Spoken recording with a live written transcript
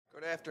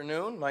Good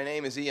afternoon. My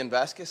name is Ian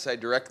Vasquez. I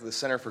direct the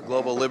Center for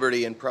Global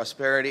Liberty and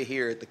Prosperity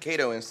here at the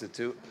Cato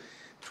Institute.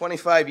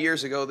 25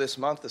 years ago this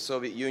month, the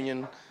Soviet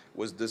Union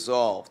was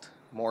dissolved.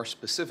 More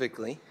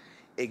specifically,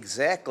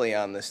 exactly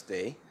on this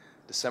day,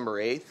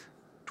 December 8th,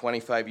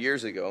 25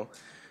 years ago,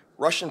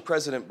 Russian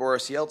President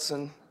Boris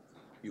Yeltsin,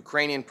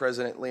 Ukrainian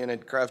President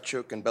Leonid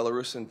Kravchuk, and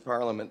Belarusian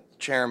Parliament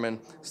Chairman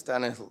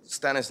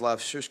Stanislav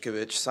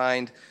Shushkevich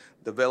signed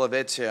the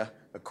Belavetia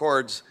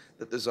Accords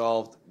that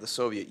dissolved the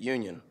Soviet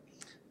Union.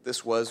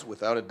 This was,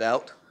 without a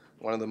doubt,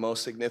 one of the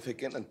most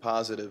significant and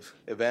positive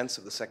events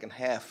of the second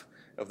half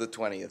of the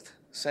 20th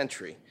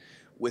century.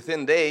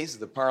 Within days,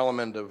 the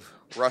Parliament of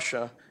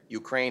Russia,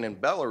 Ukraine,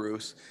 and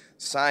Belarus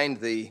signed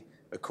the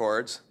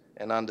accords,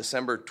 and on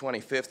December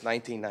 25,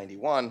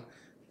 1991,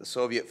 the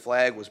Soviet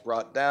flag was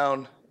brought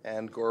down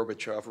and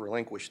Gorbachev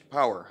relinquished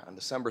power. On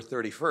December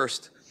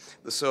 31st,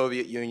 the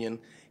Soviet Union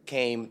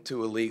came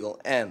to a legal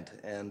end,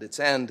 and its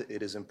end,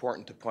 it is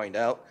important to point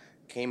out,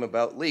 came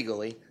about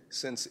legally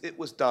since it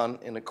was done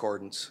in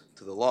accordance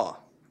to the law.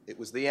 It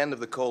was the end of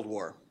the Cold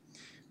War.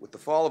 With the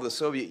fall of the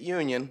Soviet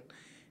Union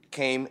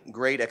came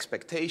great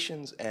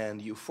expectations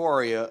and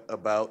euphoria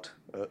about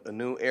a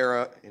new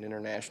era in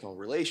international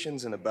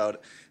relations and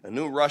about a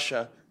new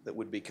Russia that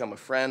would become a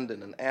friend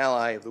and an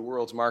ally of the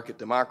world's market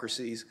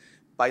democracies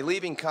by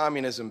leaving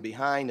communism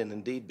behind and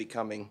indeed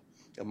becoming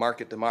a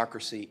market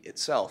democracy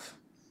itself.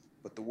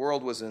 But the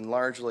world was in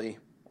largely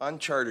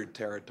uncharted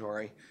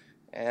territory,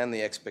 and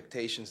the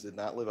expectations did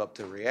not live up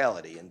to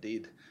reality.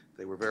 Indeed,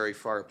 they were very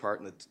far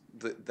apart, and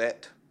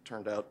that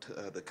turned out,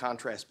 the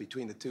contrast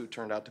between the two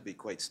turned out to be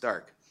quite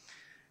stark.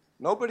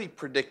 Nobody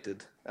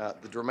predicted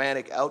the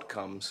dramatic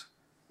outcomes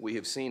we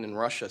have seen in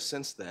Russia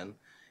since then,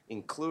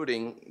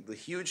 including the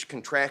huge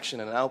contraction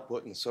in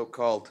output in the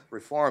so-called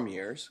reform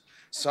years,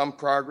 some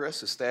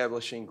progress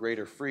establishing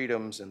greater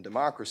freedoms and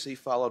democracy,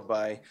 followed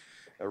by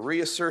a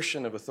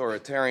reassertion of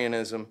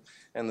authoritarianism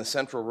and the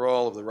central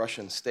role of the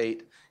Russian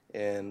state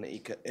in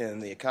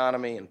the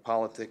economy, in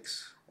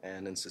politics,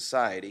 and in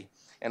society,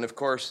 and of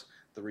course,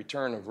 the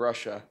return of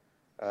Russia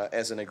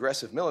as an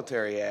aggressive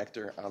military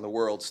actor on the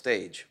world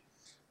stage.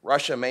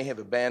 Russia may have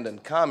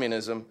abandoned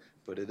communism,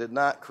 but it did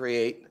not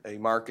create a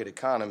market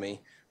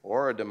economy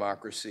or a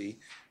democracy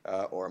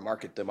or a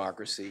market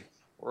democracy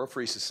or a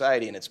free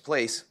society in its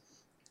place.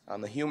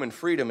 On the Human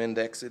Freedom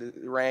Index, it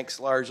ranks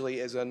largely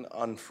as an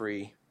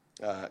unfree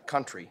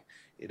country.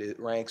 It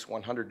ranks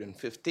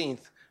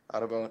 115th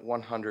out of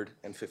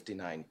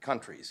 159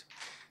 countries.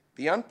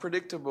 The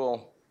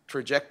unpredictable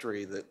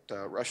trajectory that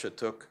Russia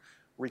took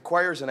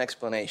requires an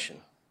explanation.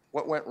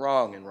 What went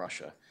wrong in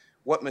Russia?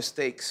 What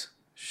mistakes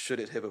should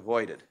it have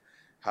avoided?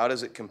 How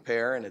does it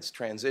compare in its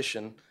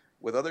transition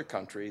with other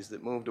countries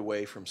that moved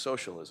away from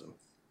socialism?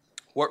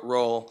 What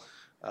role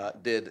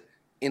did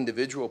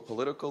individual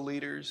political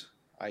leaders,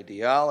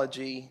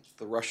 ideology,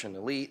 the Russian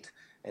elite,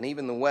 and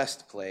even the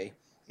West play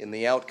in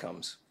the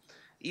outcomes?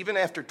 Even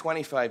after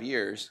 25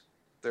 years,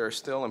 there are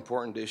still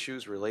important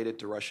issues related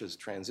to Russia's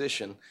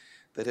transition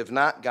that have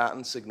not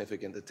gotten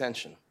significant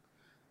attention.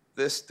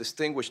 This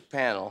distinguished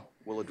panel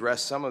will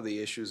address some of the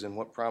issues in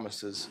what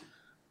promises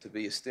to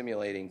be a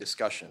stimulating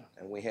discussion.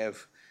 And we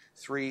have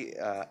three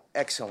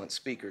excellent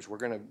speakers. We're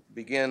going to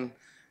begin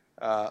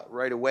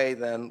right away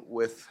then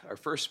with our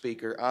first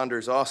speaker,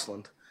 Anders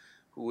Åslund,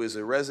 who is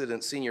a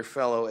resident senior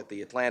fellow at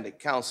the Atlantic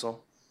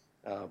Council.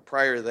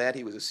 Prior to that,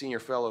 he was a senior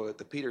fellow at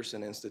the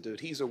Peterson Institute.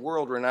 He's a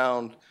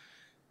world-renowned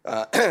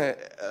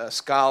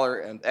scholar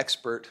and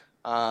expert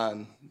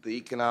on the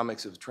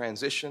economics of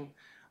transition,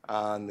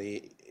 on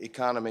the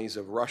economies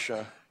of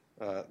Russia,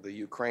 the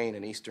Ukraine,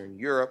 and Eastern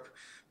Europe.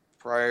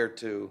 Prior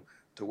to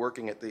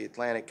working at the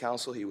Atlantic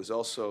Council, he was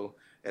also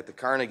at the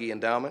Carnegie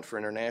Endowment for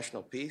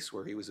International Peace,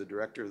 where he was the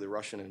director of the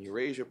Russian and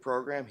Eurasia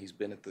program. He's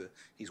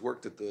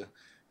worked at the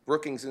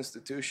Brookings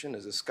Institution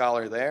as a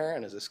scholar there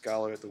and as a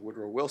scholar at the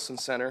Woodrow Wilson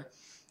Center.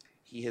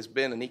 He has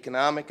been an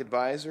economic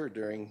advisor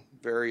during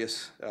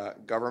various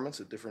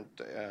governments at different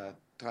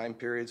time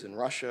periods in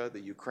Russia, the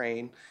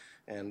Ukraine,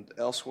 and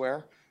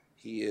elsewhere.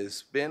 He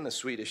has been a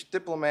Swedish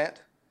diplomat.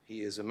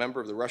 He is a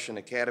member of the Russian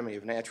Academy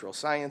of Natural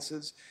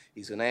Sciences.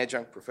 He's an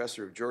adjunct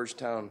professor of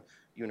Georgetown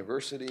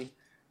University.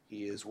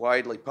 He is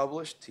widely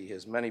published. He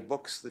has many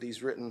books that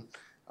he's written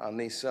on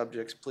these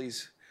subjects.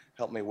 Please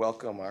help me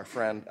welcome our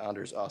friend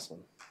Anders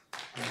Åslund.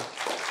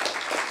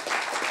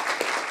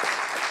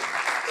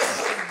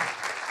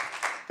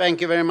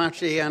 Thank you very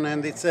much, Ian,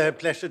 and it's a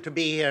pleasure to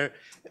be here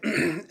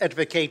at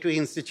the Cato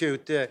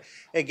Institute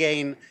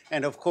again.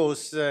 And of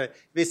course,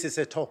 this is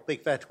a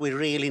topic that we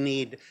really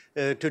need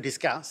to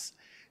discuss.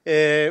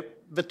 The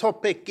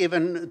topic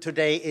given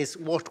today is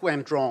what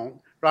went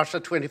wrong. Russia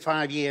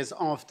 25 years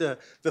after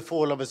the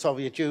fall of the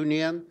Soviet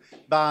Union,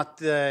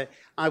 but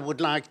I would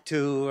like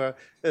to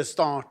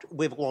start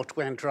with what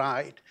went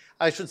right.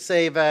 I should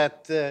say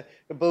that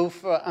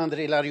both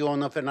Andrei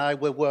Larionov and I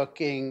were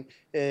working,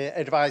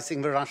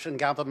 advising the Russian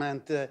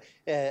government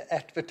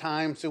at the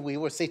time. So we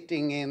were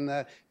sitting in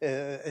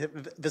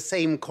the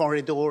same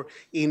corridor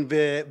in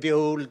the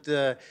old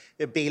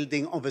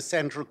building of the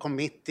Central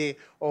Committee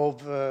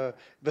of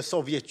the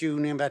Soviet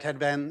Union that had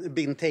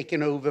been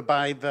taken over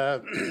by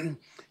the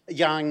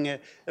young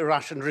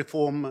Russian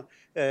reform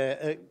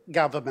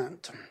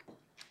government.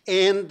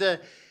 And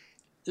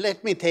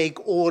let me take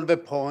all the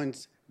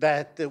points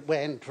that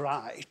went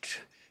right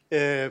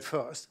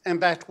first.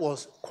 And that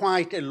was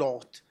quite a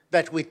lot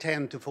that we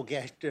tend to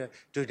forget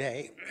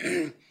today.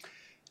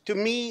 To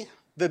me,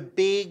 the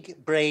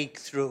big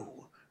breakthrough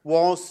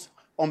was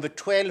on the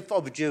 12th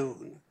of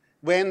June,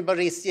 when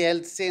Boris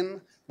Yeltsin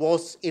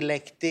was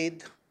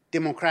elected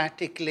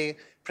democratically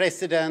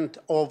president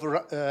of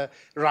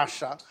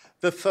Russia,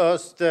 the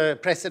first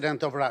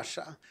president of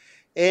Russia.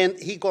 And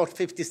he got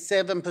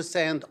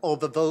 57%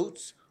 of the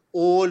votes,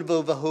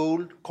 although the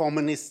whole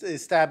communist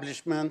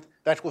establishment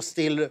that was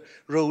still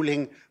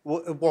ruling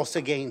was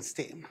against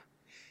him.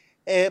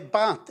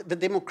 But the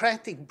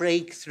democratic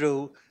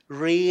breakthrough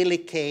really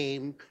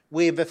came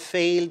with a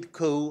failed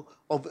coup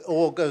of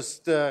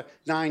August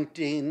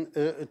 19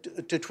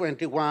 to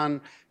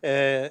 21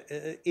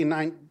 in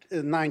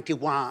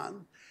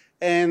 1991.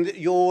 And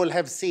you all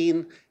have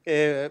seen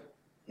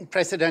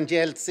President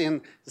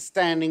Yeltsin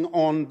standing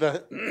on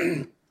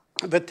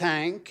the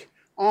tank.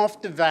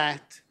 After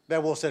that, there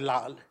was a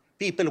lull.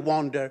 People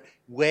wonder,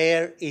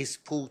 where is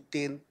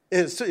Putin,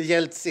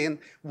 Yeltsin?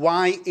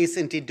 Why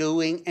isn't he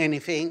doing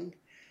anything?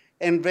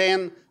 And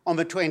then on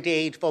the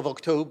 28th of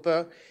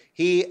October,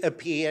 he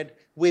appeared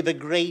with the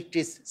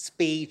greatest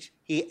speech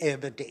he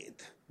ever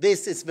did.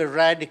 This is the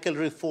radical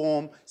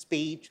reform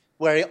speech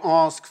where he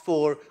asked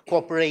for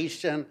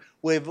cooperation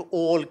with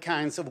all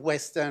kinds of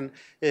Western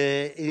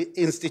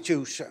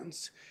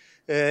institutions.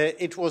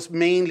 It was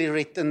mainly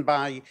written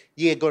by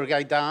Yegor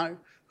Gaidar,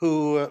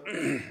 who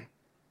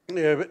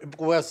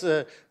was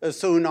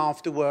soon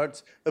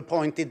afterwards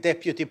appointed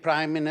deputy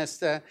prime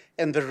minister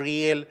and the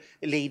real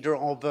leader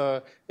of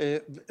the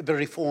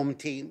reform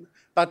team.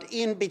 But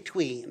in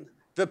between,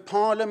 the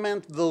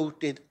parliament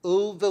voted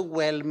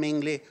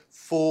overwhelmingly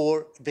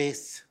for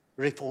this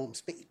reform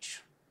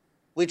speech,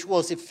 which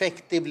was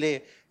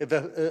effectively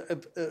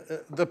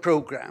the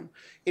program.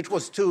 It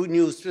was 2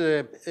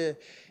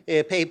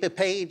 newspaper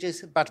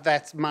pages, but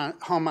that's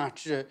how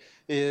much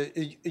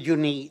you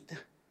need.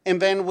 And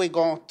then we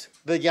got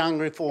the young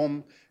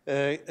reform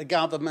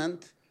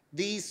government.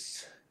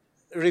 These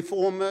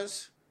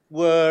reformers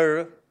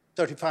were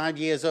 35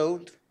 years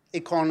old,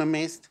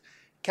 economists,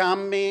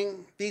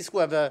 these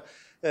were the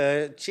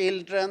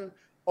children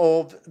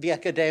of the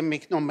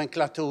academic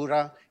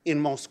nomenclatura in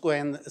Moscow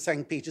and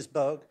St.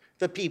 Petersburg,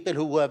 the people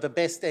who were the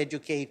best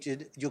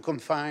educated you can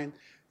find,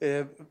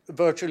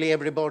 virtually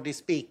everybody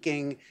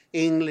speaking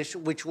English,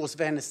 which was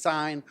then a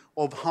sign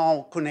of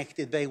how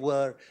connected they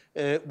were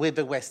with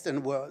the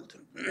Western world.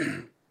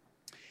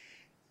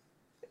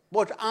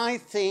 What I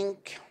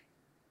think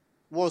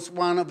was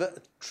one of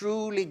the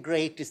truly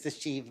greatest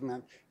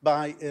achievements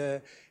by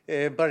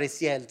Boris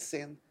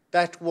Yeltsin,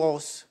 that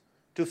was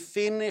to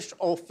finish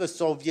off the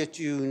Soviet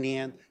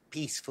Union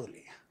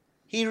peacefully.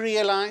 He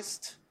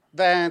realized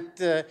that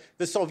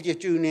the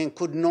Soviet Union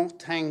could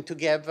not hang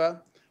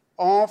together.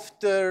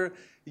 After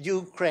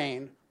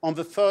Ukraine, on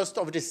the 1st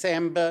of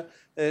December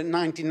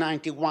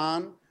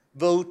 1991,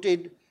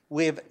 voted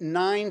with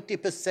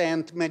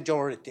 90%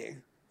 majority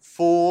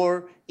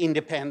for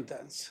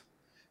independence.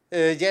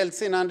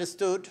 Yeltsin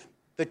understood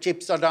the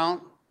chips are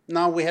down.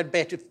 Now we had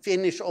better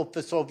finish off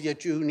the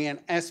Soviet Union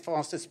as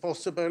fast as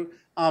possible,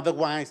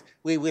 otherwise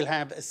we will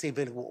have a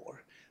civil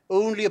war.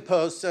 Only a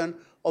person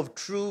of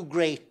true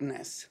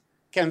greatness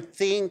can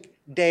think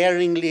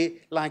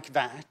daringly like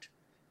that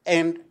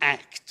and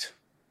act.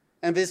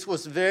 And this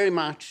was very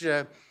much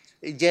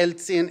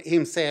Yeltsin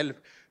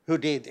himself who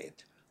did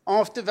it.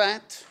 After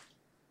that,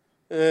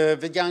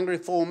 the young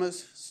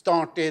reformers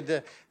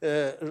started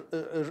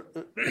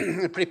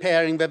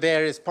preparing the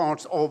various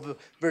parts of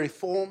the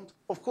reform.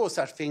 Of course,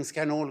 such things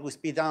can always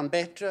be done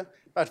better,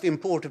 but the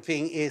important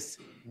thing is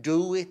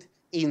do it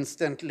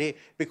instantly,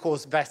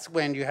 because that's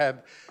when you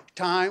have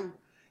time.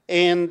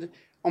 And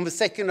on the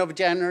 2nd of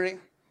January,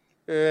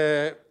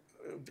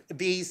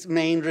 these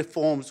main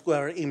reforms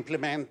were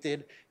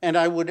implemented, and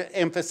I would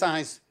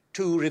emphasize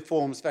 2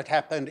 reforms that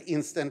happened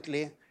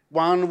instantly.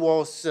 One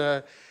was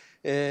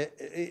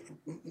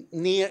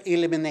near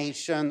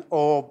elimination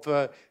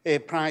of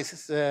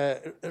price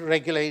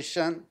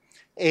regulation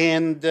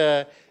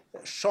and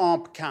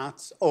sharp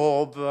cuts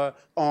of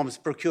arms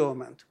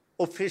procurement,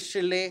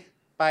 officially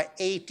by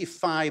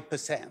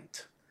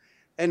 85%.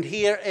 And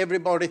here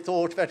everybody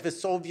thought that the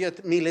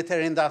Soviet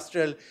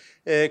military-industrial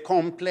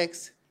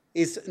complex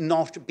is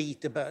not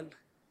beatable.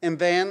 And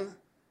then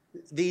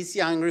these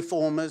young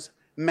reformers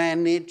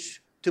managed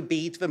to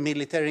beat the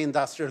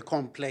military-industrial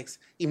complex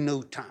in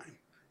no time,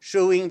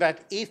 showing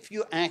that if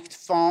you act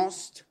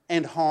fast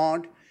and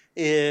hard,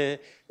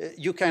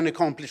 you can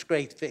accomplish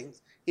great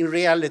things. In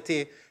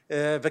reality,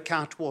 the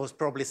cut was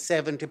probably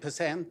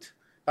 70%,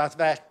 but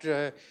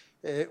that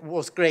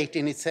was great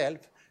in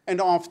itself. And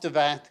after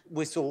that,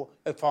 we saw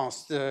a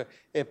fast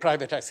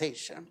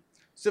privatization.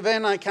 So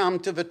then I come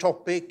to the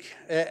topic,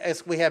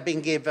 as we have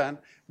been given,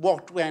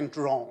 what went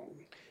wrong?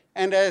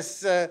 And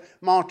as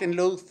Martin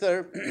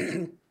Luther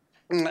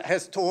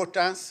has taught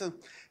us,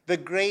 the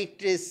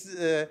greatest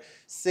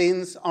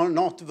sins are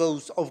not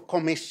those of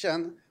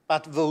commission,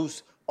 but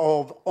those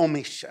of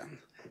omission.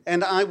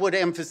 And I would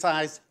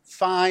emphasize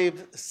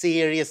 5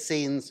 serious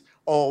sins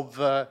of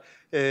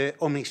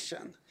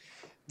omission.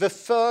 The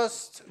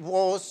first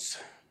was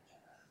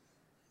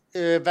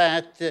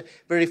that the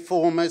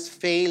reformers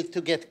failed to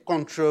get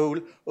control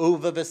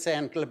over the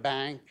central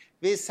bank.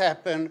 This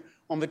happened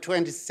on the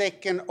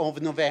 22nd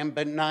of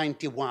November,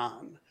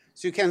 91.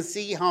 So you can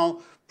see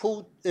how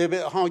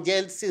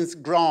Yeltsin's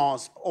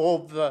grasp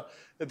of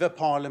the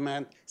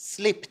parliament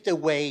slipped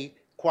away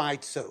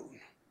quite soon.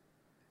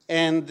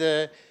 And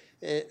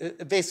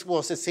this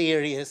was a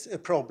serious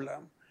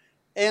problem.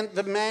 And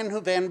the man who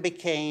then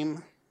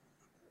became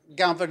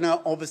governor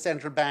of the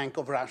Central Bank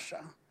of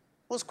Russia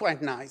was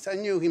quite nice. I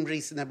knew him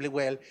reasonably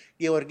well,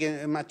 Georgy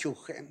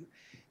Matyukhin.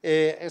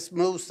 As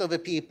most of the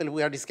people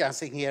we are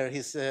discussing here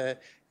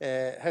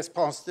has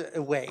passed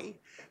away.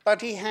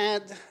 But he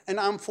had an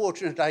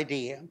unfortunate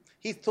idea.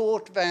 He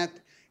thought that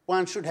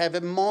one should have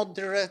a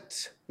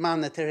moderate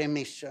monetary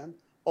emission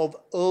of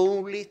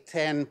only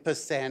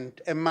 10%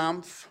 a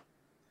month.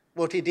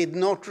 What he did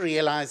not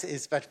realize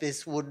is that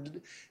this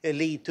would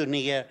lead to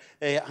near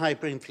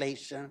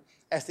hyperinflation,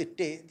 as it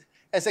did.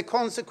 As a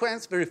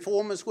consequence, the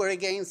reformers were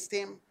against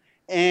him,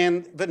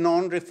 and the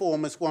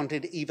non-reformers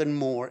wanted even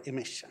more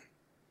emission.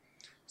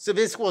 So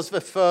this was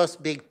the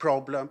first big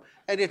problem,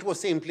 and it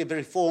was simply the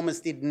reformers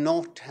did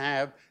not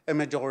have a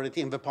majority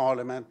in the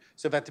parliament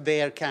so that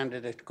their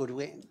candidate could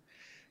win.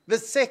 The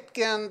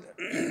second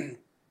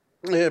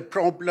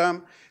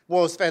problem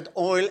was that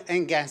oil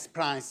and gas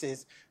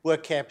prices were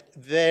kept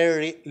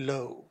very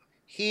low.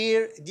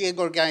 Here,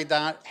 Diego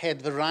Gaidar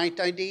had the right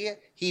idea.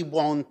 He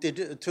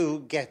wanted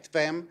to get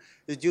them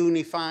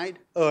unified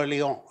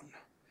early on,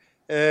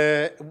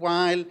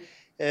 while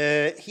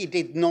he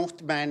did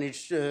not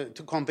manage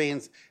to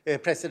convince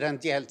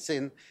President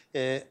Yeltsin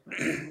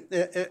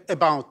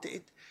about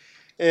it.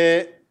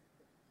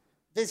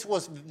 This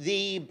was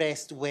the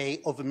best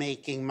way of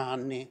making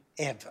money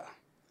ever.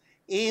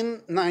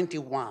 In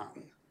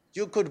 91,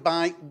 you could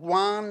buy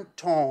 1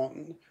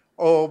 ton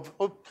of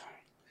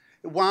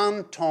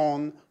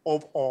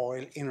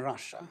oil in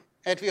Russia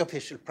at the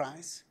official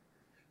price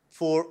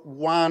for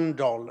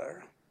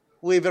 $1.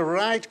 With the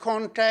right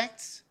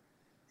contacts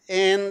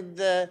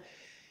and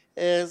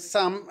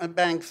some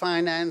bank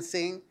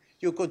financing,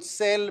 you could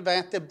sell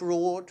that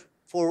abroad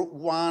for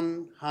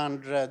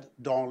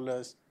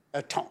 $100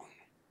 a ton.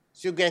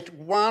 So you get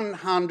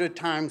 100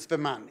 times the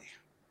money.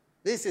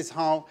 This is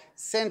how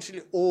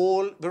essentially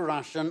all the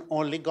Russian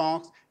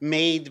oligarchs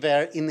made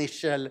their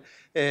initial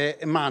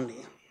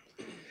money.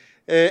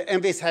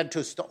 And this had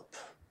to stop.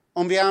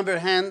 On the other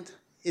hand,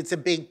 it's a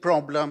big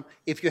problem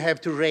if you have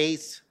to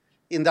raise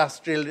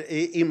industrial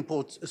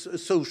imports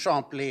so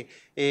sharply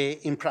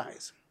in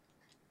price.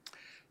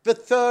 The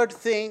third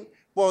thing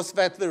was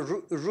that the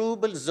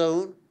ruble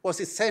zone was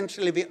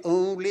essentially the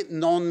only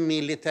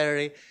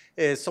non-military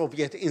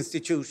Soviet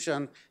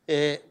institution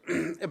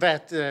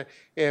that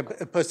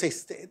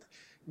persisted.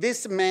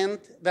 This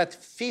meant that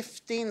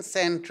 15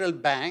 central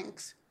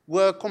banks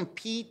were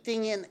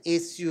competing in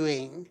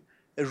issuing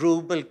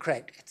ruble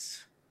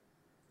credits.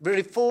 The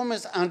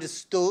reformers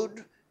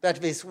understood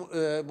that this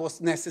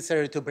was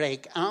necessary to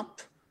break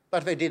up,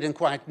 but they didn't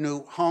quite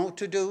know how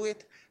to do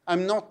it.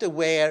 I'm not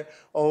aware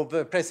of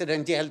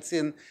President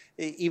Yeltsin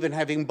even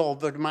having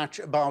bothered much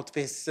about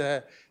this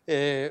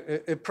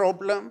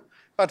problem,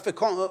 but the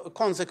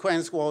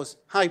consequence was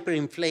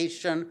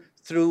hyperinflation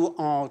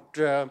throughout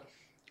the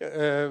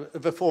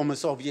former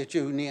Soviet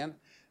Union.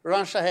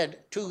 Russia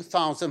had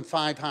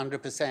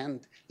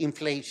 2,500%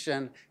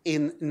 inflation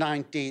in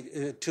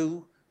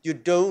 92. You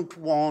don't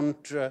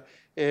want a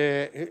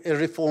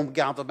reform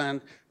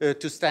government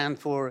to stand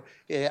for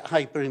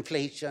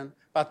hyperinflation,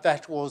 but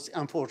that was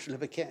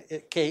unfortunately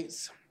the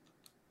case.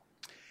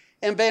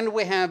 And then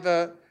we have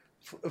a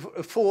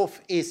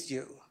fourth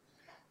issue.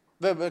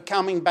 We're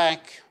coming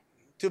back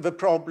to the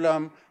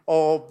problem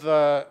of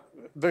the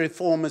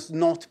reformers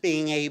not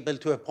being able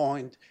to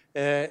appoint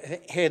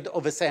head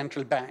of a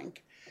central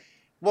bank.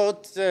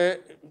 What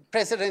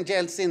President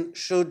Yeltsin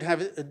should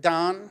have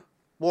done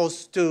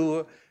was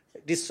to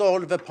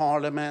dissolve the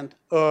parliament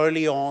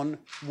early on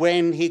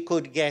when he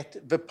could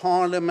get the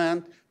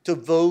parliament to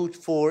vote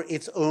for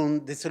its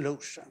own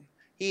dissolution.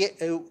 He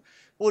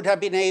would have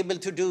been able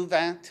to do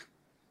that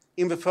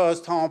in the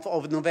first half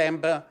of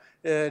November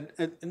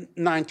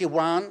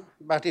 91,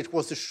 but it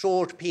was a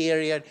short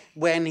period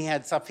when he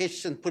had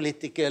sufficient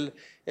political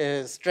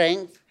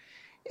strength.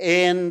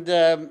 And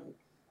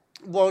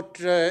what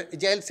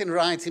Yeltsin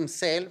writes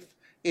himself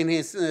in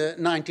his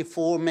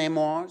 94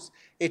 memoirs,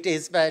 it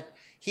is that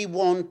He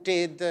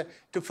wanted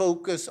to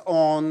focus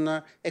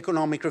on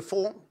economic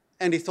reform,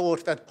 and he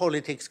thought that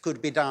politics could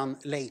be done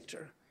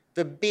later.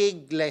 The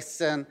big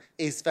lesson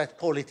is that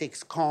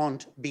politics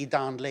can't be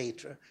done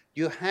later.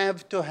 You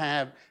have to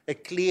have a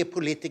clear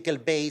political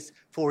base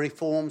for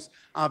reforms,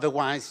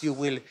 otherwise you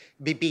will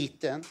be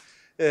beaten,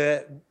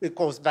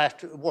 because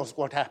that was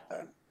what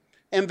happened.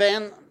 And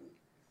then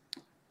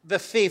the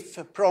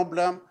fifth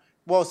problem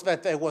was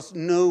that there was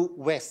no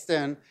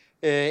Western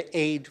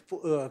aid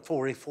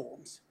for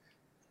reforms.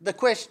 The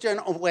question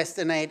of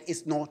Western aid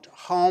is not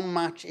how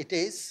much it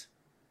is,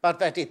 but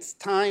that it's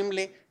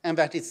timely and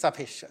that it's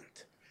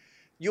sufficient.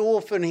 You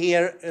often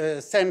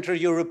hear Central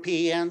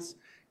Europeans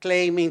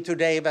claiming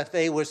today that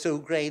they were so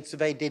great so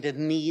they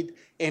didn't need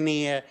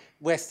any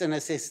Western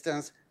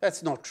assistance.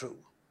 That's not true.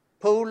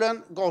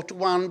 Poland got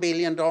 $1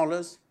 billion,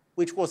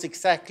 which was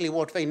exactly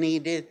what they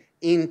needed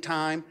in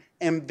time,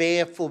 and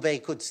therefore they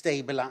could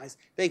stabilize.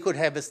 They could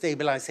have a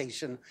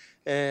stabilization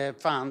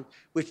fund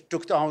which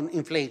took down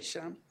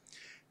inflation.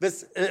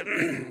 This,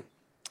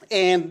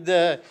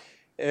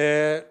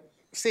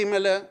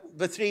 similar,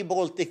 the three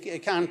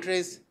Baltic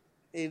countries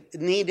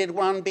needed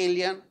 $1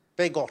 billion,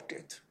 they got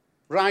it.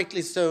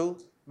 Rightly so,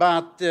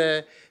 but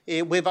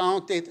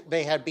without it,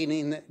 they had been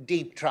in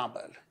deep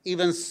trouble.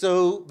 Even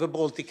so, the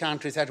Baltic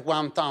countries had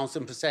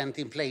 1,000%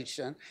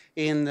 inflation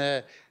in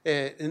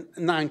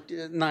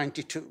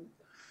 1992.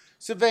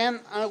 So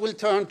then I will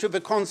turn to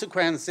the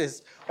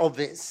consequences of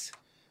this,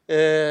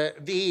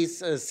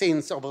 these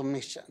sins of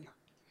omission.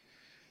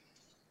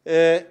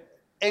 And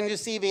you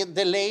see the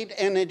delayed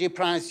energy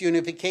price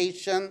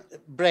unification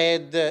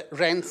bred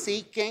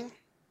rent-seeking.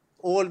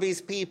 All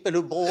these people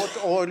who bought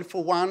oil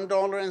for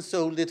 $1 and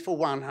sold it for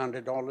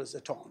 $100 a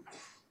ton.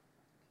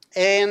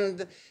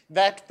 And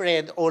that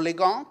bred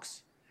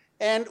oligarchs.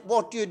 And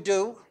what you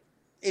do,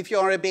 if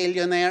you're a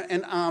billionaire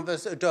and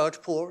others are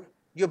dirt poor,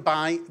 you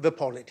buy the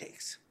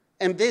politics.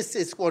 And this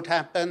is what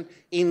happened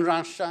in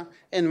Russia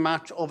and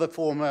much of the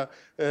former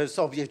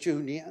Soviet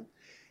Union.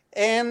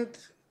 And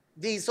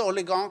these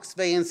oligarchs,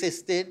 they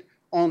insisted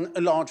on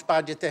a large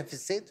budget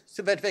deficit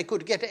so that they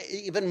could get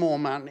even more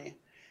money.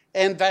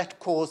 And that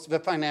caused the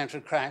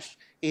financial crash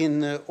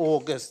in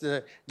August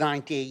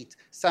 98,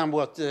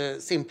 somewhat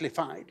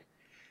simplified.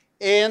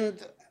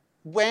 And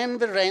when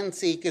the rent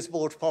seekers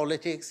bought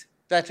politics,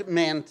 that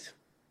meant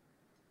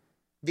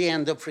the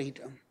end of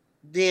freedom,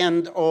 the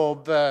end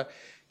of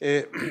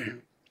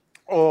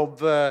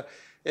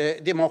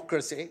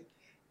democracy.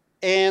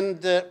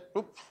 And that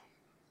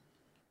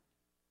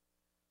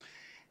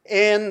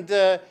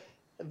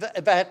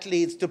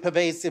leads to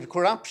pervasive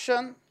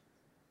corruption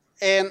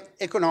and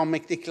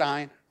economic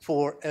decline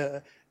for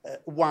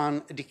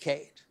 1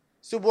 decade.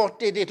 So what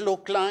did it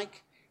look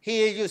like?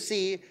 Here you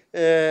see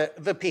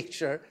the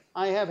picture.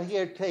 I have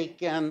here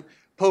taken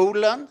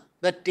Poland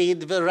that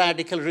did the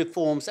radical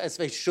reforms as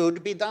they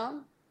should be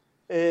done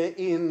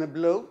in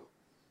blue.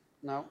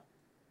 No.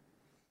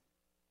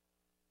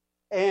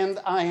 And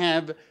I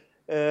have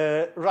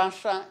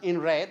Russia in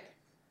red.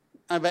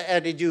 I've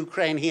added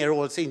Ukraine here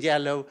also in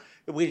yellow,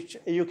 which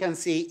you can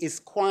see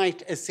is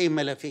quite a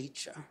similar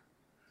feature.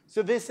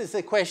 So this is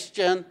a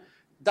question,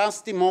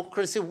 does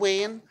democracy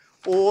win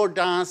or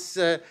does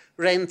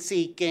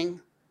rent-seeking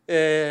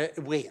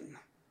win?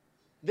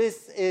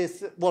 This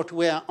is what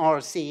we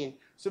are seeing.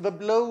 So the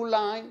blue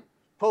line,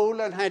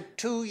 Poland had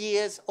 2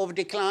 years of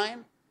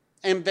decline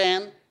and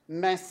then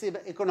massive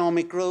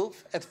economic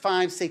growth at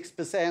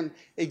 5-6%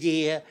 a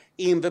year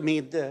in the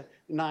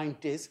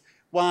mid-90s,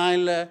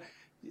 while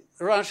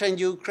Russia and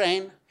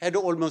Ukraine had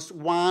almost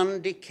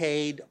 1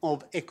 decade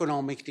of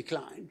economic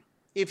decline.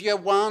 If you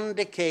have 1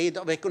 decade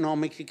of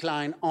economic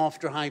decline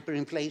after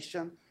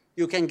hyperinflation,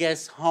 you can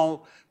guess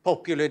how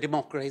popular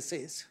democracy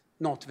is.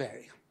 Not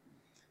very.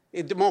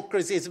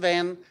 Democracy is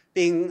then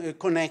being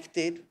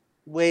connected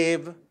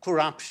with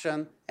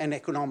corruption and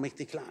economic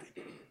decline.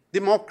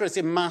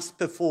 Democracy must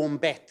perform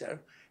better,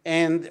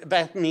 and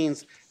that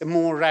means a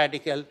more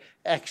radical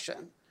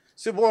action.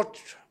 So what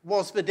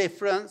was the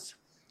difference?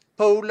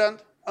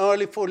 Poland,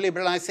 early for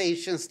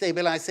liberalization,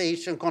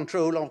 stabilization,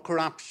 control of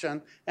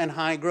corruption, and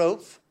high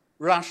growth.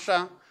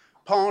 Russia,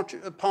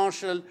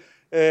 partial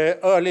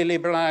early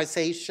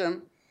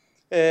liberalization,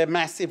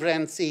 massive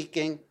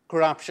rent-seeking,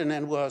 corruption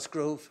and worse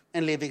growth,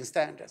 and living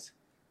standards.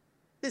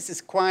 This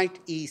is quite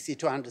easy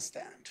to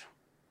understand.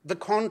 The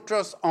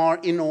contrasts are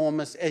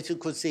enormous, as you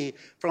could see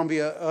from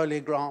the earlier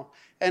graph.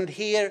 And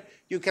here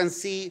you can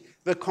see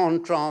the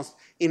contrast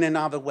in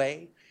another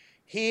way.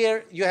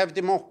 Here you have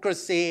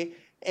democracy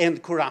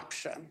and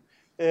corruption.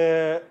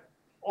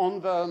 On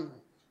the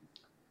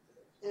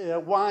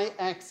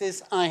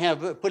y-axis, I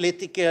have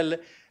political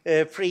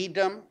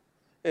freedom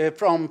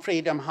from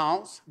Freedom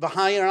House. The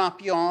higher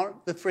up you are,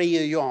 the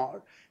freer you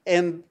are.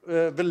 And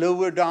the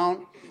lower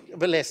down,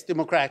 the less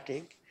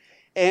democratic.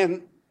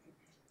 And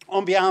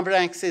on the other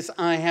axis,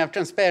 I have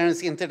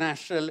Transparency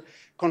International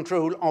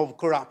control of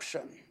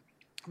corruption.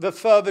 The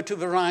further to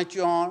the right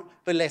you are,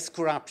 the less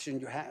corruption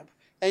you have.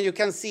 And you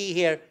can see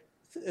here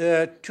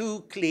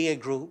 2 clear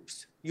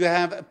groups. You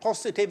have a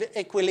positive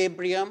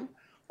equilibrium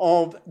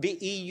of the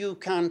EU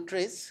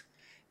countries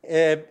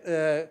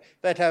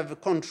that have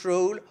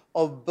control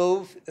of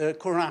both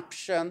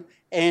corruption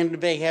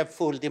and they have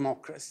full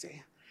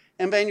democracy.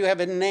 And then you have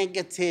a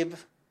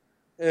negative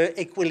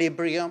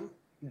equilibrium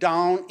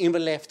down in the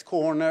left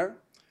corner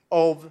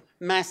of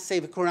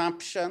massive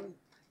corruption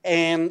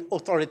and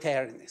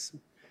authoritarianism.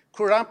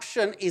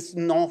 Corruption is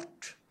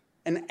not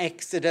an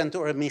accident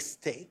or a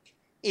mistake.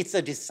 It's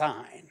a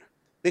design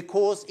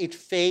because it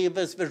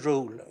favors the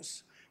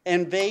rulers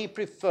and they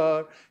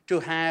prefer to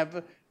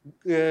have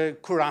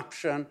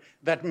corruption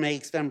that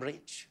makes them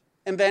rich.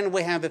 And then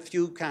we have a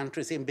few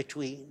countries in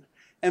between.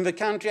 And the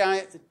country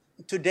I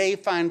today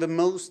find the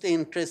most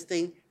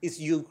interesting is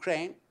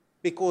Ukraine,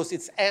 because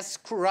it's as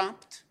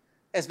corrupt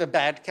as the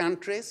bad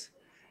countries,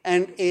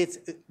 and it's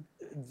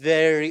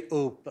very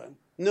open.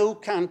 No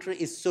country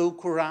is so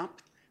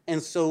corrupt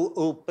and so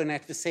open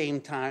at the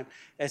same time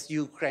as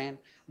Ukraine.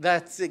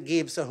 That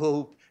gives a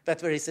hope that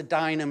there is a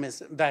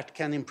dynamism that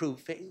can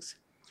improve things.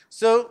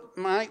 So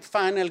my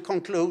final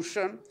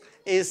conclusion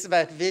is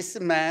that this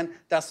man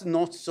does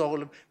not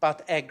solve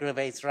but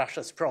aggravates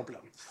Russia's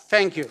problem.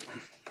 Thank you.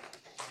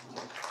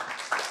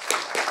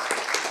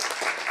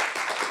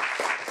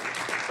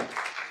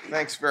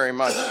 Thanks very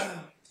much.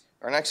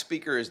 Our next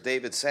speaker is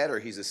David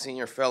Satter. He's a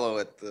senior fellow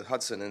at the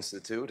Hudson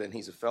Institute, and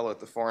he's a fellow at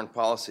the Foreign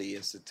Policy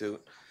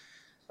Institute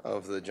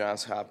of the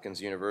Johns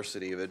Hopkins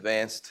University of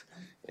Advanced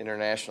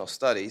International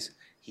Studies.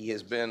 He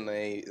has been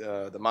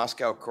the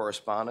Moscow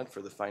correspondent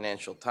for the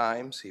Financial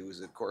Times. He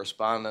was a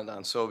correspondent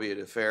on Soviet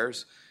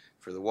affairs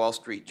for the Wall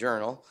Street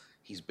Journal.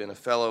 He's been a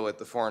fellow at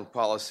the Foreign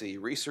Policy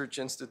Research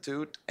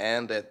Institute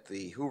and at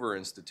the Hoover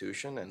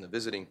Institution, and a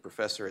visiting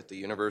professor at the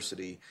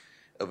University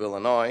of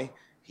Illinois.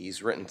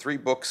 He's written 3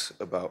 books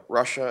about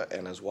Russia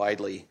and is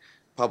widely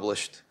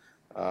published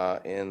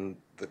in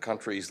the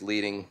country's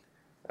leading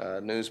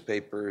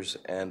newspapers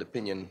and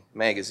opinion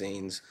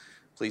magazines.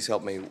 Please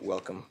help me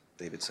welcome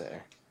David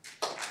Satter.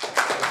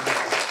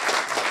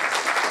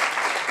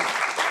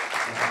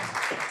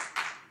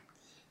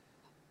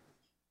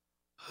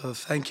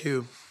 Thank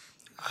you.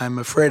 I'm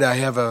afraid I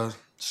have a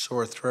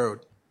sore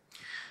throat,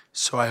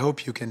 so I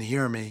hope you can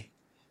hear me.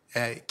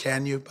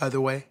 Can you, by the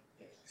way?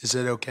 Is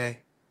it okay?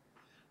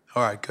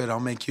 All right, good. I'll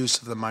make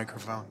use of the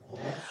microphone.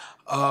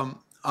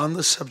 On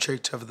the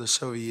subject of the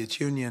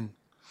Soviet Union,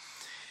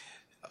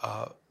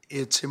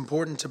 it's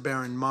important to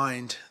bear in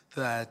mind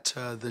that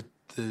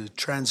the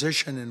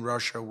transition in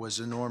Russia was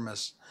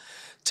enormous.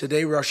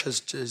 Today, Russia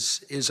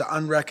is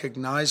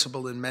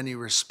unrecognizable in many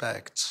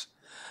respects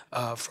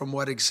from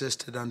what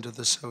existed under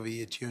the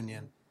Soviet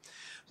Union.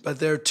 But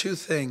there are 2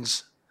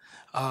 things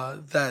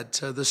that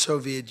the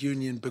Soviet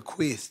Union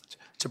bequeathed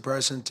to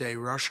present-day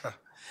Russia.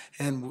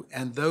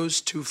 And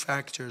those 2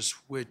 factors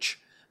which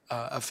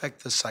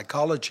affect the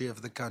psychology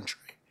of the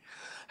country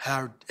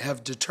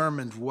have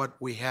determined what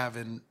we have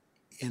in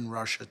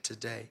Russia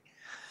today.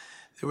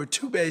 There were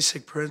 2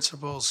 basic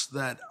principles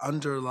that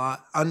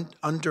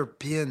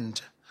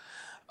underpinned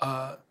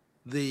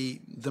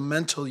the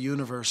mental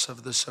universe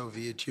of the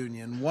Soviet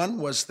Union. One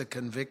was the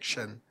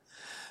conviction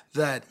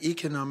that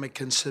economic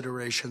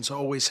considerations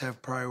always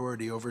have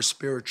priority over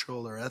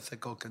spiritual or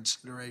ethical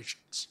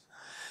considerations,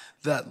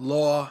 that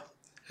law,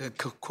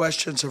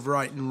 questions of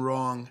right and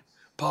wrong,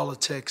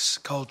 politics,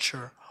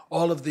 culture,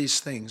 all of these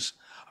things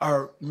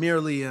are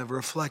merely a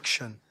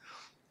reflection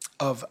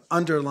of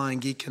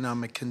underlying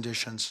economic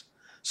conditions.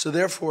 So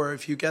therefore,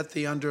 if you get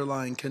the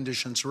underlying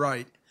conditions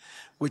right,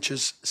 which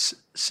is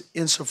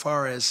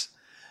insofar as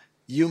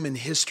human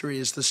history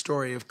is the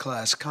story of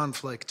class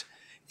conflict,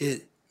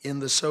 in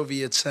the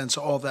Soviet sense,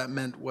 all that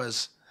meant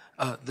was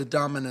the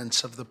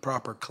dominance of the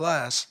proper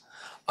class.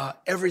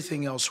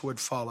 Everything else would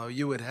follow.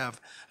 You would have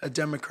a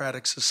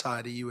democratic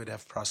society, you would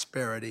have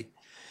prosperity,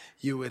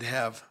 you would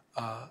have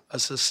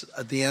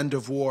the end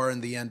of war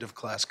and the end of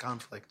class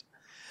conflict.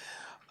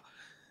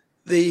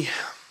 The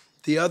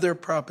other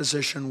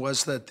proposition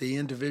was that the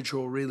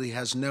individual really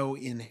has no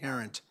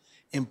inherent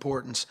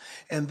importance.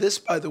 And this,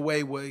 by the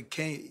way, was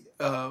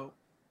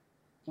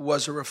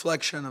a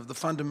reflection of the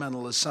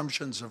fundamental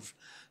assumptions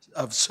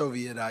of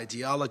Soviet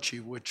ideology,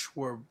 which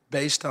were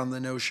based on the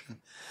notion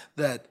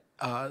that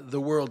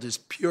the world is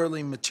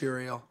purely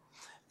material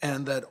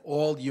and that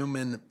all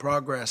human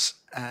progress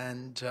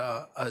and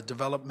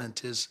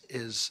development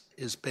is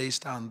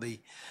based on the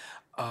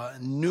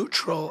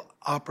neutral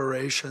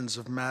operations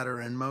of matter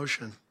and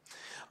motion.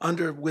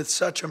 With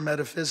such a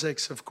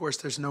metaphysics, of course,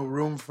 there's no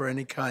room for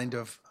any kind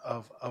of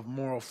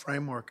moral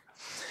framework.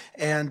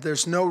 And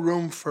there's no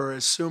room for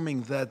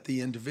assuming that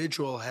the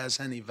individual has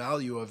any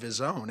value of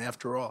his own.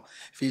 After all,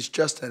 if he's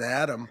just an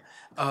atom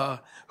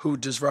who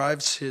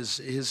derives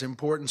his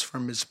importance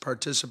from his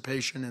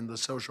participation in the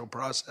social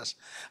process,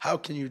 how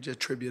can you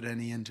attribute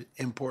any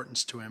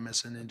importance to him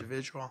as an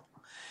individual?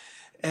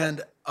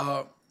 And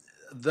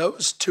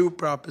those 2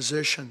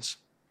 propositions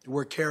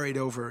were carried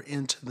over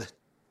into the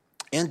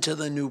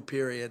new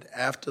period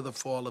after the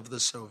fall of the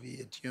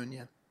Soviet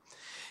Union.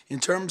 In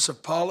terms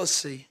of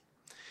policy,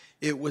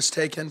 it was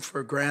taken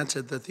for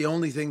granted that the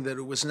only thing that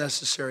it was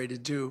necessary to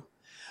do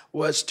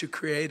was to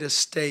create a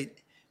state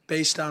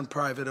based on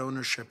private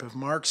ownership. If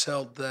Marx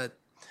held that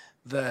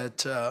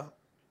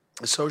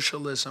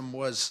socialism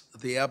was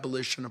the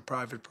abolition of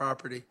private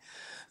property,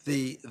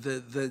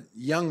 the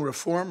young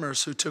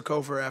reformers who took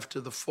over after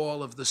the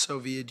fall of the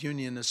Soviet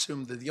Union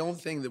assumed that the only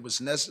thing that was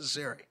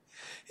necessary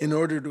in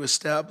order to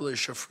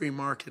establish a free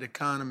market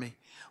economy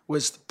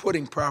was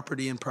putting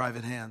property in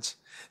private hands.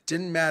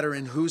 Didn't matter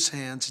in whose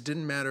hands, it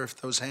didn't matter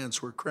if those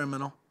hands were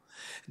criminal,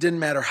 it didn't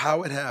matter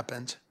how it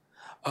happened.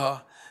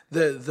 The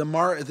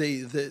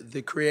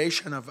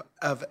creation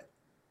of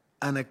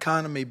an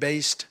economy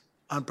based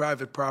on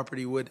private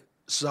property would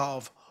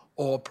solve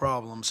all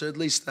problems, or at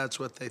least that's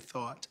what they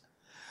thought.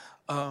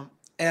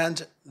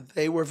 And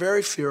they were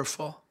very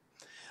fearful.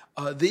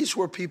 These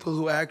were people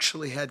who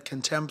actually had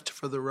contempt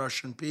for the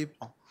Russian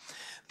people.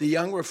 The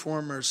young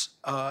reformers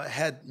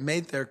had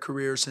made their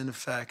careers, in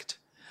effect,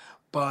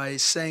 by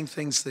saying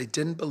things they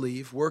didn't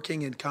believe,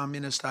 working in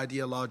communist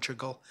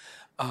ideological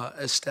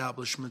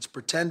establishments,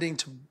 pretending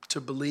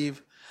to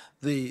believe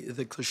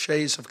the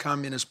cliches of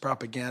communist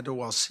propaganda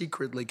while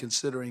secretly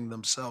considering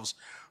themselves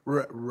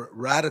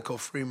radical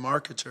free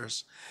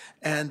marketers.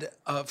 And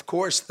of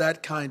course,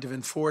 that kind of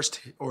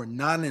enforced or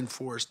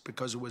non-enforced,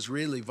 because it was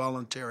really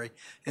voluntary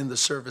in the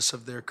service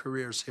of their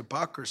careers,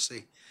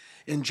 hypocrisy,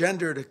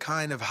 engendered a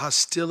kind of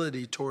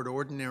hostility toward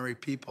ordinary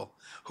people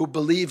who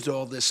believed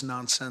all this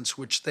nonsense,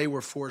 which they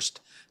were forced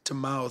to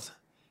mouth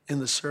in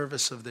the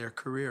service of their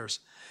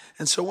careers.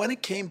 And so when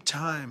it came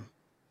time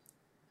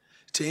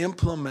to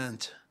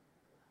implement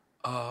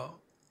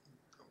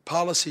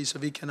policies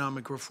of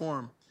economic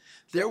reform,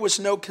 there was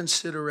no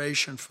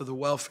consideration for the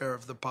welfare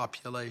of the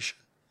population.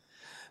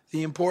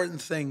 The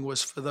important thing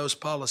was for those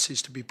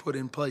policies to be put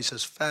in place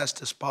as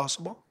fast as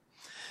possible,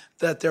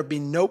 that there be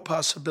no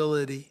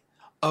possibility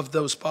of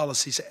those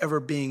policies ever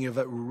being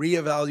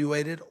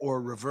reevaluated or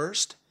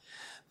reversed,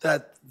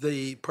 that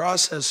the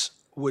process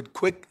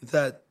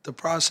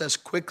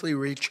quickly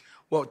reach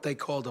what they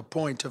called a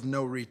point of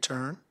no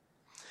return,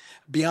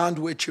 beyond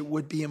which it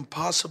would be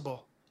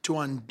impossible to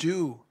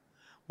undo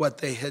what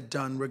they had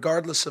done,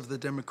 regardless of the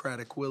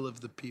democratic will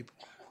of the people.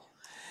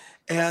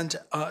 And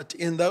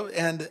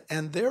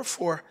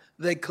therefore,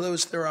 they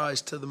closed their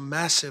eyes to the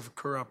massive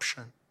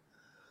corruption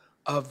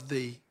of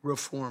the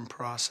reform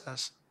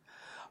process.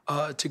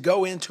 To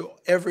go into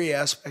every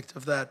aspect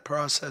of that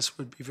process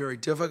would be very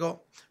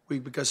difficult,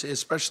 because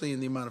especially in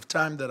the amount of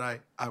time that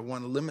I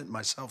want to limit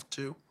myself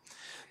to,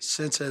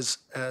 since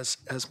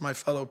as my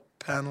fellow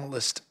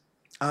panelist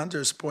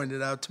Anders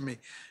pointed out to me,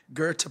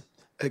 Goethe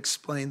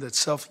explained that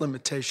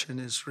self-limitation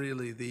is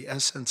really the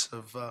essence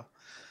of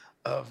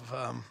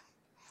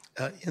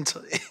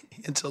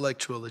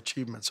intellectual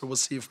achievement. So we'll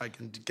see if I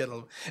can do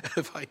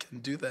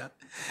that.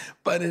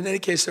 But in any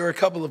case, there are a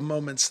couple of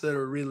moments that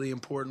are really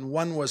important.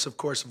 One was, of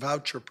course,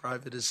 voucher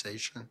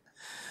privatization.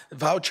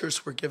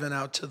 Vouchers were given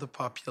out to the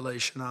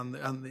population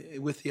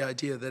with the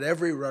idea that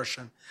every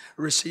Russian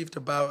received a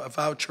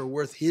voucher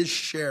worth his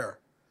share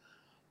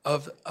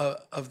of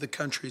the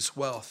country's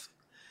wealth.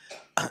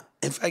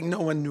 In fact,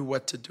 no one knew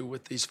what to do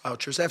with these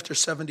vouchers. After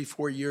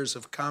 74 years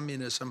of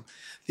communism,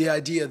 the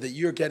idea that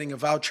you're getting a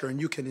voucher and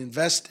you can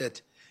invest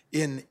it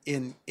in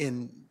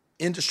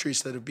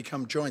industries that have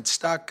become joint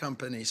stock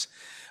companies,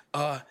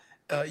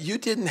 you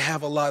didn't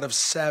have a lot of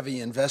savvy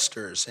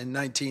investors in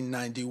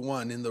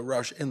 1991 in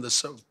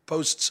the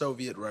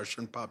post-Soviet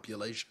Russian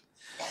population.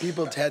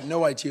 People had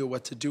no idea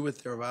what to do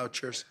with their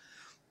vouchers.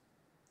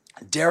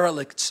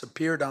 Derelicts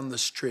appeared on the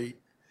street,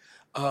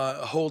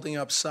 holding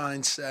up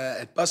signs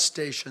at bus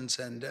stations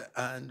and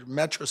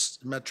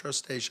metro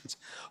stations,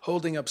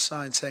 holding up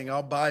signs saying,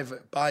 "I'll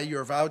buy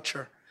your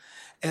voucher."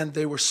 And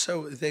they were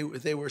so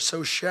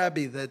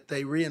shabby that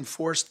they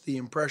reinforced the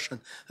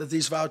impression that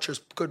these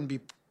vouchers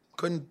couldn't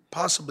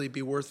possibly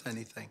be worth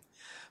anything.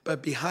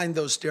 But behind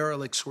those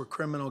derelicts were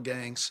criminal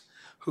gangs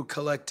who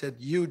collected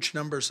huge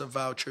numbers of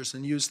vouchers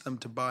and used them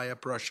to buy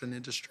up Russian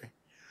industry.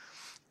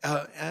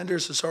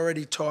 Anders has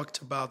already talked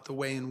about the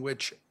way in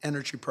which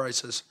energy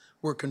prices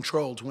were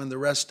controlled when the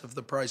rest of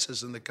the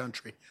prices in the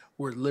country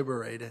were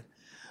liberated.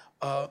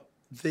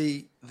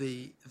 The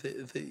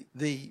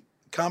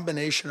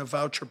combination of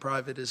voucher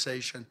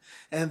privatization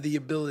and the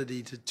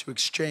ability to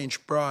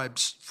exchange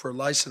bribes for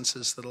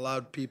licenses that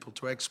allowed people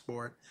to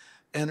export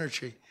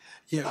energy,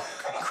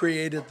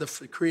 created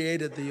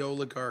the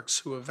oligarchs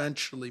who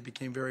eventually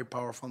became very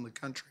powerful in the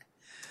country.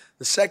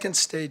 The second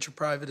stage of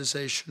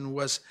privatization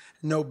was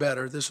no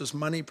better. This was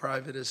money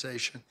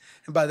privatization.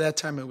 And by that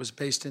time, it was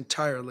based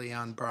entirely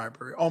on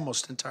bribery,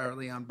 almost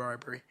entirely on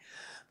bribery.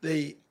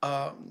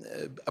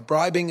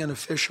 Bribing an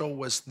official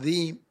was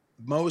the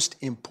most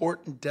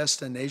important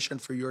destination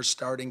for your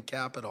starting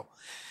capital.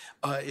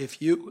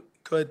 If you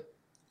could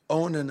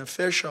own an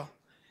official,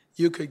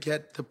 you could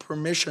get the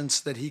permissions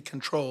that he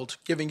controlled,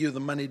 giving you the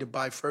money to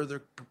buy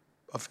further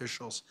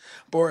officials.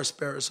 Boris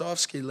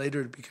Berezovsky,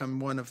 later to become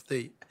one of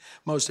the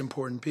most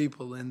important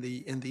people in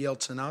the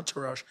Yeltsin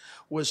entourage,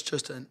 was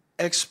just an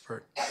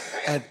expert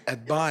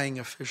at buying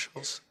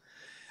officials.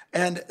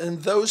 And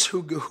those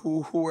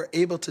who were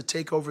able to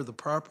take over the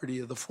property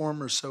of the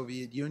former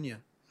Soviet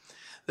Union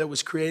that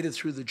was created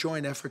through the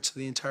joint efforts of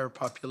the entire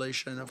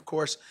population. And of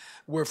course,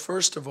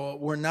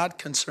 we're not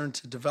concerned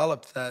to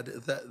develop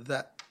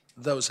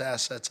those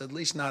assets, at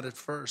least not at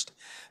first.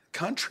 The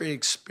country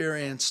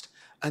experienced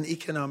an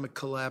economic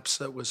collapse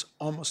that was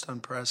almost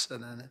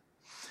unprecedented.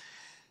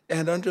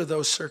 And under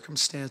those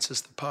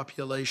circumstances, the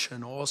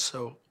population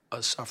also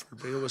suffered.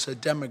 But it was a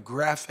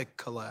demographic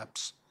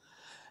collapse.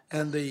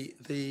 And the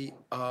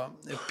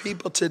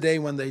people today,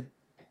 when they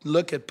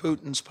look at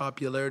Putin's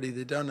popularity,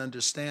 they don't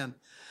understand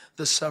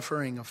the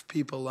suffering of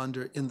people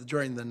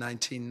during the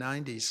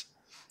 1990s.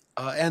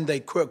 And they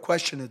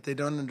question it. They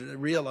don't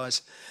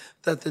realize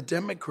that the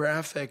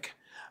demographic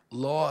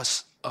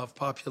loss of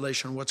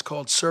population, what's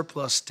called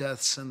surplus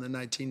deaths in the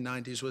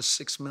 1990s, was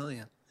 6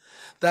 million.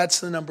 That's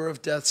the number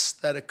of deaths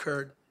that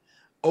occurred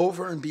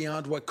over and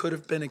beyond what could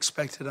have been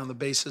expected on the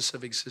basis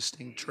of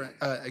existing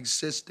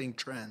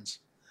trends.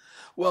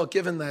 Well,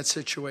 given that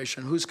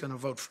situation, who's going to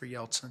vote for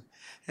Yeltsin?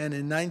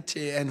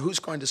 And who's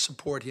going to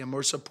support him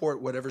or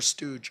support whatever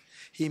stooge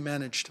he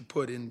managed to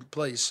put in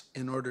place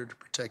in order to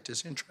protect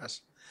his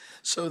interests?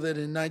 So that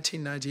in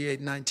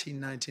 1998,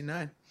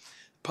 1999,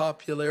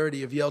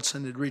 popularity of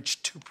Yeltsin had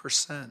reached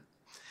 2%.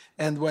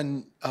 And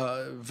when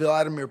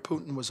Vladimir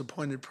Putin was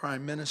appointed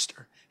prime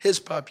minister, his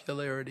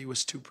popularity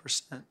was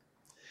 2%.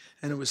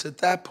 And it was at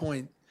that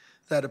point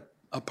that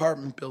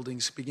apartment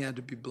buildings began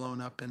to be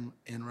blown up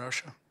in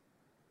Russia.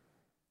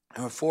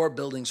 4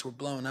 buildings were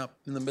blown up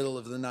in the middle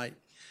of the night,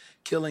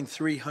 killing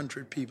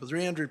 300 people.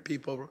 300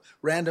 people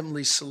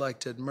randomly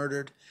selected,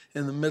 murdered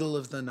in the middle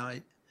of the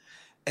night.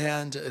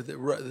 And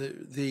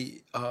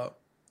the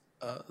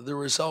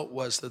result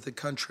was that the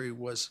country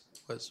was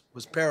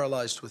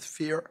paralyzed with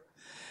fear.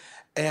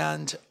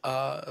 And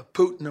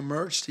Putin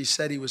emerged. He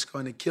said he was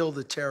going to kill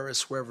the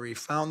terrorists wherever he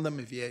found them.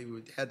 If he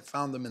had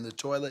found them in the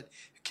toilet,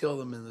 he'd kill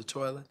them in the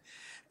toilet.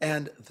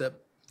 And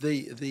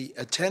the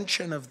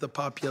attention of the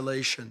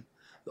population,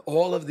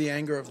 all of the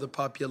anger of the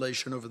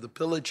population over the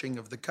pillaging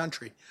of the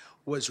country,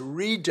 was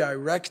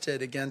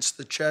redirected against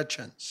the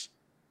Chechens.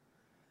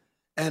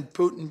 And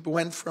Putin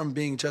went from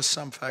being just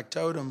some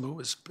factotum who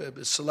was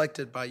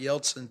selected by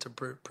Yeltsin to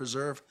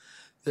preserve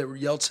the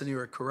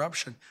Yeltsin-era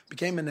corruption,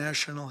 became a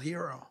national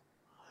hero.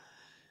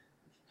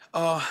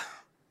 And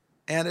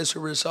as a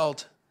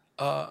result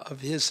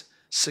of his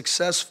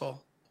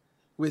successful,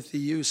 with the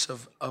use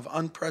of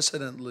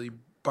unprecedentedly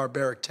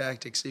barbaric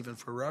tactics, even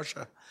for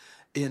Russia,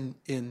 in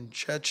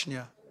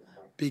Chechnya,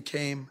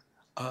 became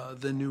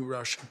the new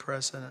Russian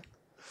president.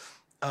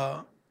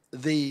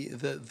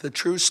 The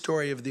true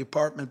story of the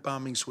apartment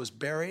bombings was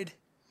buried,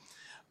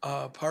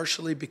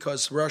 partially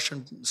because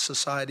Russian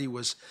society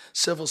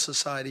civil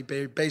society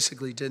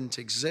basically didn't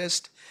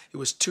exist. It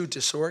was too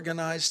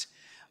disorganized,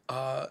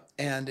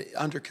 and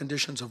under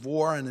conditions of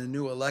war and a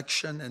new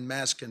election and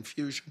mass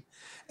confusion.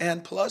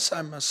 And plus,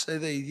 I must say,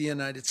 the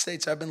United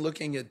States, I've been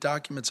looking at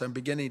documents I'm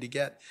beginning to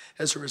get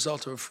as a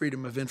result of a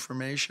Freedom of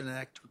Information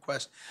Act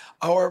request.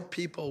 Our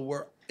people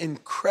were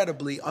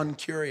incredibly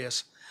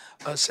uncurious.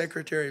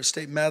 Secretary of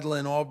State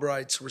Madeleine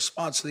Albright's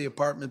response to the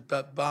apartment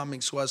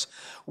bombings was,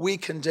 we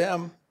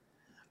condemn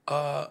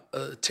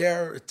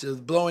terror, to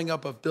the blowing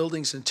up of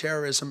buildings and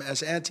terrorism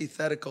as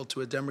antithetical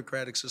to a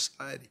democratic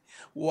society.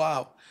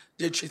 Wow.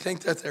 Did she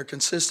think that they're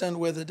consistent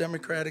with a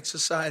democratic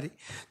society?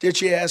 Did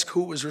she ask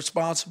who was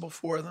responsible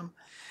for them?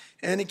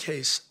 In any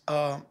case,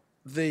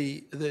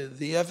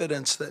 the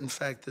evidence that, in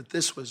fact, that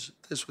this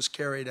was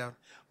carried out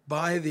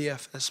by the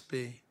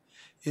FSB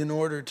in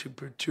order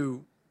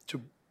to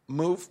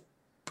move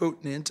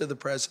Putin into the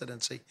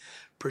presidency,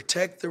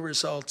 protect the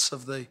results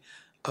of the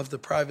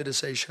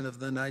privatization of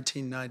the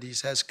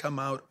 1990s, has come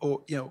out,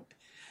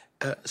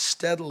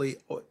 steadily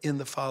in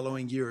the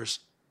following years.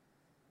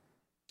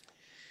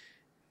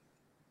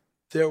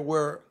 There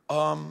were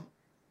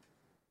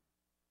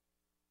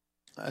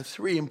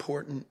 3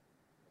 important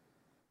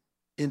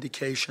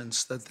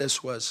indications that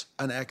this was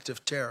an act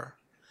of terror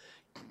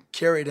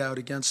carried out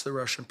against the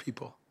Russian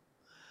people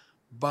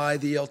by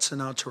the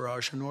Yeltsin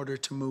entourage in order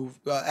to move,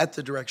 at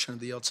the direction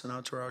of the Yeltsin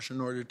entourage in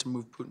order to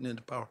move Putin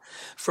into power.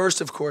 First,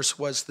 of course,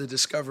 was the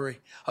discovery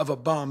of a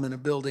bomb in a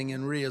building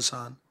in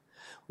Ryazan,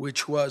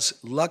 which was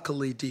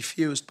luckily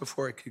defused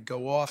before it could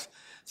go off.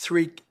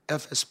 3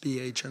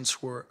 FSB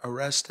agents were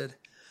arrested.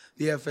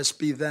 The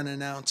FSB then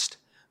announced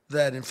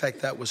that, in fact,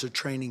 that was a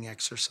training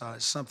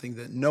exercise, something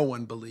that no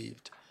one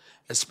believed,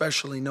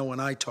 especially no one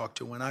I talked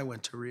to when I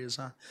went to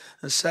Ryazan.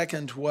 The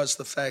second was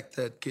the fact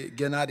that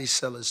Gennady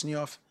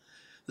Seleznyov,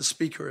 the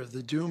Speaker of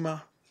the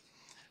Duma,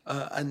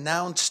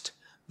 announced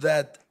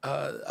that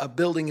a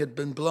building had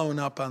been blown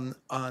up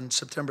on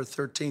September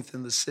 13th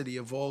in the city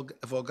of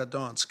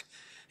Volgodonsk.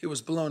 It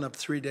was blown up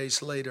 3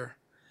 days later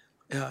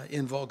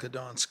in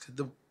Volgodonsk.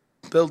 The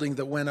building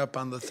that went up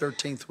on the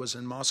 13th was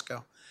in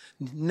Moscow.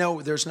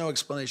 No, there's no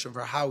explanation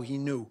for how he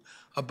knew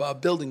a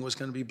building was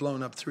going to be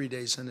blown up 3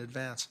 days in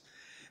advance.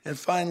 And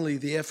finally,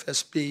 the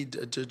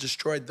FSB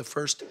destroyed the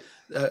first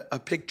a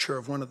picture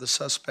of one of the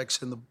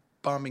suspects in the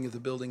bombing of the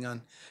building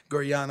on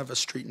Goryanova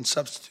Street and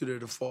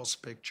substituted a false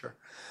picture.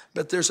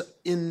 But there's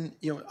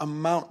a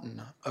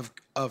mountain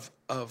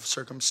of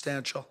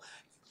circumstantial,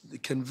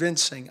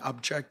 convincing,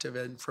 objective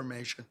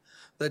information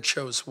that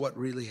shows what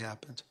really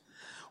happened.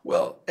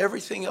 Well,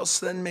 everything else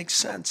then makes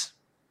sense.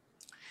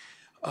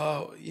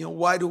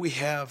 Why do we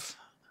have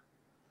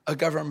a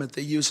government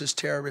that uses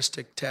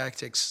terroristic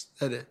tactics?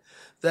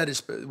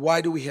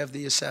 Why do we have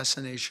the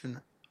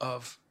assassination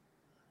of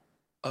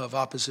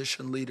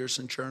opposition leaders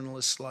and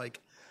journalists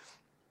like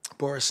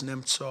Boris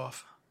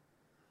Nemtsov,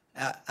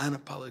 Anna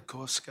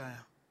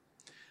Politkovskaya,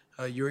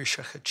 Yuri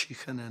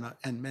Shakhatyikhin,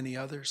 and many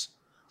others?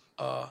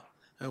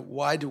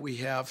 Why do we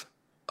have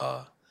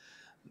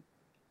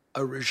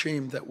a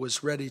regime that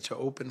was ready to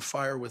open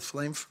fire with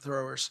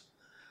flamethrowers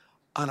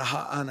on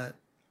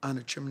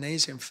a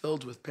gymnasium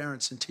filled with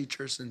parents and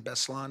teachers in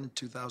Beslan in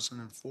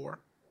 2004?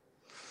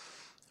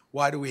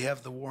 Why do we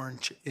have the war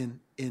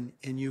in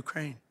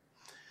Ukraine?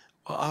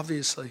 Well,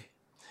 obviously,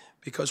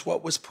 because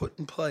what was put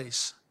in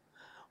place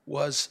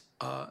was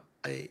a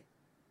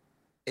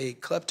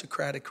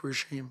kleptocratic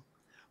regime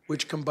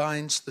which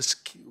combines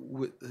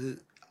the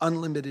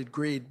unlimited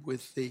greed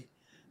with the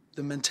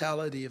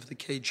mentality of the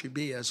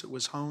KGB as it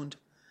was honed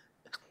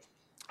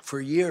for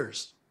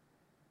years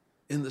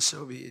in the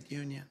Soviet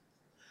Union.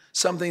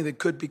 Something that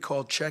could be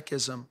called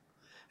Czechism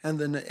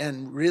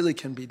and really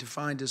can be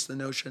defined as the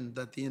notion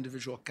that the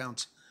individual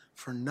counts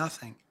for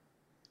nothing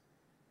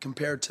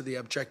compared to the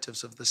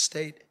objectives of the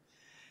state,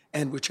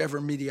 and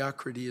whichever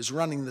mediocrity is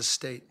running the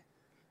state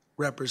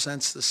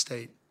represents the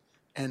state,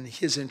 and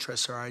his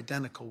interests are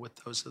identical with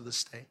those of the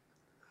state.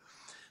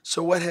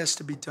 So what has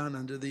to be done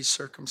under these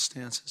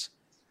circumstances?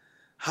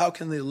 How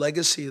can the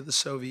legacy of the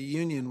Soviet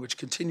Union, which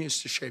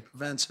continues to shape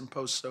events in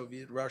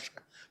post-Soviet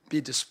Russia, be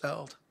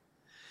dispelled?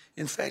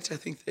 In fact, I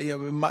think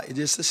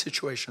is the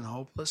situation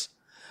hopeless?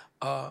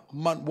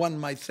 One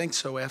might think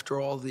so after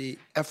all the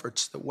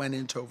efforts that went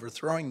into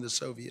overthrowing the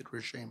Soviet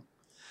regime.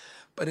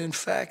 But in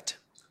fact,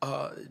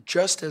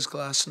 just as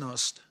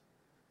Glasnost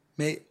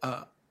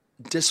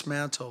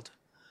dismantled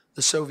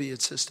the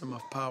Soviet system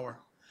of power,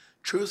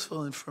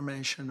 truthful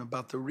information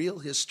about the real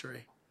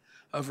history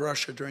of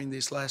Russia during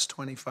these last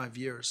 25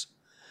 years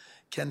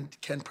can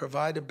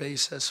provide a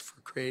basis for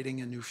creating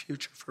a new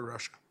future for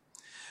Russia.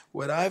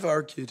 What I've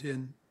argued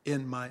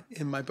in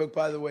my book,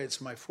 by the way,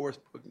 it's my fourth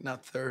book,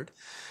 not third,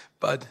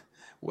 but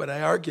what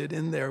I argued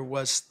in there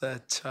was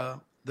that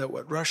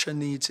what Russia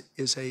needs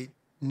is a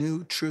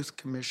new truth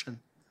commission,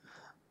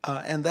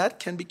 and that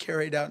can be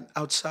carried out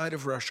outside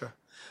of Russia,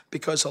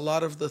 because a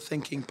lot of the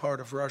thinking part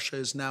of Russia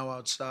is now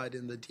outside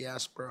in the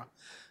diaspora.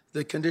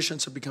 The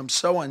conditions have become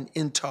so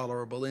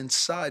intolerable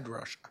inside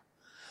Russia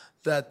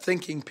that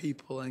thinking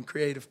people and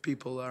creative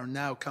people are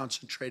now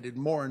concentrated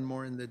more and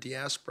more in the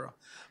diaspora,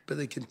 but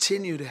they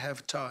continue to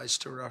have ties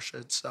to Russia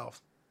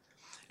itself.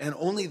 And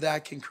only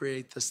that can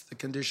create the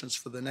conditions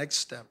for the next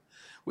step,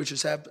 which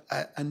is have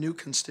a new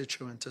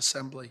constituent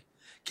assembly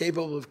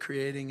capable of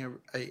creating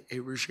a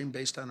regime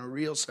based on a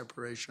real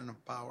separation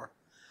of power.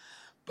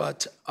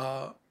 But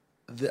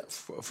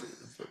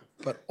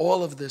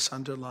all of this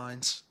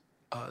underlines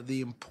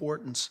the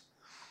importance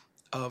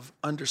of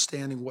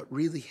understanding what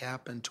really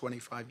happened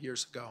 25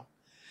 years ago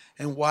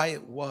and why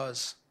it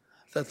was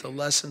that the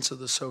lessons of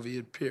the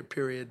Soviet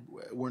period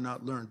were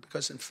not learned.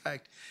 Because, in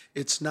fact,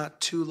 it's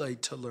not too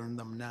late to learn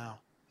them now.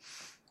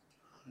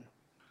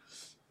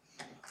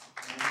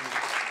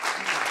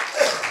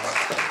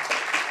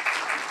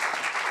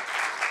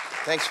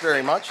 Thanks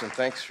very much, and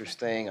thanks for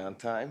staying on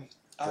time.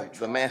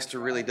 The master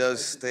really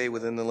does stay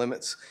within the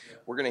limits.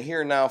 We're going to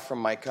hear now from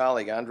my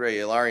colleague, Andrei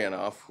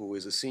Ilarionov, who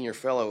is a senior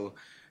fellow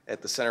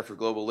at the Center for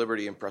Global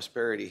Liberty and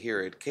Prosperity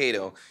here at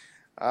Cato.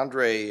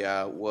 Andrei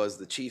was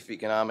the chief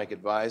economic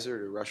advisor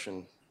to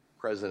Russian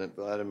President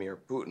Vladimir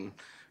Putin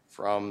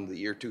from the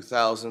year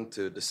 2000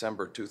 to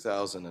December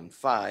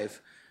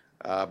 2005.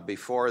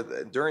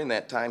 During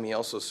that time, he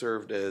also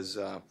served as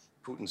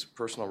Putin's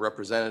personal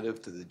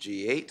representative to the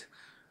G8.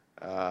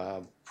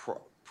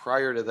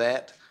 Prior to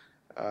that,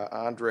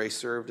 Andrei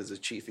served as a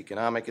chief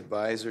economic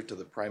advisor to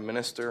the Prime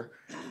Minister,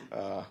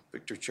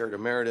 Viktor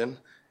Chernomyrdin,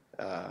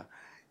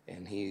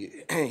 and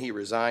he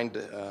resigned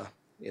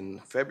in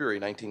February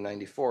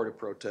 1994 to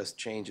protest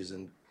changes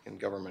in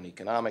government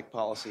economic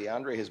policy.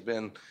 Andrei has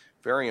been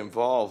very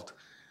involved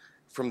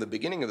from the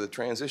beginning of the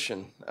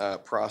transition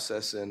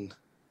process in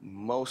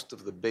most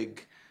of the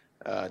big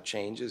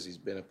changes. He's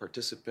been a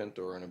participant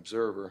or an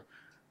observer.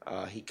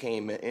 He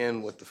came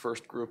in with the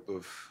first group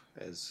of,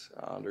 as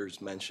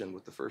Anders mentioned,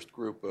 with the first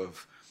group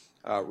of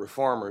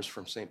reformers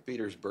from St.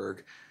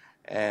 Petersburg.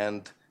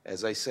 And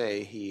as I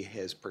say, he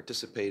has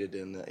participated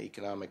in the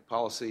economic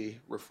policy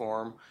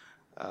reform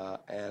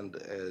and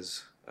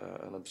as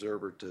an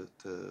observer to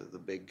the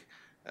big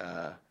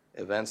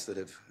events that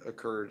have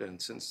occurred.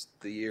 And since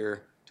the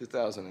year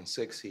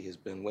 2006, he has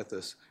been with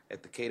us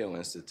at the Cato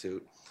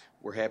Institute.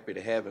 We're happy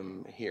to have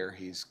him here.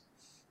 He's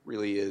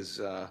really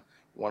is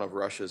one of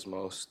Russia's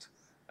most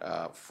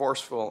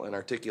forceful and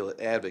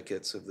articulate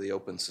advocates of the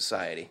open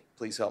society.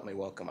 Please help me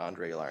welcome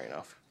Andrei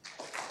Ilarionov.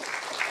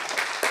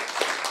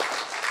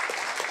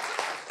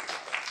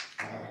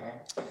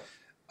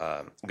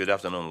 Good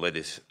afternoon,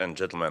 ladies and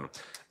gentlemen.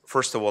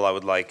 First of all, I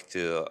would like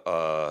to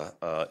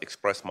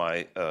express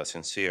my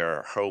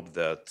sincere hope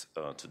that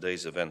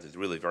today's event is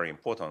really very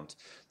important,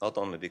 not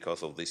only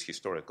because of this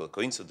historical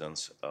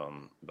coincidence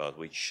about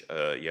which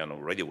Jan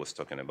already was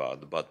talking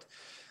about, but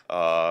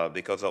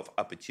because of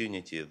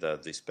opportunity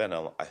that this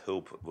panel, I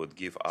hope, would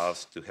give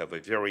us to have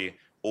a very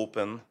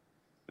open,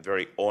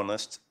 very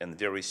honest, and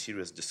very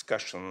serious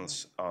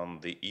discussions on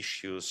the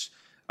issues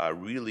are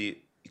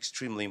really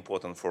extremely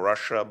important for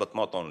Russia, but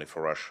not only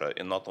for Russia,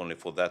 and not only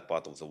for that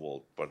part of the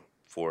world, but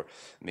for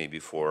maybe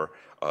for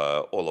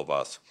all of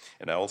us.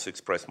 And I also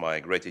express my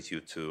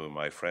gratitude to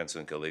my friends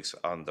and colleagues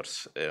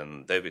Anders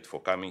and David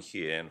for coming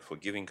here and for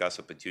giving us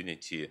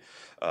opportunity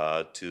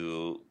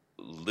to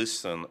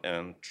listen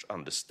and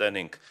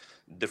understanding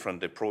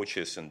different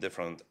approaches and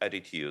different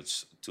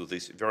attitudes to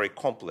this very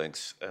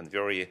complex and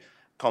very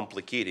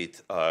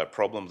complicated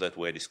problem that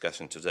we're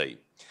discussing today.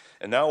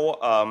 And now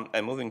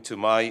I'm moving to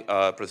my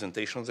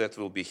presentation that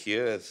will be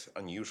here. It's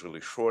unusually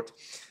short,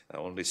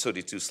 only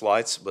 32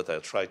 slides, but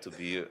I'll try to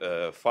be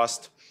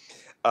fast.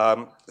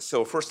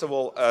 So first of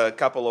all, a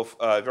couple of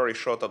very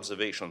short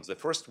observations. The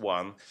first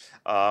one,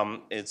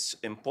 it's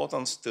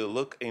important to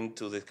look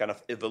into the kind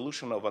of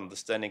evolution of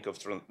understanding of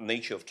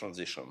nature of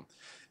transition.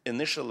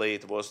 Initially,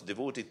 it was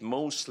devoted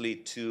mostly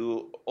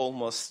to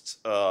almost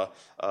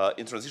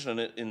in transition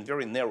in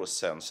very narrow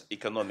sense,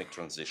 economic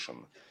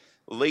transition.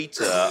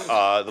 Later,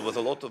 there was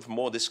a lot of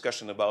more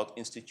discussion about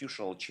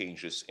institutional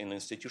changes and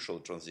institutional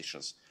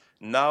transitions.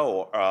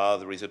 Now,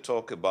 there is a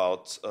talk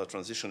about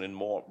transition in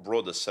more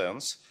broader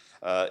sense,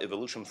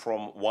 evolution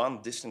from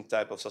one distinct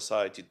type of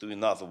society to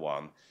another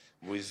one,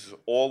 with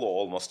all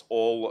or almost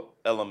all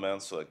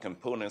elements or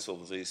components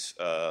of this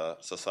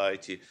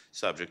society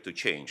subject to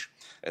change.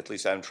 At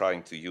least I'm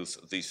trying to use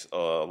this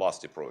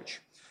last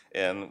approach.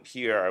 And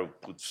here I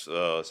put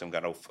some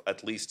kind of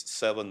at least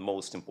 7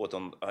 most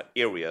important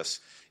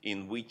areas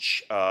in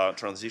which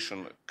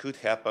transition could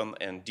happen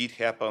and did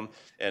happen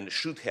and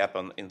should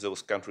happen in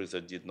those countries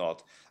that did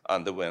not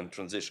undergo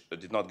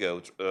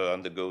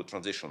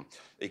transition.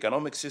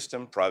 Economic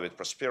system, private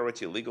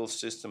prosperity, legal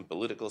system,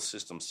 political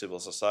system, civil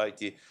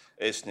society,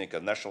 ethnic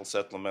and national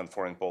settlement,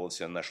 foreign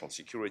policy and national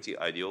security,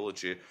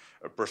 ideology,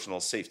 personal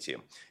safety.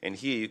 And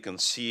here you can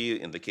see,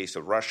 in the case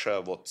of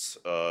Russia, what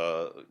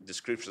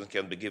descriptions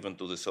can be given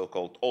to the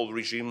so-called old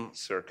regime,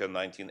 circa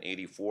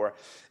 1984,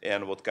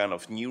 and what kind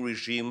of new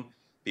regime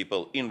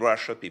people in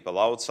Russia, people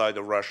outside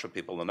of Russia,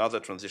 people in other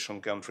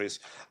transition countries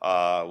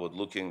were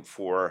looking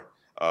for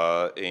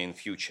in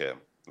future.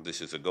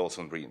 This is the goals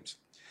and dreams.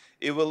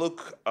 If we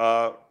look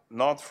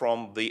not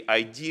from the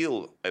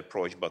ideal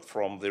approach, but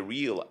from the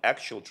real,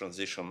 actual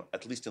transition,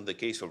 at least in the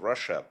case of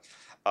Russia,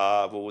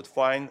 we would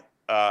find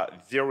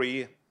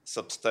very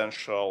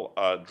substantial,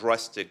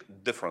 drastic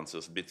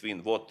differences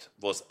between what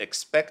was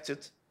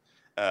expected,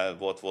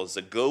 what was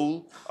the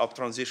goal of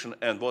transition,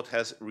 and what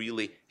has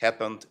really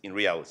happened in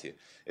reality.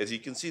 As you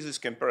can see, this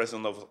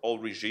comparison of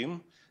old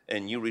regime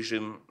and new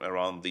regime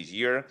around this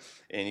year,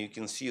 and you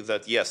can see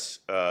that, yes,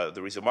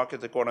 there is a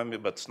market economy,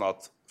 but it's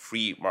not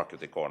free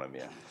market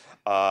economy.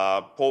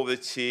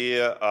 Poverty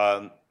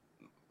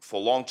for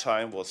a long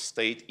time was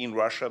stayed in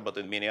Russia, but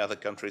in many other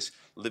countries,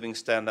 living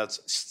standards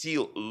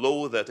still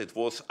lower than it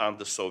was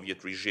under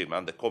Soviet regime,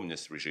 under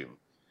communist regime.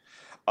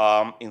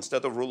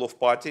 Instead of rule of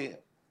party,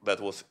 that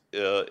was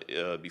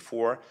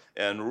before,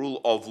 and rule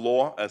of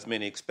law, as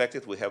many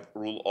expected, we have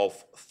rule of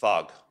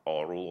thug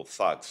or rule of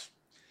thugs.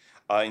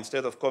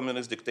 Instead of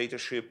communist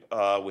dictatorship,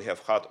 we have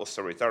hard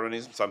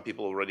authoritarianism. Some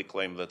people already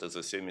claim that as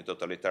a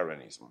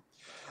semi-totalitarianism.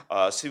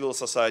 Civil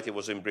society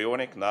was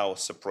embryonic, now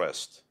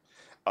suppressed.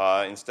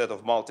 Instead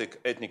of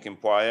multi-ethnic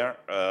empire,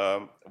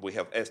 we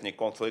have ethnic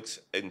conflicts,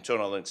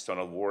 internal and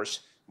external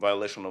wars,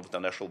 violation of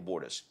international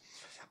borders.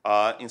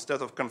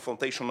 Instead of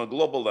confrontation on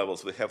global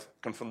levels, we have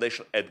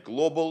confrontation at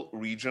global,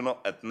 regional,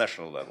 and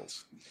national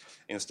levels.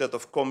 Instead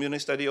of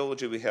communist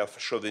ideology, we have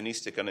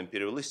chauvinistic and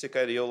imperialistic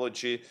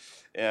ideology.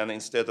 And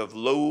instead of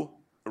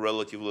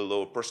relatively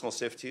low personal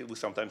safety, we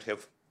sometimes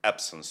have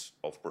absence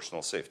of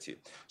personal safety.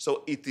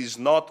 So it is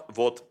not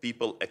what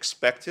people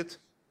expected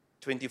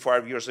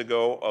 25 years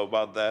ago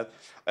about that,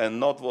 and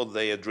not what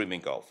they are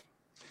dreaming of.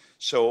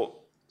 So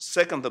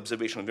second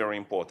observation, very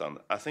important.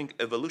 I think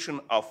evolution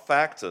of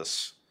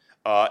factors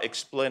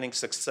explaining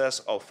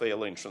success or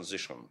failure in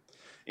transition.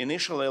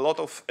 Initially, a lot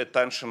of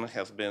attention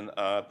has been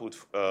put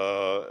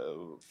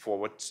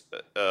forward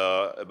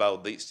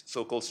about these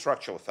so-called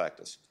structural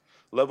factors.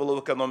 Level of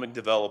economic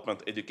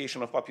development,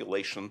 education of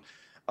population,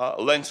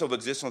 length of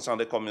existence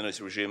under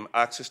communist regime,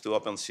 access to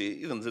open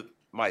sea, even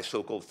my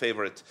so-called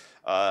favorite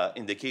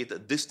indicator,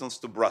 distance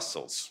to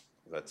Brussels,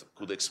 that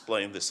could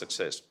explain the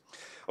success.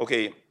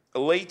 Okay.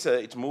 Later,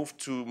 it moved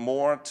to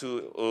more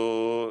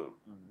to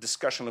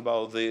discussion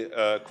about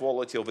the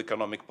quality of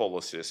economic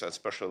policies,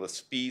 especially the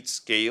speed,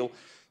 scale,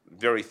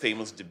 very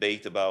famous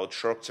debate about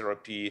shock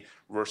therapy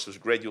versus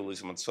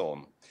gradualism and so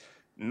on.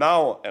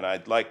 Now, and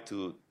I'd like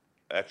to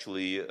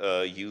actually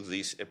use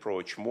this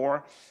approach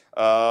more,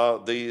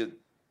 the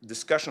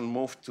discussion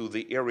moved to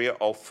the area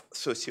of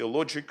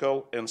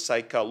sociological and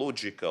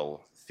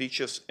psychological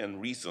features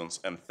and reasons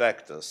and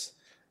factors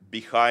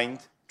behind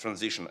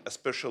transition,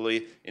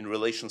 especially in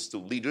relations to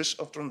leaders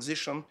of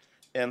transition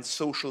and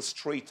social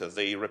strata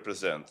they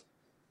represent,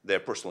 their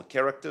personal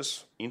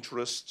characters,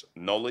 interests,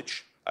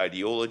 knowledge,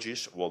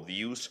 ideologies,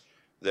 worldviews,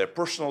 their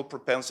personal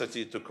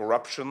propensity to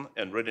corruption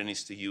and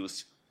readiness to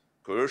use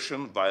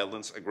coercion,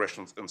 violence,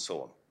 aggressions, and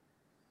so on.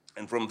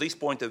 And from this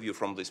point of view,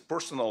 from this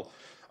personal,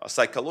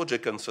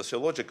 psychological and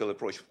sociological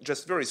approach,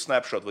 just very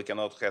snapshot, we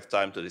cannot have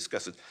time to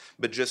discuss it,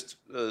 but just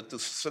to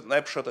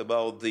snapshot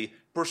about the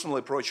personal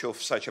approach of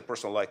such a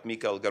person like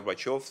Mikhail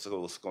Gorbachev,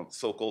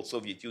 so-called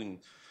Soviet Union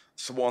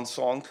swan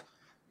song.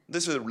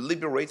 This is a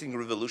liberating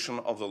revolution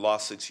of the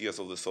last 6 years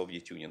of the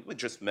Soviet Union. We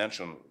just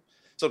mentioned,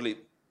 certainly,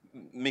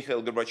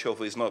 Mikhail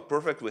Gorbachev is not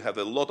perfect. We have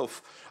a lot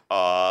of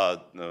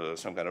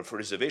some kind of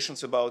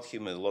reservations about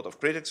him, a lot of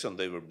critics, and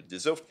they were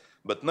deserved.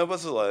 But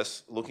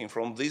nevertheless, looking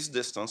from this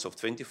distance of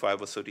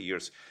 25 or 30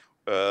 years,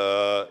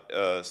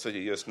 30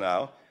 years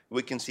now,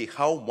 we can see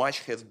how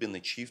much has been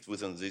achieved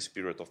within this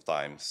period of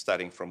time,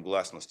 starting from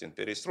glasnost and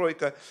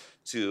perestroika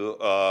to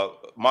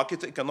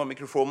market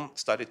economic reform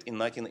started in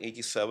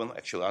 1987.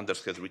 Actually,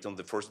 Anders has written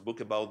the first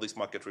book about this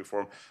market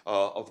reform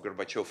of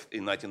Gorbachev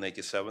in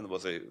 1987. It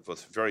was a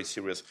very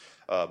serious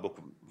book,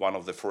 one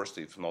of the first,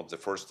 if not the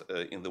first,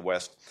 in the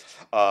West.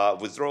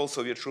 Withdrawal of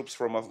Soviet troops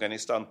from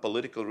Afghanistan,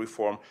 political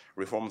reform,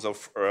 reforms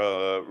of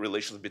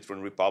relations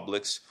between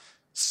republics,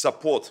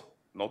 support.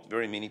 Not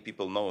very many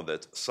people know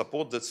that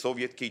support that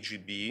Soviet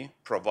KGB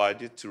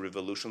provided to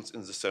revolutions in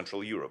the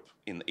Central Europe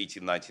in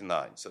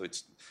 1899. So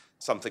it's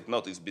something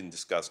not has been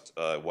discussed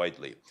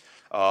widely.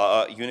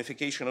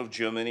 Unification of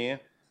Germany,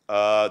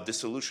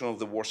 dissolution of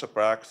the Warsaw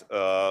Pact,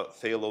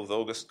 fail of the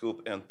August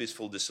coup, and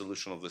peaceful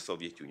dissolution of the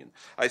Soviet Union.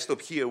 I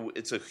stop here.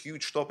 It's a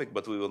huge topic,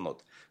 but we will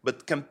not.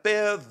 But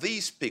compare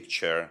this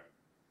picture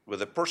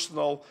with a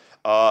personal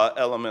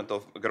element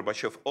of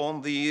Gorbachev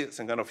on the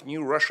some kind of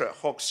new Russia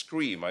hawk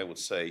scream, I would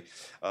say,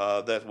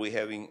 that we're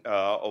having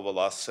over the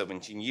last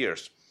 17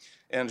 years.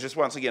 And just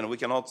once again, we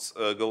cannot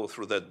go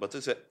through that, but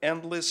it's an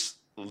endless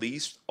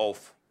list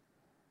of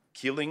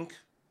killing,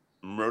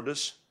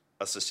 murders,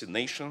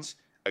 assassinations,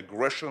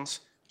 aggressions,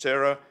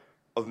 terror,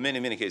 of many,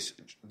 many cases.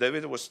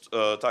 David was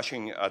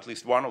touching at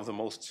least one of the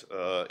most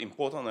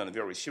important and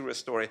very serious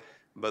story,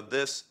 but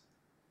this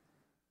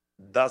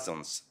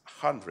dozens,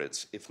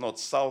 hundreds, if not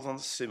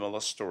thousands, similar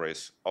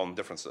stories on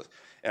differences.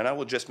 And I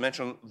would just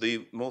mention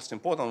the most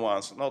important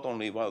ones, not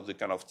only about the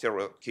kind of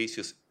terror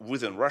cases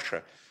within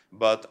Russia,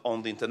 but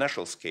on the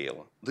international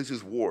scale. This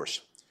is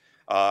wars.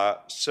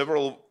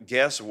 Several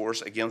gas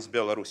wars against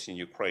Belarus and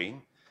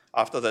Ukraine.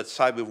 After that,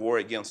 cyber war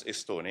against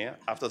Estonia.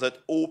 After that,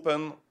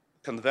 open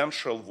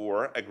conventional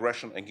war,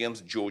 aggression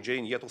against Georgia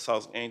in year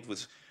 2008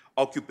 with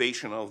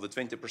occupation of the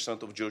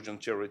 20% of Georgian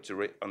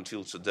territory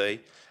until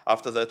today.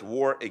 After that,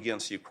 war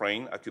against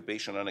Ukraine,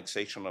 occupation,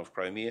 annexation of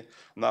Crimea.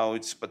 Now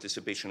it's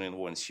participation in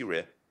war in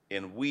Syria.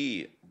 And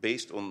we,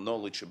 based on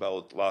knowledge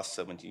about last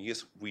 17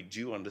 years, we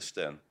do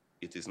understand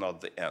it is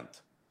not the end.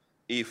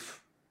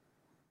 If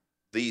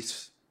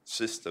this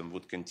system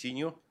would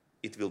continue,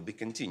 it will be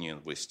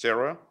continuing with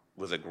terror,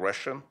 with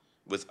aggression,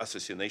 with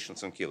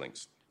assassinations and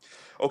killings.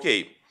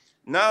 Okay,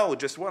 now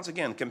just once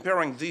again,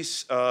 comparing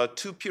these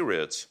two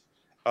periods,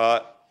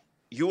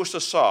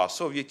 USSR,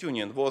 Soviet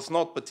Union, was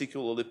not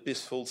particularly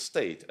peaceful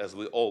state, as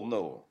we all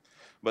know.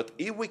 But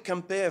if we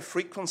compare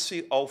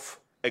frequency of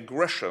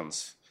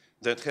aggressions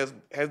that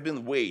have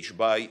been waged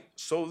by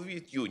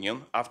Soviet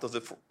Union after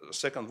the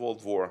Second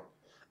World War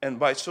and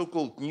by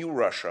so-called New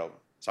Russia,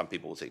 some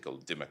people say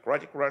called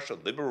democratic Russia,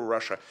 liberal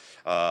Russia,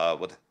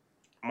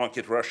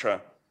 market Russia,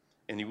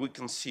 and we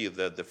can see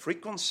that the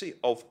frequency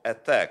of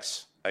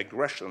attacks,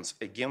 aggressions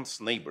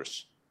against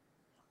neighbors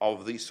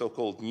of the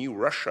so-called New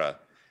Russia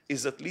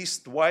is at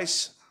least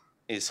twice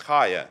as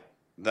higher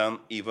than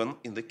even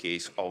in the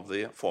case of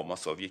the former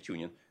Soviet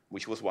Union,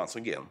 which was, once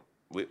again,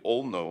 we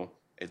all know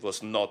it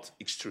was not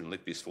extremely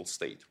peaceful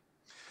state.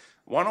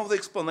 One of the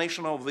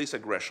explanations of this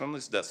aggression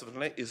is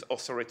definitely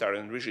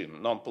authoritarian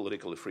regime,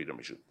 non-political freedom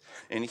regime.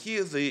 And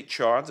here is the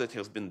chart that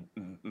has been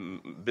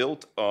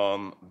built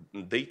on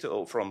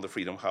data from the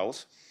Freedom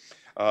House,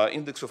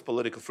 Index of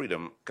Political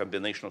Freedom,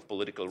 combination of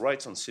political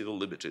rights and civil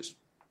liberties.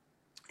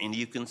 And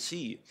you can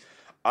see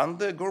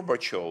under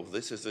Gorbachev,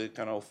 this is a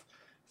kind of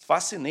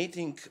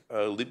fascinating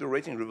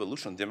liberating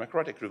revolution,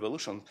 democratic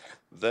revolution,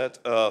 that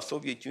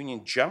Soviet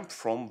Union jumped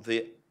from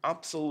the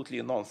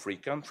absolutely non-free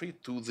country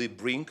to the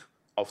brink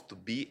of to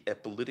be a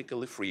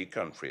politically free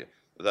country.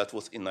 That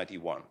was in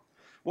 91.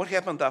 What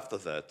happened after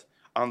that?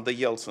 Under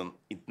Yeltsin,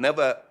 it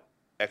never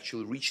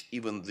actually reached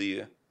even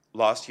the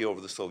last year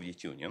of the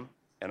Soviet Union,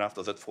 and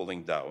after that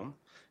falling down.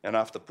 And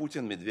after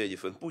Putin,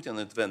 Medvedev, and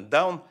Putin, it went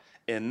down.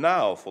 And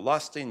now, for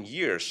last 10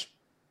 years,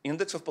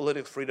 index of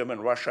political freedom in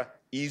Russia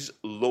is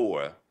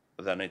lower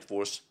than it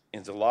was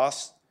in the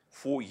last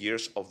 4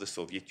 years of the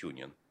Soviet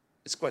Union.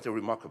 It's quite a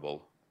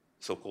remarkable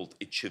so-called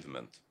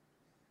achievement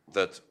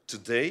that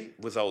today,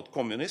 without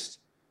communists,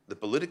 the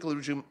political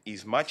regime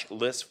is much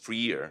less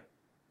freer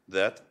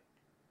than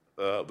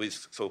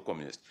with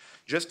so-communist.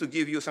 Just to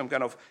give you some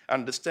kind of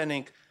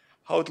understanding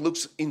how it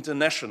looks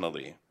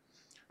internationally,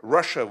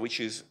 Russia,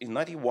 which is in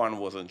 91,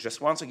 was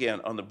just once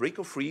again on the brink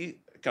of free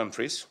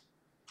countries,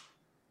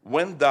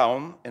 went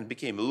down and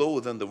became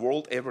lower than the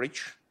world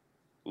average,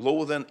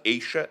 lower than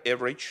Asia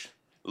average,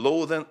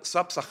 lower than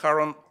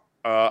sub-Saharan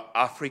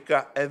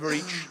Africa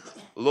average,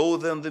 lower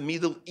than the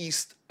Middle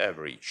East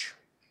average.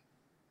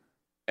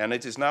 And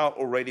it is now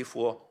already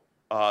for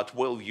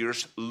 12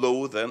 years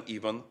lower than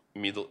even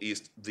Middle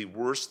East, the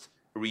worst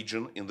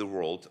region in the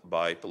world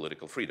by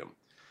political freedom.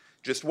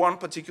 Just one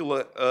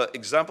particular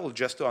example,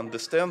 just to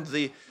understand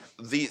the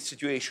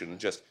situation.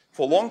 Just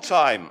for a long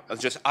time,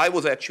 I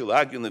was actually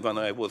arguing when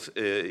I was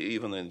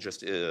even in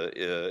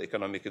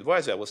economic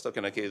advisor, I was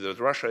talking, okay, that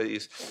Russia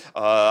is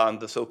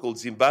under so-called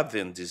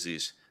Zimbabwean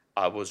disease.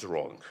 I was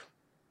wrong.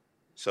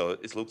 So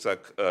it looks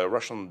like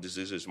Russian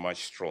disease is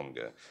much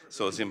stronger.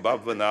 So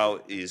Zimbabwe now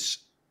is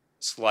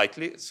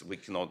slightly, so we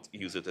cannot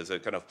use it as a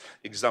kind of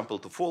example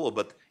to follow,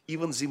 but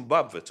even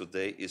Zimbabwe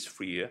today is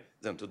freer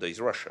than today's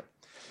Russia.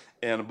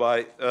 And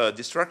by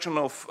destruction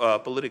of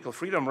political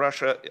freedom,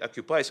 Russia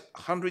occupies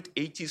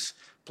 180th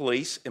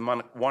place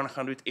among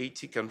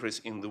 180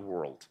 countries in the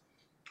world.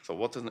 So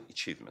what an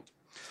achievement.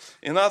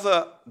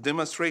 Another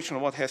demonstration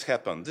of what has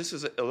happened. This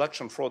is an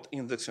election fraud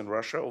index in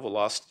Russia over the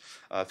last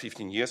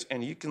 15 years.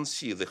 And you can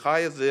see the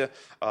higher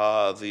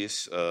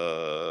this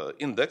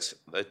index,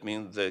 that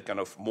means the kind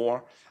of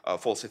more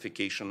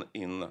falsification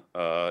in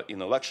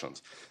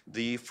elections.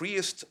 The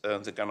freest,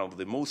 the kind of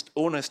the most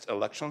honest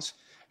elections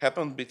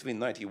happened between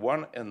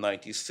 91 and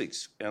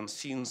 96. And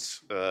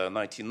since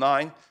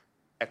 99,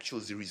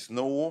 actually there is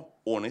no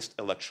honest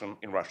election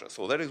in Russia.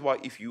 So that is why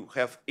if you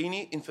have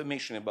any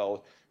information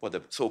about what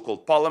the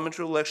so-called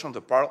parliamentary election,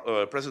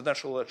 the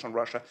presidential election in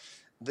Russia,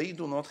 they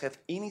do not have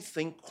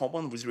anything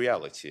common with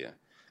reality.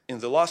 In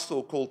the last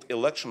so-called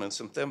election in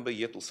September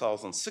year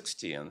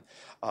 2016,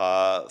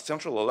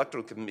 Central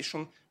Electoral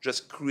Commission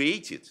just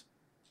created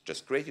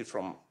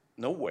from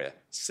nowhere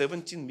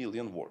 17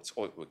 million votes,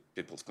 or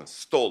people's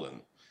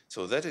stolen.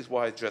 So that is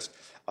why just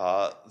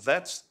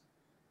that's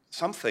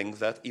something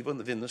that even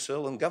the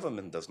Venezuelan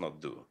government does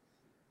not do,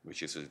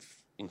 which is an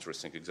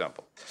interesting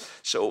example.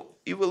 So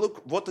if we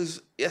look, what is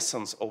the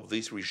essence of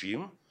this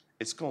regime?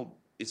 It's called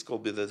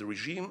that the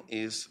regime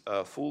is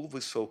full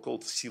with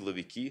so-called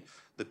siloviki,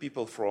 the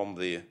people from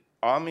the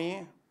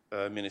army,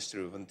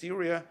 Ministry of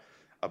Interior,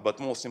 but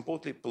most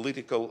importantly,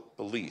 political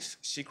police,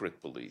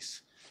 secret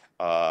police,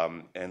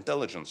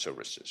 intelligence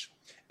services.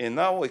 And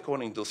now,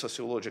 according to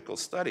sociological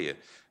study,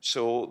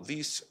 so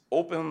these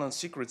open and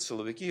secret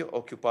siloviki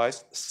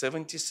occupies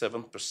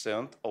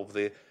 77% of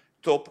the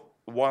top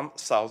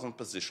 1,000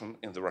 positions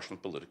in the Russian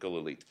political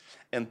elite.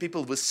 And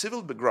people with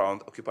civil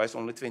background occupies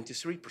only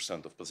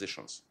 23% of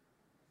positions.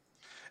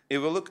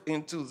 If we look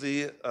into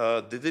the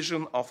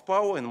division of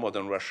power in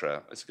modern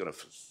Russia, it's kind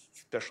of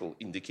special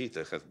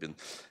indicator has been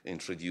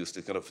introduced,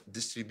 a kind of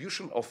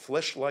distribution of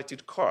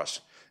flashlighted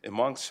cars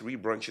among three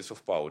branches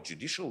of power: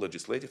 judicial,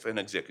 legislative, and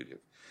executive.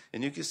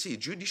 And you can see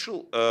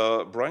judicial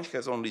branch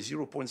has only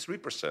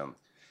 0.3%,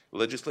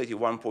 legislative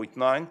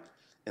 1.9%,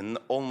 and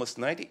almost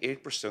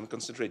 98%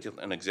 concentrated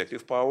on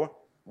executive power,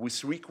 with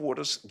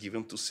 3/4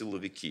 given to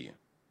siloviki.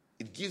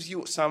 It gives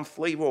you some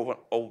flavor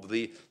of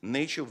the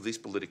nature of this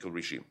political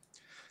regime.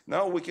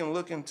 Now we can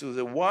look into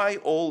the why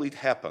all it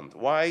happened,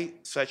 why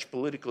such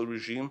political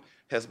regime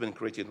has been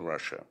created in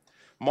Russia.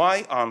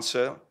 My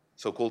answer,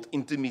 so-called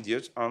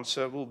intermediate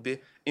answer, will be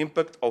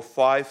impact of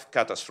 5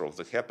 catastrophes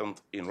that happened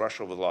in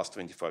Russia over the last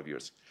 25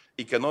 years.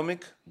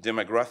 Economic,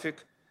 demographic,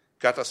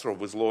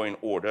 catastrophe with law and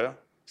order,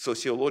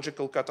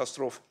 sociological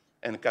catastrophe,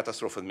 and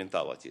catastrophe in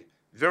mentality.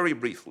 Very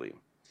briefly,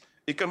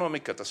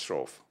 economic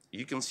catastrophe.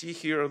 You can see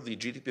here the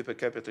GDP per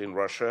capita in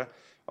Russia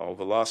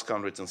over the last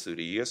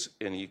 130 years,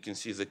 and you can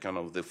see the kind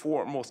of the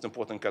 4 most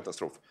important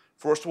catastrophes.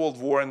 First World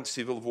War and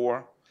Civil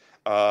War,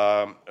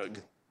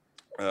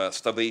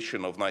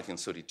 starvation of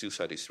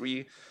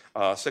 1932-33,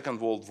 Second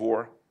World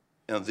War,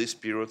 and this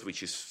period,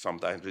 which is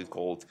sometimes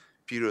called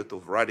period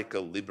of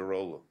radical,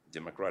 liberal,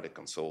 democratic,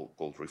 and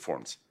so-called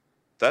reforms.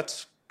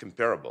 That's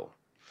comparable.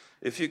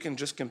 If you can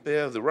just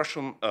compare the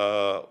Russian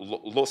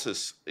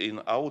losses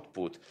in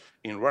output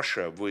in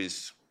Russia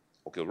with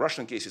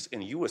Russian cases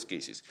and US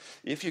cases,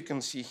 if you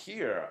can see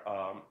here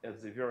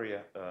at the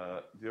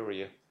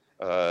very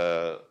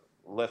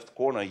left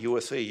corner,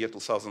 USA year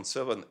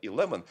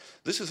 2007-11,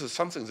 this is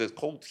something that's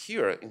called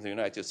here in the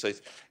United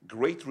States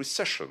Great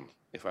Recession,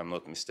 if I'm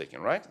not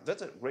mistaken, right?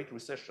 That's a Great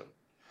Recession.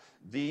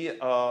 The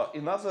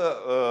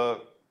another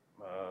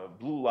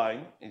blue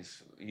line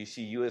is, you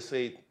see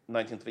USA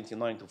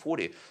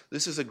 1929-40.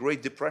 This is a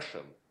Great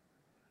Depression.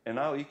 And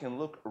now you can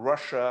look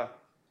Russia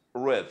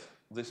red.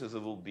 This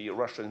will be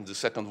Russia in the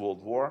Second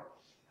World War.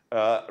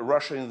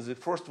 Russia in the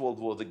First World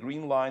War, the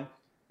green line,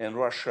 and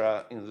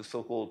Russia in the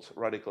so-called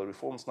radical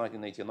reforms,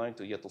 1989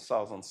 to year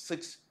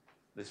 2006,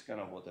 this kind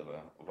of whatever,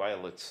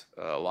 violet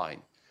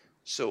line.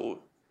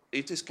 So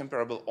it is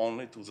comparable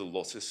only to the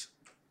losses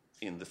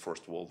in the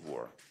First World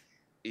War.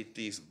 It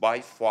is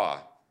by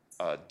far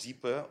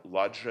deeper,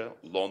 larger,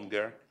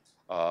 longer,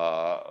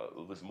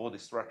 with more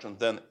destruction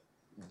than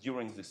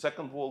during the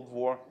Second World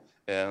War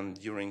and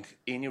during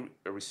any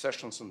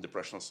recessions and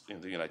depressions in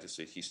the United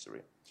States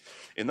history.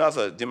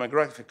 Another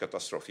demographic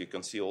catastrophe, you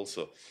can see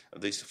also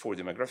this for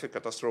demographic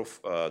catastrophe,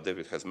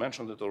 David has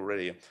mentioned it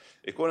already.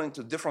 According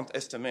to different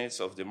estimates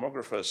of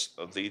demographers,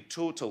 the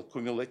total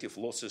cumulative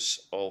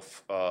losses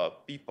of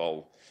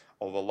people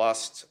over the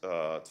last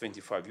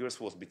 25 years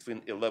was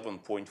between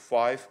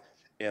 11.5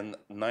 and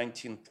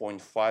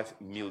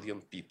 19.5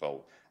 million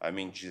people. I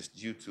mean, just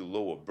due to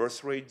lower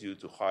birth rate, due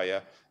to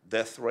higher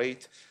death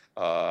rate,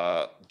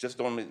 just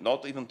only,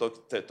 not even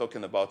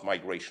talking about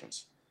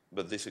migrations,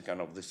 but this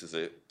is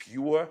a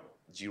pure,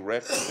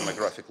 direct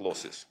demographic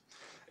losses.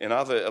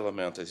 Another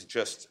element is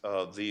just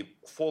the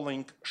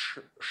falling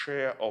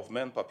share of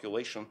men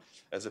population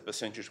as a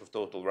percentage of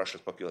total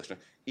Russia's population.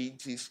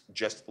 It is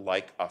just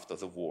like after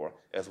the war,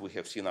 as we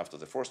have seen after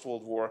the First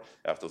World War,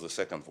 after the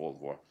Second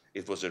World War.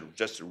 It was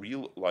just a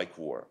real like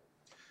war.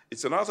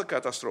 It's another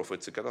catastrophe.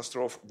 It's a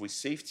catastrophe with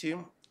safety,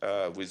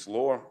 with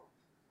law,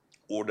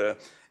 order,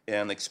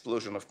 and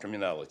explosion of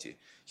criminality.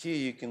 Here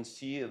you can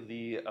see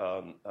the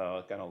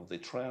the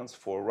trends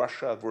for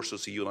Russia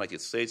versus the United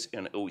States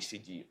and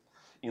OECD.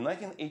 In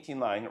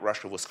 1989,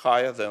 Russia was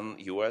higher than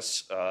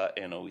US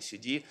and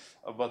OECD,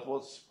 but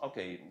was,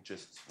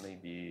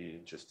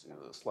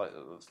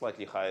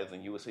 slightly higher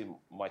than USA,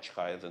 much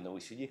higher than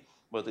OECD,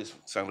 but it's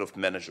kind of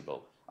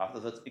manageable. After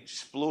that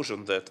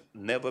explosion that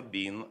never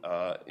been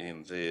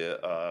in the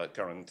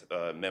current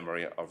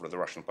memory of the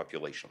Russian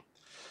population.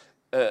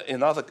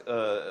 Another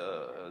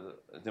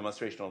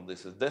demonstration of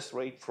this is death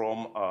rate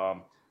from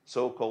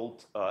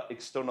so-called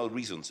external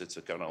reasons. It's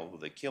a kind of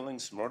the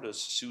killings,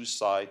 murders,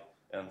 suicide,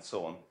 and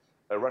so on.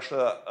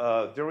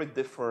 Russia very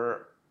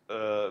differs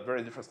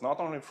not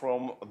only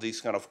from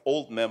these kind of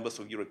old members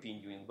of European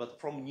Union, but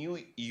from new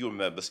EU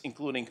members,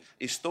 including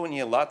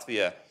Estonia,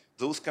 Latvia.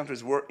 Those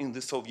countries were in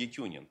the Soviet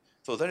Union.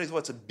 So that is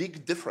what's a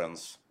big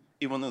difference,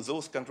 even in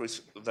those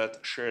countries that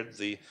shared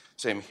the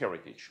same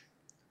heritage.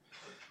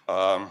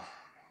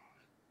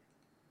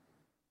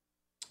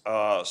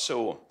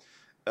 Social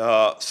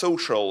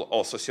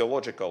or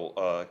sociological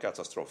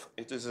catastrophe.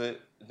 It is a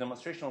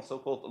demonstration of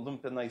so-called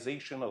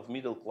Olympianization of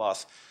middle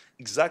class,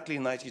 exactly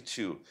in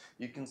 92.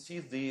 You can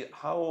see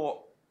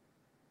how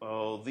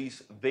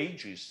these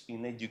wages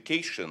in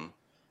education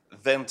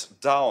went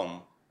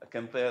down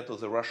compared to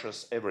the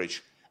Russia's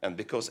average. And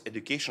because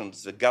education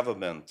is the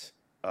government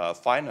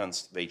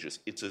financed wages,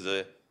 it is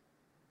a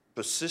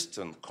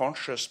persistent,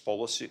 conscious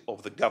policy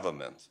of the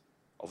government,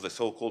 of the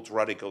so-called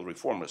radical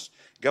reformers,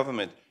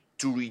 government,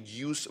 to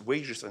reduce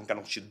wages and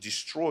kind of should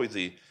destroy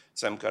the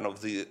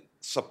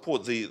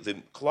support,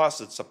 the class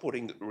that's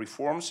supporting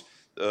reforms,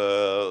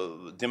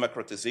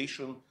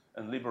 democratization,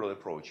 and liberal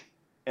approach.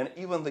 And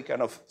even the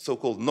kind of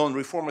so-called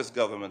non-reformist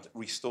government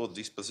restored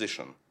this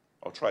position,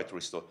 or tried to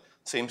restore.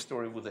 Same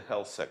story with the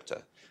health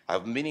sector. I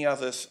have many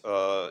others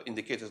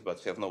indicators,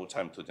 but have no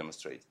time to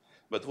demonstrate.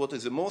 But what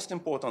is the most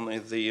important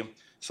is the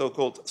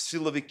so-called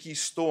Siloviki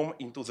storm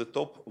into the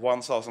top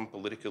 1,000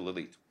 political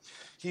elite.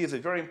 Here is a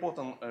very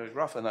important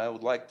graph, and I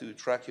would like to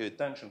attract your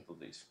attention to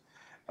this.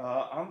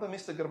 Under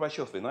Mr.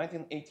 Gorbachev in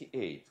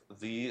 1988,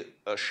 the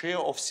share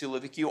of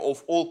Siloviki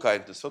of all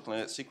kinds,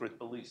 certainly secret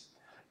police,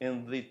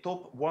 in the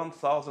top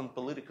 1,000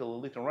 political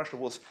elite in Russia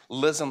was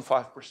less than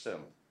 5%.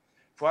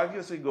 5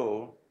 years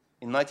ago,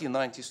 in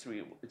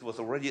 1993, it was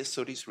already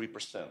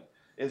 33%.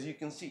 As you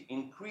can see,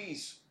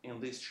 increase in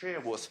this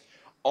share was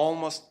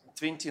almost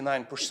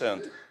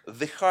 29%,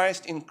 the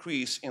highest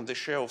increase in the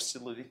share of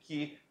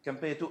Siloviki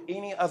compared to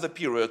any other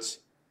periods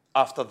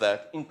after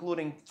that,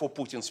 including for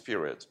Putin's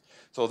period.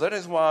 So that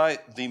is why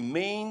the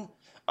main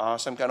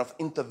some kind of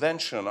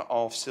intervention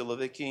of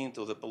Siloviki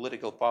into the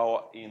political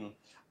power in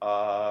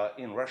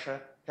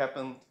Russia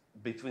happened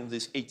between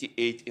these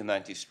 88 and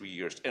 93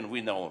 years. And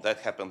we know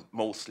that happened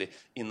mostly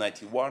in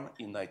 91,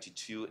 in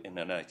 92, and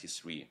in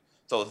 93.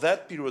 So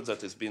that period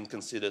that is being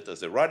considered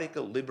as a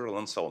radical, liberal,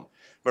 and so on.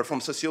 But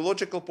from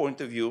sociological point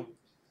of view,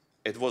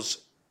 it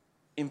was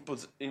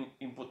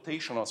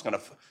imputation or kind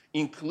of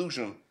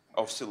inclusion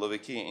of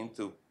Siloviki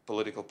into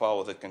political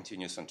power that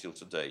continues until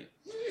today.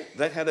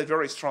 That had a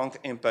very strong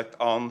impact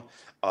on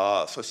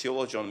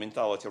sociology, on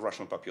mentality of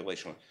Russian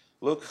population.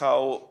 Look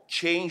how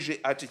changed the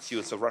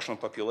attitudes of Russian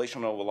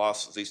population over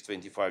these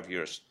 25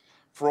 years.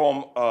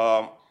 From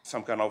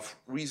some kind of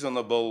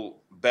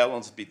reasonable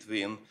balance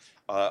between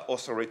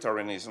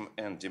authoritarianism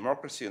and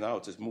democracy, now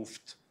it has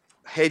moved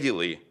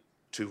heavily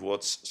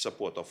towards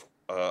support of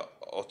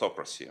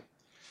autocracy.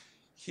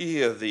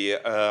 Here, the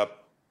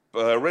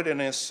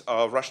readiness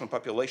of Russian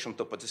population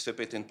to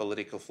participate in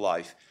political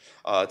life.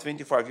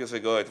 25 years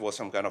ago, it was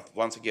some kind of,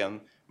 once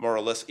again, more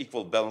or less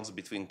equal balance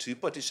between to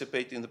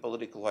participate in the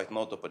political life,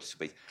 not to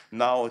participate.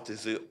 Now it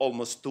is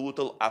almost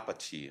total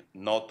apathy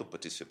not to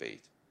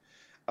participate.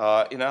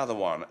 Another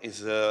one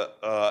is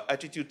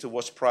attitude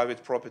towards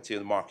private property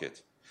and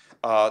market.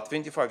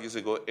 25 years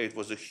ago, it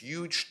was a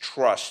huge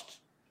trust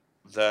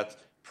that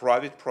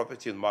private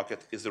property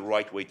market is the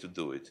right way to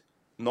do it.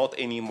 Not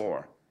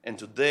anymore. And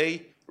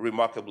today,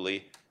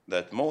 remarkably,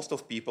 that most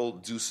of people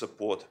do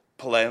support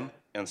plan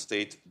and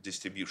state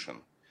distribution.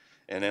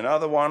 And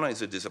another one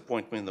is a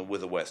disappointment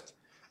with the West.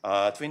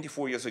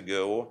 24 years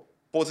ago,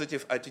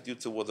 positive attitude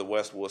toward the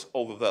West was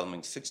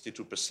overwhelming,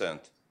 62%.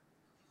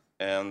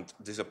 And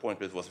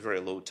disappointment was very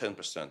low,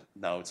 10%.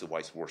 Now it's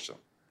vice versa.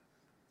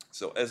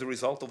 So as a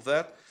result of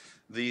that,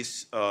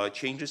 these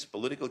changes,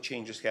 political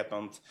changes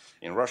happened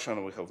in Russia,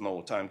 and we have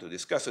no time to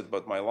discuss it,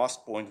 but my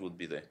last point would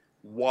be the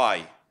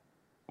why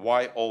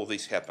all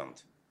this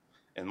happened.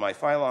 And my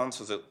final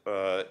answer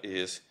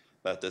is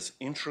that there's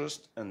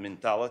interest and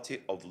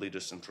mentality of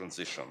leaders in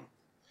transition.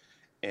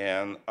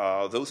 And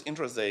those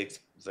interests,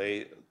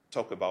 they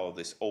talk about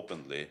this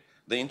openly.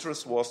 The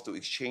interest was to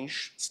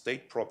exchange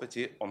state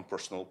property on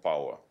personal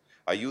power.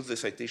 I use the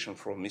citation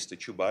from Mr.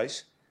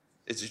 Chubais.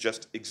 It's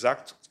just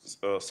exact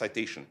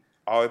citation.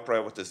 Our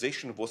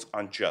privatization was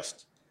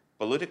unjust.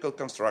 Political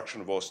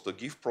construction was to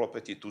give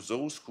property to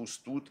those who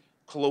stood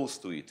close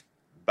to it.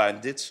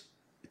 Bandits,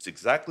 it's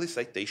exactly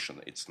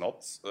citation. It's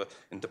not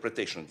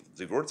interpretation.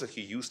 The words that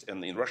he used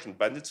in Russian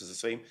bandits is the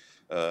same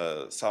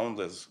sound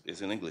as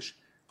in English.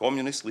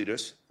 Communist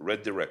leaders,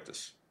 red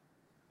directors.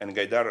 And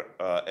Gaidar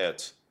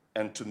adds,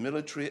 and to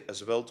military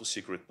as well to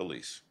secret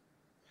police.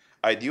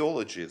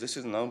 Ideology, this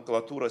is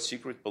nomenclatura,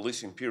 secret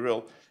police,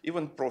 imperial,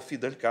 even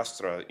pro-Fidel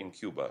Castro in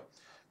Cuba.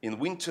 In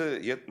winter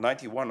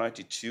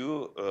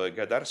 91-92,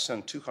 Gaidar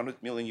sent $200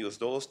 million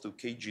to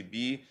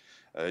KGB,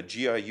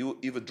 GIU,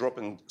 even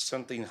dropping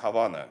center in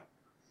Havana.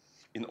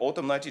 In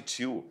autumn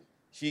 92,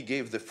 he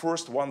gave the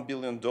first $1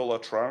 billion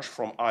tranche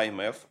from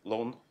IMF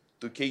loan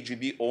to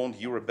KGB-owned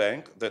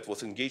Eurobank that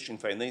was engaged in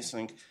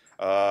financing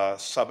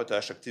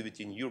sabotage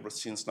activity in Europe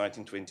since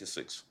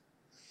 1926.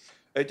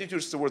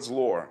 Attitudes towards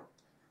law,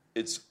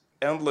 it's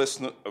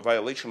endless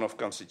violation of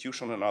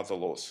constitution and other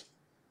laws.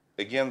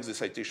 Again, the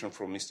citation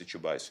from Mr.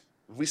 Chubais.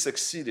 We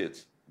succeeded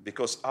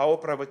because our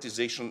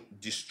privatization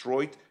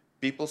destroyed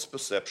people's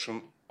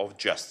perception of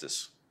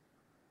justice.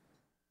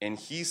 And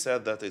he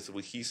said that is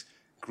his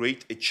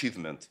great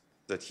achievement,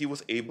 that he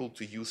was able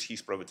to use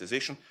his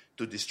privatization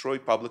to destroy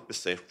public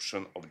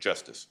perception of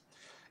justice.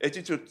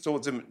 Attitude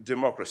towards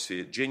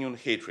democracy, genuine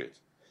hatred.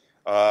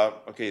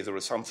 Okay, there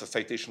were some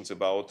citations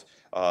about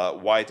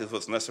why it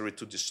was necessary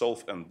to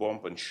dissolve and bomb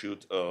and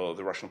shoot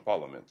the Russian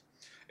parliament.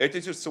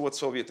 Attitudes towards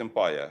Soviet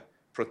Empire,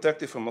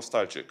 protective and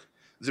nostalgic.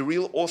 The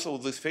real, also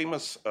this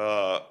famous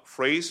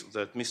phrase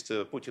that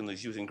Mr. Putin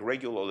is using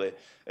regularly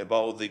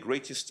about the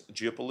greatest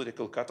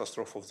geopolitical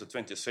catastrophe of the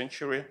 20th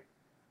century,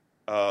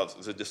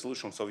 the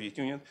dissolution of the Soviet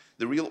Union.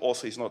 The real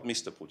author is not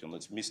Mr. Putin,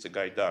 it's Mr.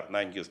 Gaidar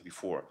 9 years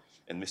before,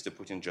 and Mr.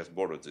 Putin just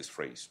borrowed this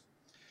phrase.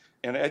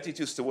 And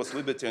attitudes towards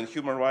liberty and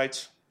human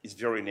rights is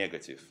very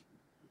negative.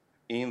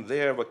 In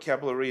their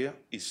vocabulary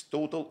is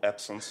total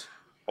absence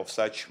of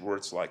such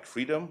words like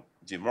freedom,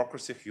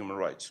 democracy, human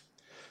rights.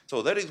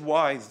 So that is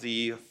why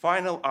the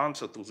final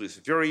answer to this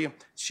very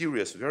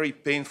serious, very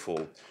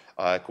painful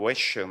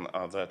question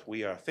that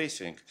we are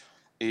facing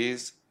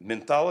is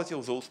mentality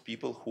of those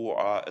people who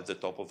are at the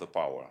top of the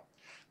power.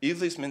 If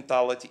this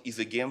mentality is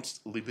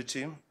against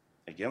liberty,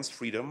 against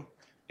freedom,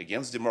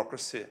 against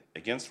democracy,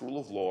 against rule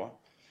of law,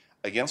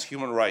 against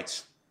human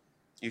rights,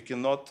 you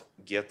cannot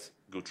get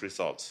good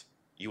results.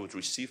 You would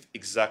receive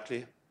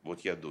exactly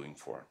what you are doing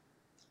for.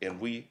 And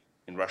we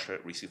in Russia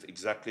received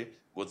exactly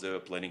what they were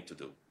planning to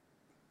do.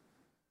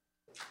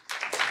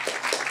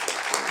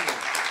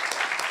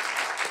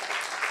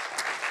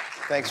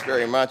 Thanks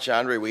very much,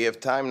 Andrei. We have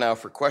time now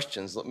for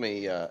questions. Let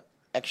me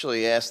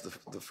actually ask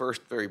the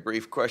first very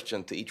brief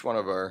question to each one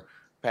of our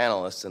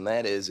panelists, and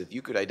that is if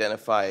you could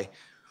identify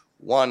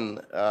one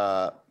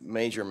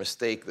major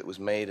mistake that was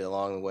made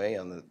along the way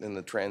in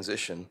the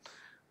transition,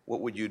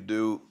 what would you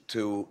do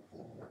to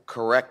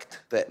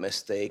correct that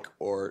mistake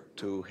or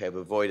to have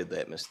avoided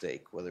that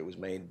mistake, whether it was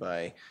made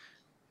by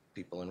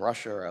people in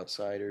Russia or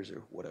outsiders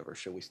or whatever?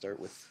 Shall we start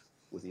with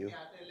you? Yeah,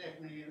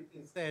 let me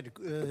instead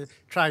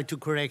try to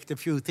correct a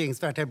few things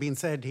that have been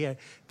said here.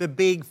 The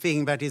big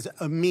thing that is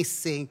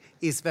missing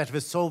is that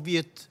the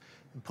Soviet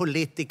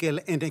political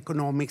and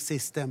economic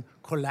system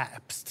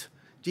collapsed.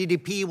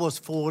 GDP was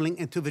falling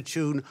into the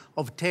tune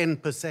of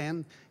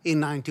 10% in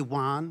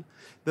 91.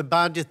 The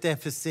budget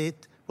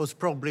deficit was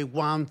probably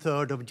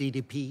 1/3 of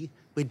GDP.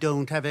 We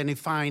don't have any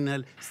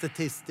final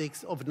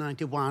statistics of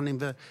 91 in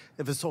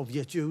the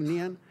Soviet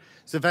Union.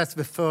 So that's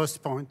the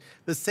first point.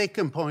 The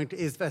second point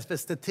is that the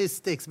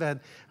statistics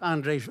that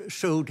Andrei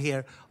showed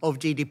here of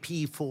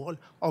GDP fall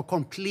are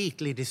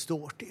completely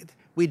distorted.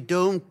 We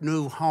don't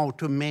know how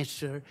to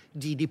measure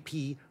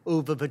GDP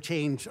over the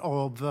change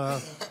of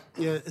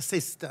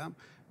system.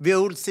 The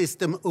old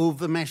system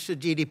overmeasured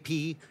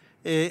GDP.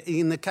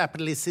 In the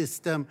capitalist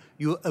system,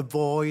 you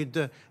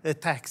avoid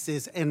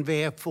taxes, and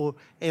therefore,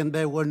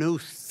 there were no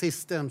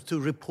systems to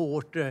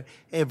report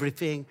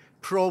everything.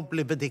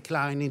 Probably the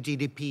decline in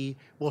GDP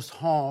was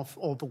half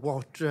of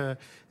what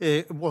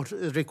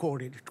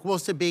recorded. It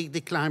was a big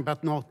decline,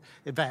 but not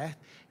that.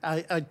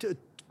 I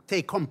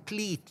take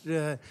complete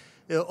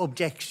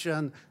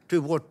objection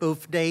to what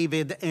both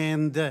David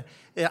and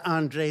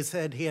Andrei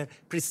said here,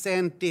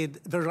 presented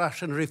the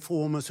Russian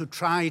reformers who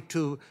tried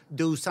to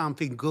do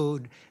something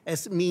good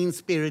as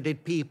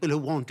mean-spirited people who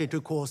wanted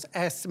to cause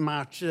as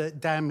much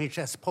damage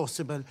as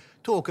possible.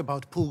 Talk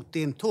about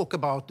Putin, talk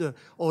about the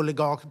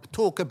oligarchs,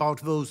 talk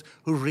about those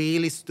who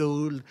really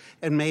stole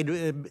and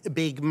made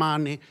big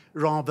money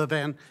rather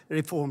than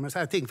reformers.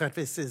 I think that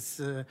this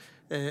is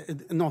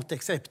not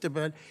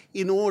acceptable.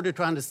 In order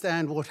to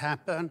understand what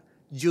happened,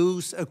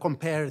 use a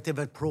comparative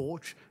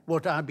approach,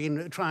 what I've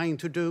been trying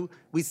to do.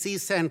 We see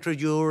Central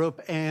Europe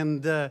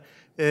and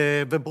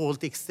the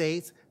Baltic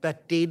states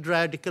that did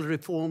radical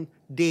reform,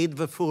 did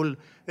the full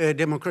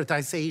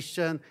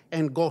democratization,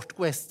 and got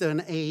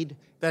Western aid,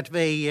 that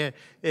they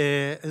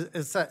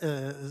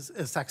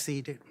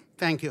succeeded.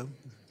 Thank you.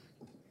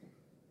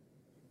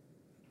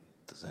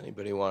 Does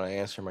anybody want to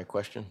answer my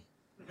question?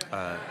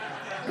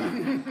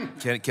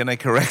 Can I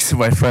correct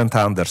my friend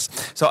Anders?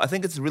 So I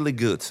think it's really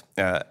good.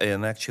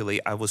 And actually,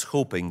 I was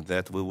hoping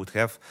that we would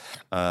have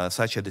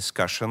such a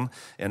discussion.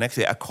 And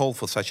actually, I called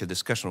for such a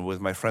discussion with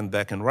my friend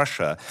back in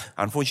Russia.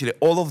 Unfortunately,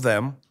 all of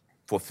them,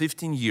 for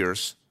 15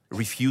 years,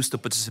 refused to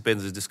participate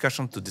in the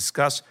discussion to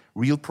discuss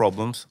real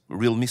problems,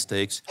 real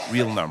mistakes,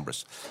 real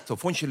numbers. So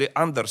fortunately,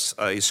 Anders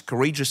is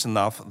courageous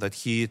enough that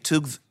he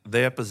took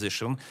their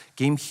position,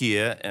 came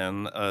here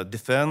and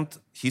defend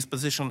his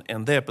position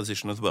and their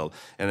position as well.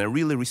 And I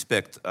really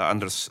respect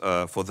Anders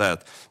for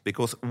that,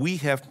 because we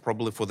have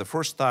probably for the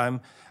first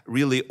time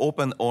really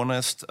open,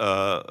 honest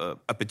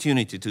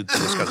opportunity to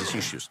discuss these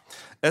issues.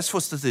 As for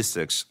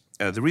statistics,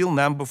 the real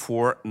number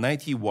for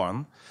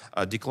 91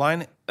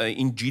 decline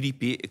in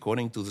GDP,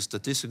 according to the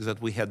statistics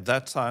that we had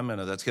that time, and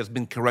that has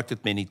been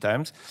corrected many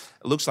times,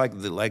 looks like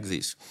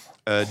this.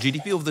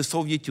 GDP of the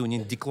Soviet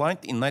Union declined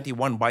in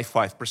 91 by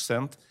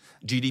 5%.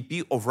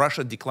 GDP of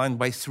Russia declined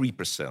by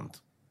 3%.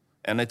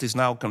 And it is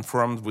now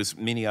confirmed with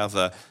many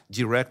other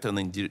direct and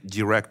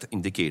indirect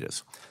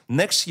indicators.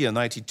 Next year,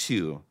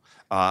 92,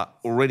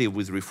 already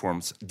with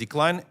reforms,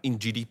 decline in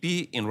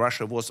GDP in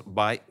Russia was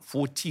by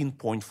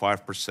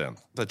 14.5%.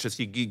 That just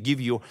give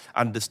you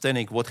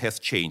understanding what has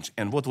changed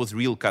and what was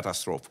real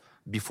catastrophe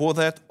before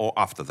that or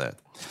after that.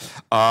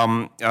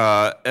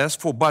 As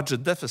for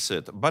budget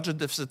deficit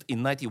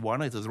in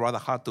 91, it is rather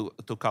hard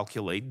to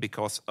calculate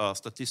because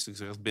statistics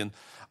has been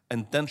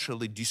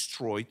intentionally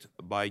destroyed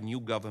by new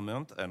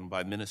government and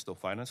by Minister of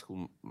Finance,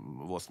 who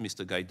was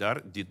Mr.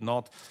 Gaidar, did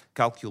not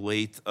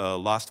calculate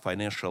last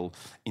financial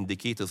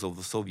indicators of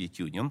the Soviet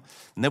Union.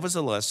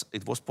 Nevertheless,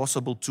 it was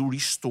possible to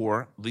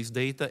restore this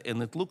data,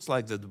 and it looks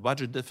like that the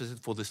budget deficit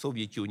for the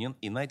Soviet Union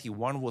in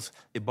 91 was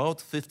about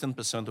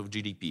 15% of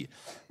GDP,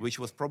 which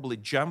was probably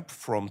jump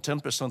from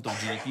 10% of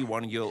GDP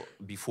 1 year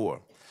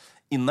before.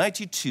 In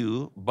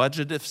 92,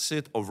 budget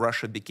deficit of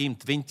Russia became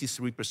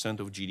 23%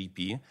 of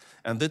GDP,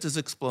 and that is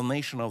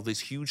explanation of this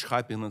huge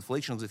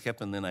hyperinflation that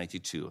happened in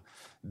 92,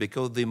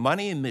 because the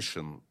money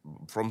emission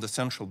from the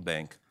central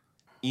bank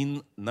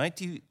in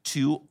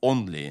 92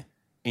 only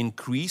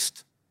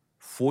increased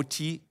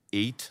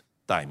 48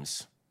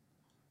 times.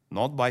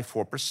 Not by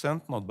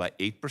 4%, not by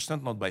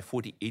 8%, not by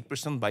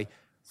 48%, by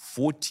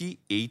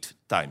 48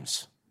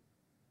 times.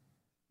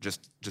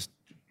 Just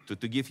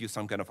to give you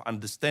some kind of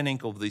understanding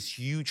of this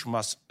huge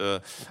mass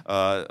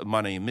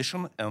money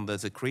emission and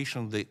the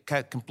creation of the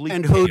complete...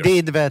 And who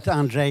did that,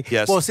 Andrei?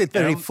 Yes. Was it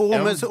the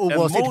reformers or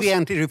was it the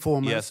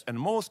anti-reformers? Yes, and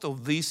most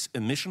of these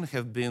emissions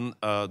have been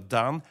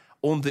done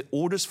on the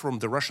orders from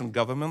the Russian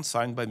government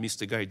signed by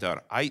Mr.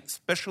 Gaidar. I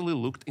especially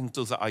looked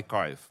into the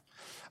archive,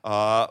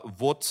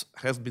 what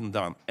has been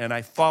done, and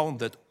I found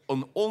that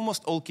on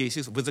almost all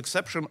cases, with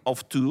exception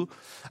of two,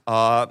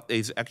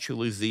 is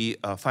actually the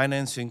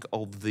financing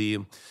of the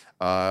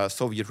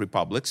Soviet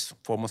republics,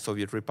 former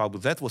Soviet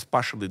republics. That was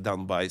partially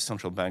done by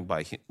central bank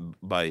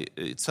by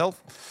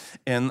itself,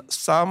 and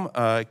some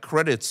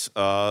credits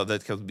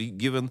that have been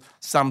given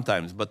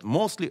sometimes, but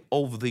mostly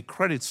of the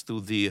credits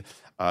to the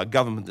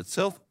government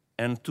itself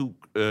and to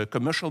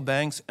commercial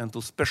banks and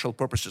to special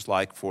purposes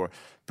like for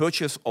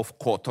purchase of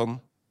cotton,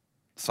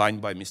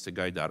 signed by Mr.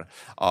 Gaidar,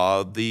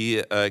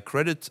 the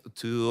credit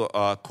to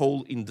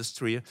coal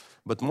industry,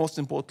 but most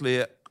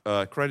importantly,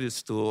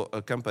 credits to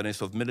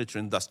companies of military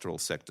industrial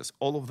sectors.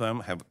 All of them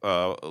have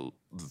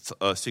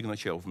a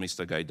signature of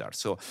Mr. Gaidar.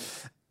 So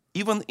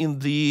even in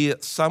the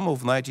summer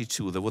of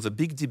 92, there was a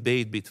big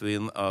debate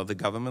between the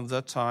government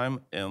that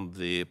time and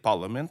the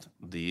parliament,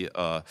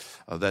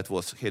 that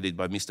was headed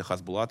by Mr.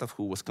 Khasbulatov,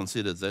 who was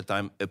considered at that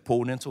time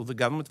opponent of the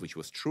government, which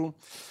was true.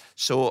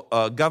 So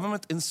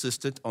government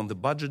insisted on the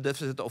budget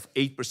deficit of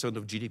 8%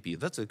 of GDP.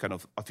 That's a kind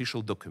of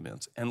official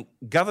document. And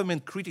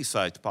government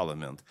criticized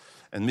parliament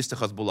and Mr.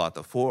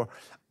 Khasbulatov for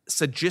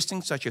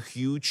suggesting such a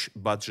huge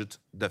budget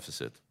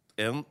deficit.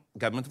 And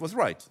government was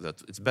right,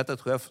 that it's better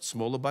to have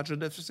smaller budget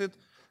deficit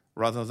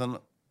rather than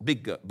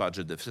big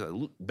budget deficit.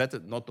 Better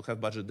not to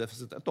have budget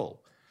deficit at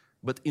all.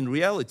 But in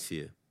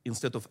reality,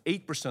 instead of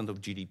 8%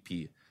 of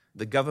GDP,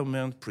 the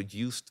government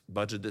produced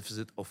budget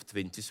deficit of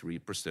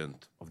 23%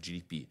 of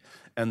GDP.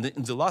 And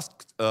in the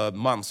last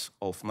months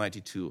of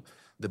 92,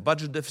 The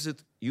budget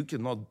deficit, you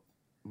cannot,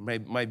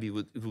 maybe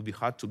it will be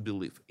hard to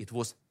believe. It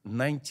was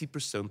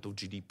 90% of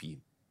GDP,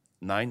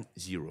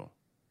 9-0.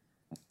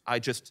 I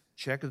just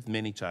checked it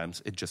many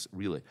times. It just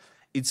really,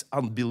 it's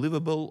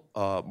unbelievable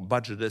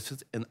budget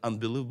deficit and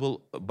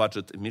unbelievable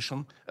budget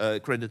emission,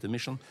 credit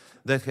emission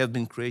that have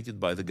been created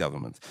by the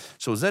government.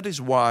 So that is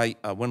why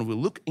when we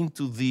look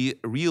into the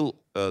real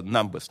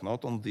numbers,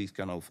 not on this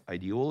kind of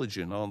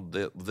ideology, not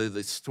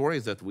the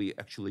stories that we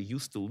actually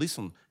used to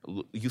listen,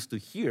 used to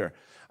hear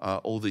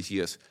all these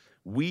years,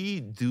 we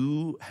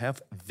do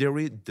have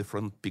very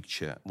different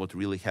picture what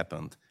really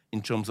happened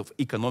in terms of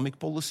economic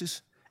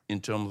policies, in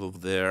terms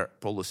of their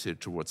policy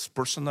towards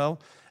personnel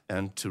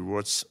and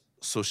towards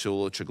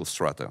sociological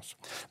strata.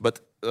 But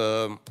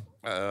Jan,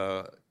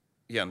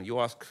 you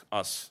ask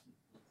us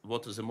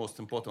what is the most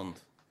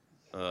important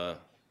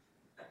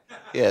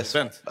Yes,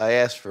 event? I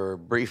asked for a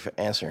brief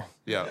answer.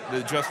 Yeah,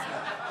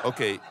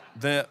 okay.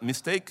 The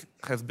mistake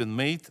has been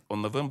made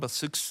on November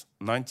 6,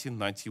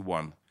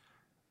 1991,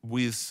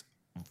 with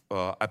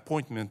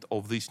appointment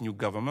of this new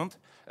government.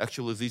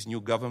 Actually, this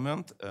new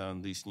government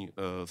and these new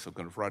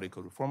so-called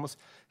radical reformers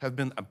have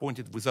been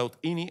appointed without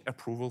any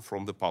approval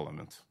from the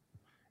parliament.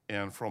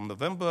 And from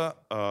November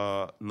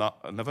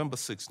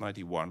 6,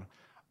 91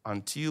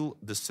 until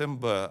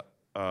December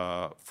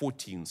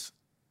 14th,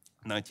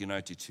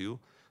 1992,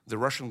 the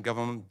Russian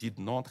government did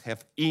not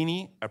have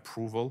any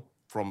approval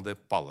from the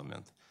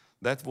parliament.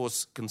 That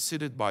was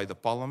considered by the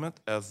parliament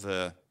as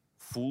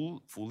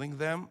fooling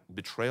them,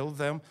 betrayal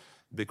them,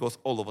 because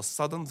all of a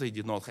sudden they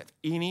did not have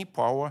any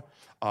power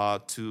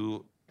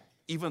to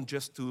even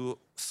just to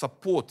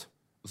support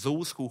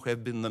those who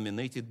have been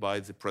nominated by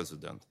the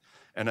president.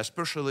 And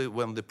especially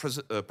when the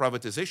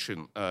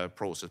privatization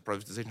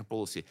privatization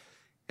policy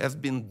has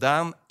been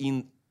done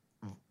in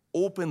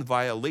open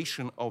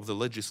violation of the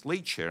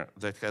legislature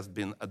that has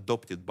been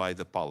adopted by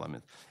the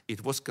parliament.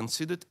 It was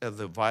considered as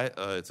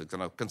it's a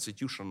kind of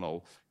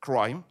constitutional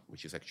crime,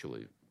 which is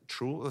actually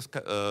true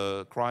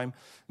crime,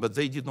 but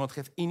they did not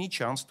have any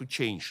chance to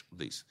change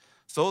this.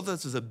 So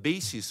that's the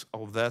basis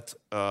of that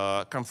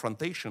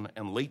confrontation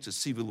and later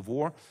civil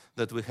war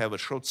that we have a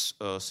short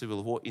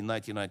civil war in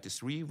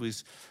 1993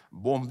 with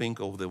bombing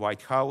of the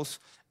White House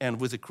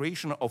and with the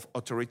creation of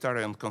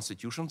authoritarian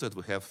constitutions that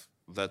we have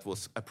that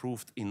was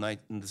approved in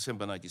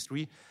December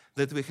 93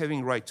 that we're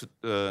having right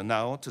to,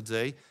 now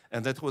today,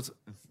 and that was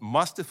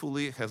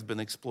masterfully has been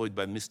exploited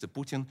by Mr.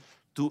 Putin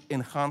to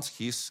enhance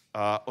his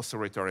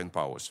authoritarian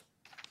powers.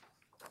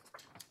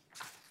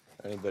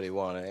 Anybody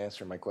want to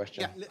answer my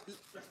question? Yeah,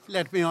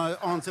 let me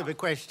answer the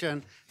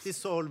question.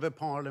 Dissolve the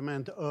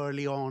parliament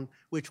early on,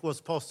 which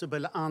was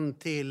possible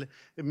until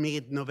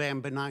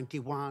mid-November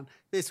 91.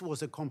 This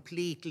was a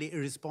completely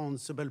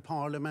irresponsible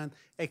parliament,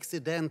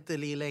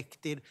 accidentally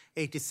elected,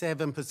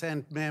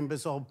 87%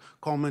 members of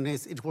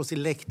communists. It was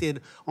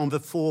elected on the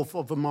 4th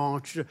of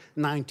March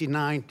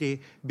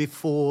 1990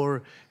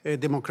 before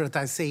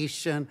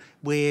democratization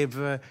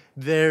with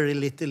very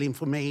little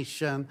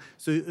information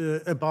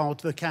about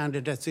the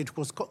candidates. It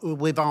was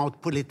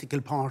without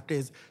political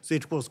parties, so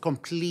it was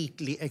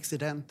completely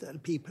accidental,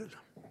 people.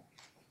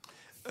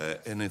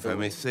 And if I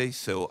may say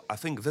so, I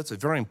think that's a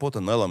very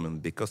important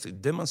element because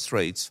it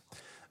demonstrates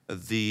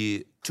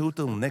the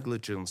total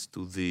negligence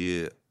to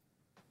the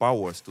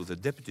powers, to the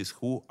deputies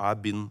who are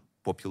being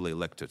popularly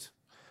elected.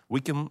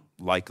 We can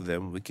like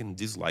them, we can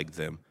dislike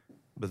them,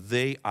 but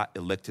they are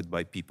elected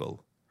by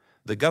people.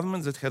 The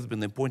government that has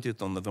been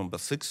appointed on November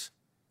 6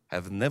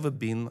 have never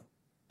been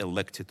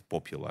elected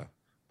popular,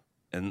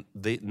 and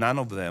none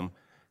of them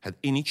had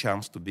any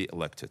chance to be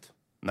elected.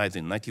 Neither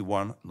in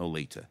 91 nor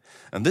later.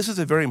 And this is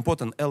a very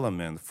important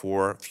element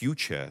for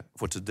future,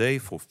 for today,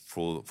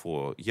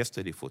 for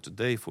yesterday, for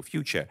today, for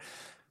future,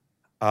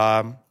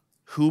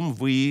 whom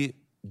we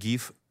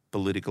give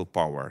political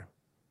power.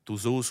 To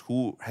those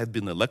who have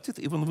been elected,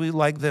 even we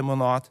like them or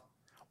not,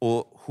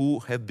 or who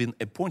have been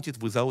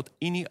appointed without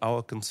any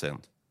our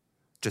consent.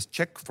 Just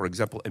check, for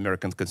example,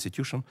 American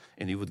Constitution,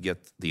 and you would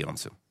get the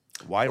answer.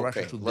 Why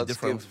Russia should be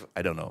different,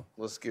 I don't know.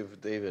 Let's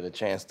give David a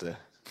chance to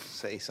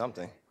say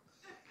something.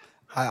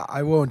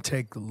 I won't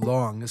take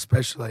long,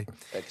 especially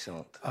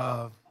Excellent.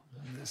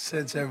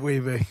 since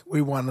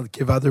we want to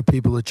give other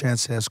people a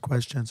chance to ask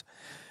questions.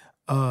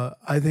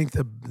 I think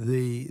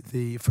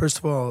the first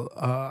of all,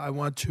 I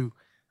want to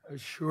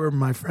assure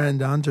my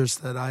friend Anders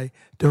that I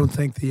don't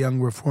think the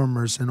young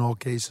reformers in all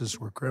cases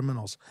were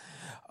criminals.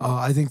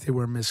 I think they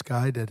were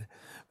misguided.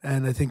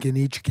 And I think in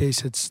each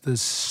case, the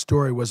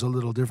story was a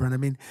little different. I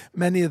mean,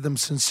 many of them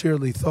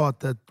sincerely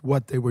thought that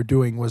what they were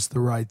doing was the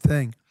right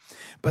thing.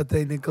 But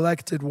they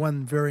neglected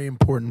one very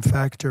important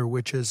factor,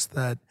 which is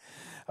that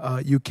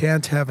you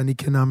can't have an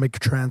economic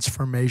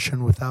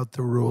transformation without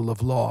the rule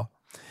of law.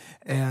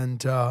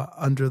 And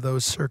under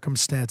those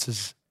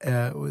circumstances,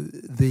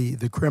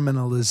 the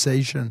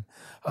criminalization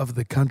of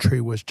the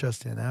country was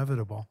just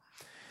inevitable.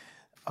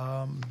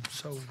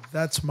 So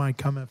that's my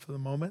comment for the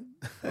moment.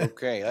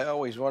 Okay, I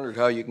always wondered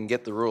how you can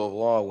get the rule of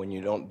law when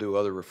you don't do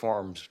other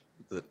reforms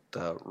that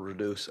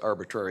reduce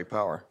arbitrary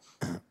power.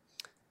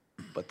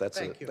 but that's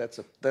Thank you. that's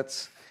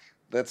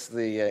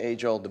the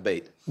age-old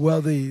debate.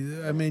 Well,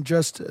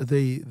 just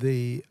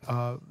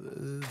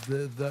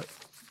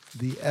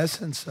the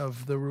essence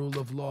of the rule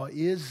of law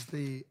is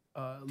the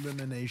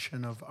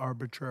elimination of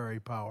arbitrary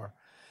power,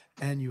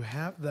 and you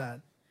have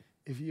that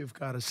if you've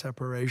got a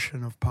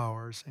separation of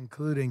powers,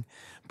 including,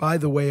 by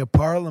the way, a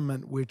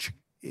parliament which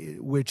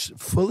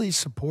fully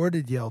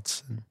supported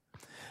Yeltsin,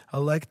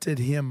 elected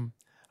him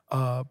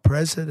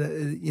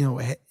president,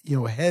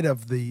 head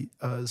of the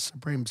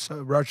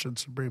Russian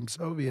Supreme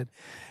Soviet,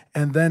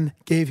 and then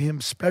gave him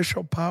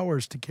special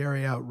powers to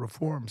carry out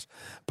reforms.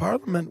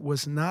 Parliament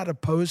was not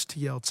opposed to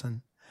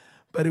Yeltsin,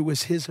 but it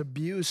was his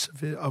abuse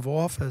of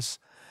office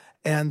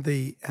and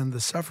the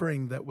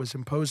suffering that was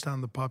imposed on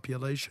the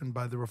population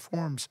by the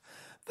reforms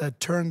that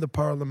turned the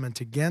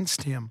parliament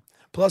against him,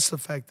 plus the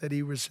fact that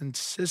he was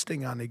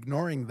insisting on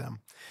ignoring them.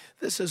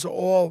 This is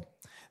all,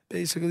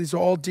 basically, these are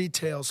all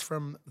details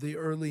from the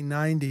early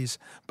 90s,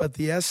 but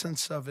the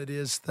essence of it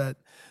is that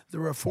the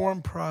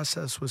reform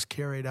process was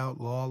carried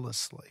out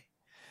lawlessly.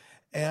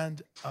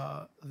 And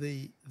that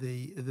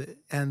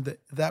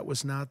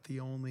was not the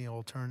only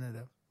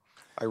alternative.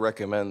 I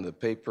recommend the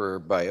paper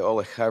by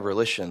Oleg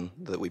Havrilishin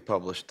that we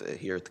published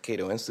here at the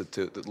Cato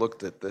Institute that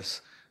looked at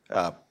this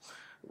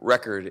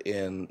record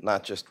in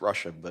not just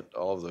Russia, but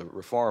all of the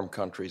reform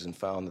countries, and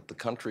found that the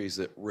countries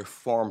that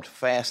reformed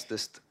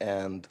fastest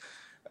and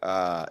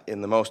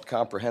in the most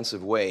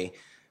comprehensive way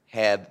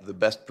had the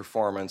best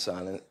performance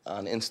on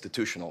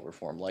institutional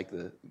reform, like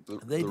the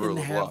They rule didn't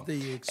of have law.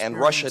 the And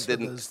Russia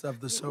experience didn't. of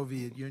the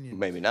Soviet Union.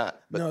 Maybe not.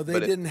 No, they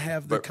didn't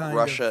have the but kind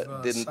Russia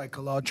of did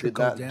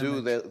psychological not damage.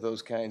 do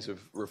those kinds of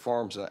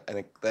reforms. And I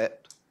think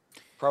that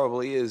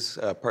probably is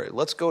part.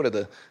 Let's go to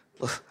the.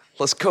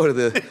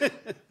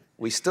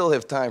 We still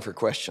have time for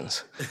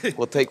questions.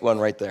 We'll take one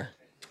right there.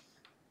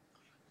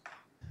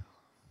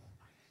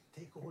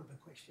 Take all the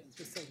questions at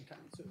the same time.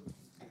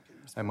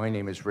 Hi, my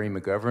name is Ray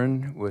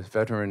McGovern with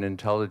Veteran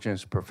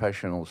Intelligence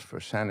Professionals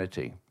for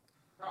Sanity.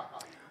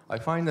 I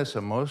find this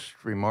a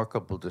most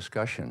remarkable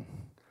discussion.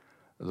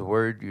 The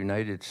word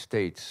United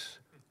States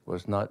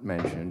was not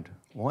mentioned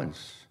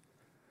once,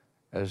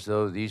 as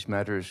though these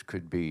matters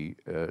could be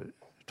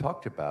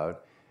talked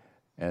about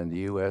and the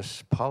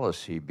U.S.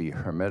 policy be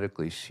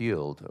hermetically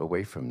sealed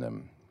away from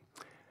them.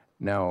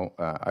 Now,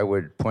 I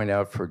would point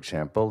out, for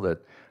example,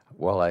 that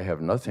while I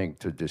have nothing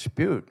to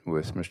dispute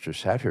with Mr.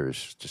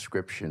 Satter's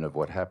description of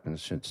what happened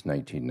since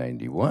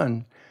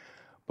 1991,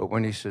 but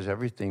when he says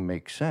everything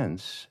makes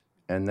sense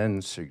and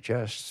then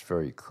suggests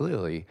very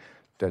clearly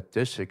that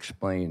this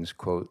explains,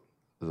 quote,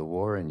 the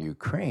war in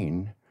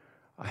Ukraine,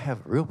 I have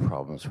real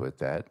problems with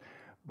that.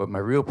 But my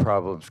real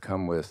problems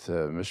come with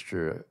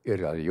Mr.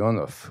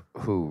 Illarionov,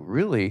 who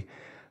really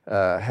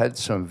had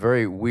some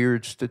very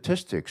weird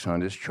statistics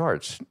on his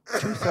charts.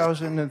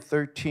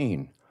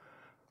 2013,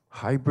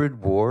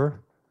 hybrid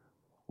war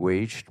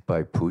waged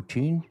by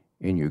Putin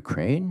in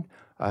Ukraine.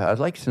 I'd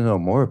like to know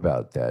more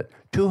about that.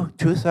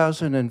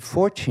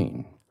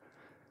 2014.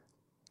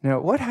 Now,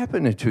 what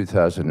happened in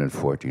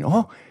 2014?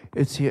 Oh,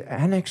 it's the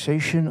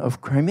annexation of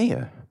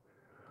Crimea.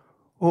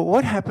 Well,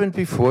 what happened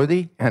before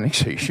the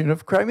annexation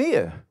of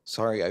Crimea?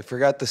 Sorry, I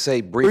forgot to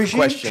say brief Regime-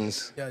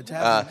 questions. Yeah,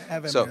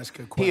 have him so ask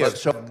a Here,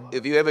 question. so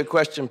if you have a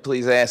question,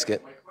 please ask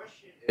it.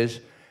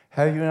 is,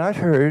 have you not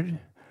heard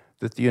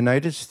that the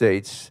United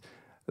States,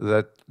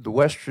 that the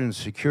Western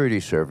security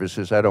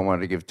services, I don't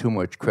want to give too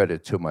much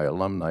credit to my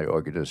alumni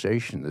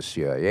organization, the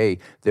CIA,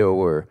 there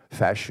were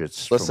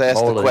fascists Let's from ask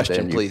the Poland question,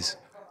 and please.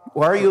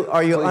 Well,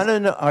 are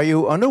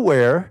you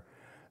unaware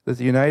that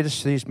the United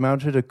States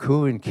mounted a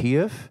coup in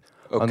Kiev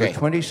on the Okay.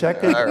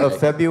 22nd All of right.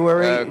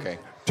 February Okay.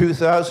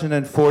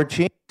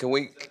 2014? Can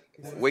we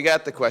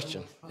got the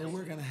question. And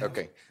we're gonna have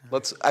Okay.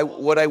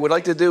 What I would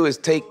like to do is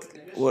take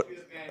what.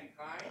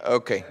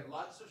 Okay.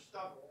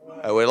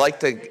 I would like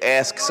to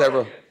ask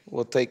several.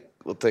 We'll take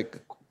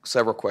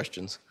several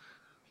questions.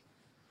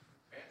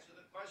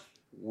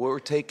 We're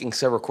taking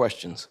several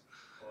questions.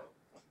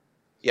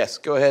 Yes,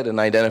 go ahead and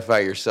identify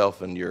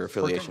yourself and your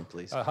affiliation,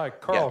 please. Hi,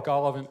 Carl Yeah.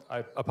 Golovin. I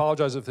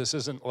apologize if this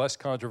isn't less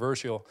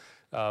controversial.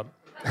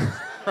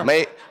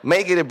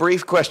 Make it a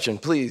brief question,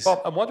 please.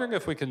 Well, I'm wondering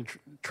if we can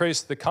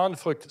trace the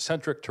conflict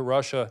centric to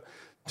Russia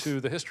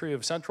to the history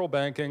of central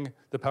banking,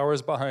 the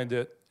powers behind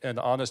it, and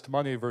honest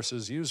money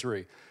versus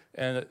usury.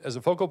 And as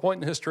a focal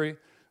point in history,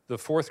 the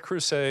Fourth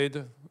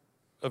Crusade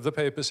of the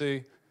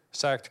papacy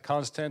sacked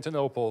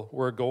Constantinople,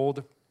 where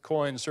gold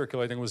coin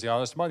circulating was the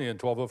honest money in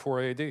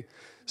 1204 AD.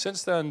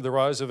 Since then, the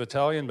rise of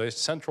Italian-based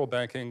central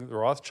banking, the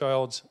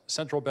Rothschilds,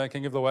 central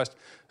banking of the West.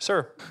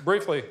 Sir,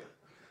 briefly,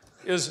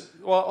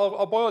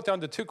 I'll boil it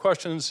down to two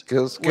questions.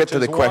 Let's get which to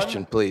the is, one,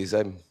 question, please.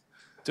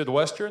 did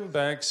Western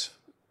banks,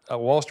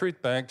 Wall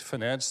Street Bank,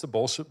 finance the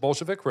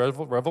Bolshevik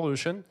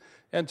Revolution?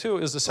 And two,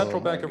 is the Central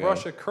Bank of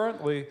Russia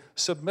currently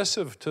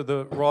submissive to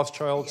the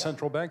Rothschild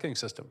central banking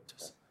system?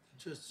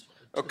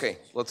 Okay,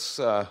 let's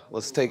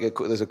take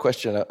there's a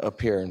question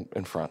up here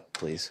in front,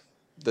 please.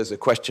 There's a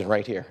question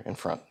right here in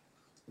front.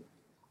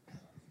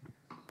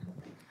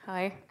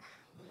 Hi,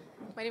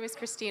 my name is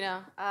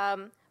Christina.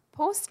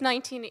 post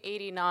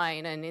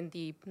 1989 and in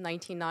the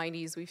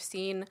 1990s, we've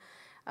seen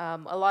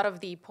a lot of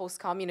the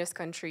post-communist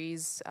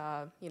countries,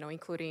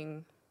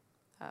 including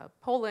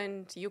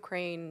Poland,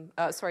 Ukraine,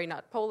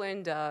 not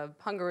Poland,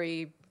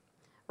 Hungary,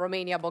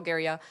 Romania,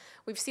 Bulgaria.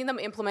 We've seen them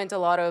implement a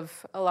lot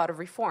of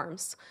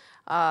reforms.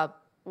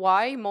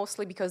 Why?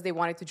 Mostly because they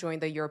wanted to join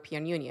the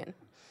European Union.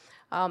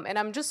 And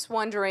I'm just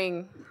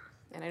wondering,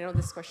 and I know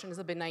this question is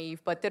a bit naive,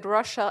 but did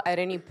Russia at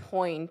any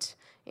point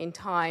in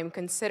time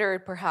consider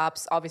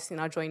perhaps, obviously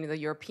not joining the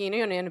European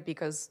Union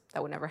because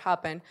that would never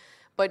happen,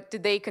 but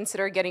did they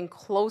consider getting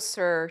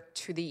closer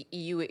to the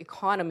EU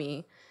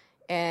economy?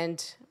 And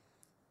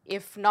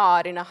if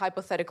not, in a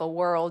hypothetical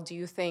world, do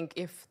you think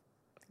if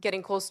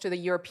getting close to the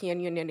European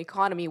Union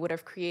economy would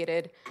have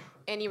created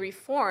any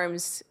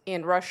reforms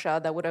in Russia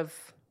that would have,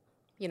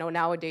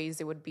 nowadays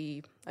it would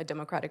be a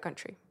democratic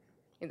country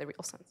in the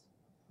real sense?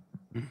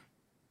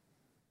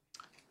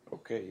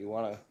 Okay, you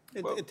want to?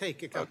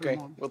 Take a couple Okay,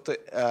 more.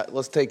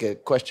 let's take a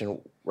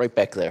question right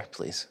back there,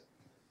 please.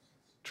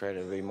 Try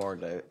to be more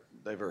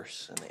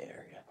diverse in the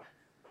area.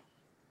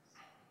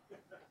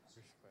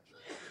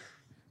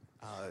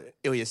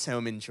 Ilya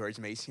Somin, George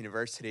Mason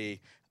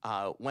University.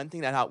 One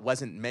thing that I thought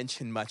wasn't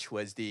mentioned much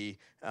was the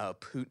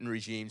Putin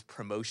regime's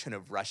promotion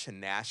of Russian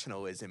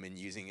nationalism and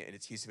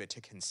its use of it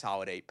to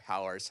consolidate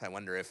power. So I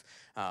wonder if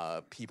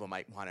people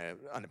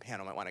on the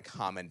panel might want to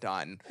comment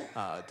on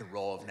the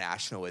role of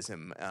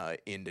nationalism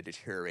in the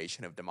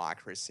deterioration of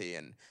democracy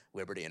and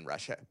liberty in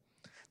Russia.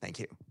 Thank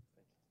you.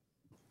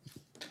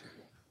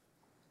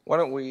 Why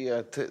don't we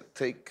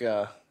take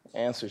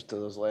answers to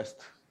those last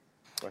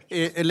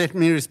questions? Let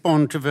me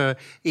respond to the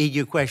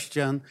EU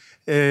question.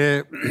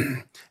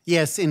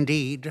 Yes,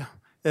 indeed.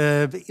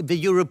 The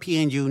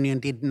European Union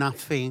did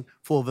nothing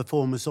for the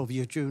former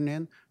Soviet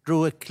Union,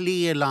 drew a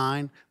clear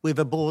line with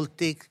the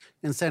Baltic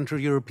and Central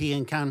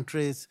European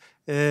countries.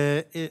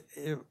 And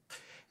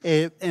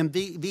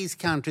these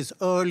countries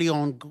early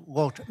on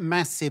got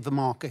massive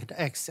market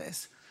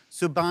access.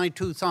 So by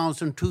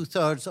 2000,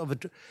 two-thirds of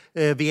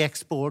the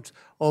exports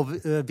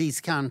of these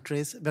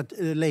countries that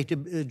later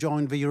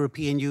joined the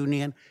European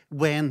Union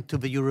went to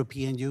the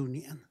European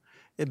Union.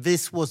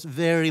 This was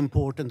very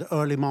important,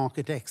 early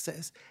market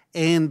access,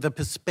 and the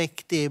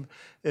perspective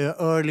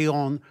early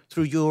on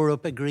through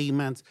Europe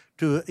agreements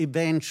to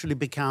eventually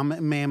become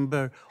a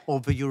member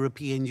of the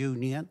European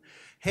Union.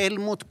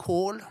 Helmut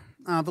Kohl,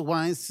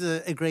 otherwise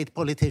a great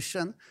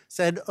politician,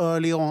 said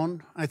early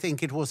on, I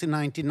think it was in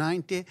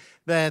 1990,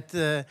 that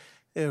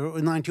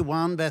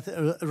 91,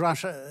 that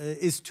Russia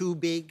is too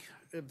big,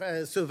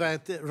 so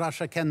that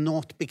Russia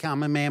cannot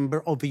become a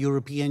member of the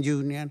European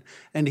Union.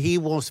 And he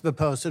was the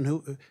person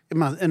who,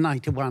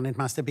 91 it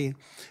must have been,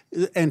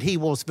 and he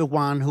was the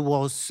one who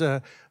was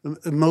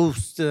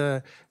most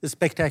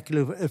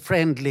spectacular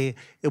friendly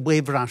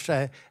with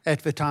Russia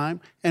at the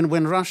time. And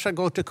when Russia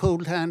got a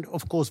cold hand,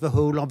 of course the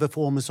whole of the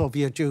former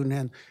Soviet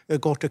Union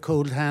got a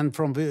cold hand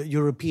from the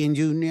European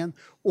Union.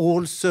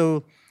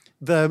 Also,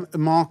 the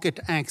market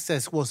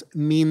access was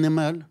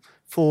minimal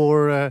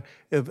for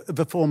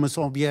the former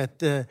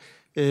Soviet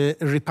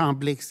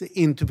republics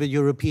into the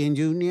European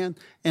Union,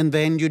 and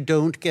then you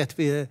don't get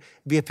the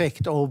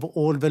effect of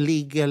all the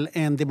legal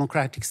and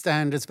democratic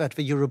standards that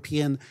the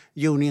European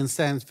Union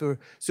stands for.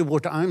 So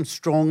what I'm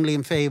strongly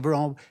in favor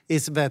of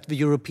is that the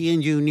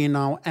European Union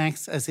now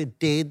acts as it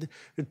did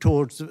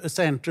towards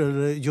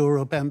Central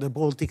Europe and the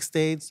Baltic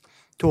states,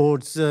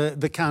 towards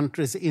the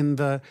countries in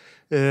the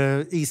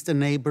eastern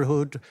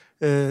neighborhood,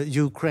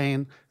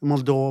 Ukraine,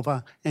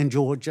 Moldova, and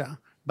Georgia.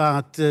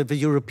 But the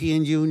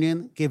European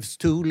Union gives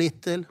too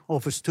little,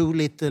 offers too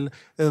little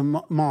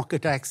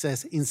market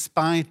access in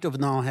spite of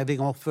now having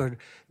offered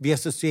the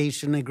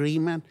association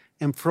agreement.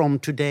 And from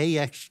today,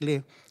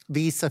 actually,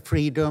 visa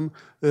freedom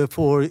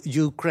for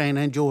Ukraine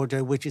and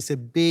Georgia, which is a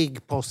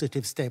big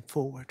positive step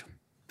forward.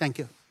 Thank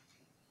you.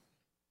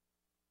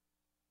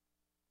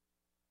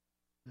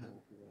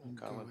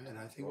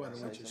 I think why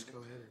don't we just go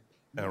ahead.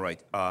 All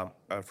right.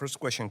 First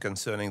question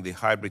concerning the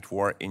hybrid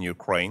war in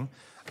Ukraine.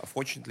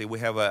 Fortunately, we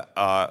have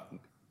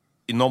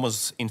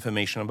enormous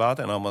information about,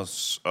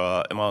 enormous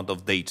amount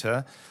of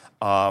data.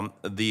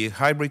 The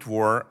hybrid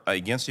war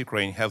against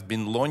Ukraine has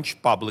been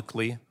launched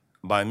publicly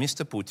by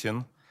Mr.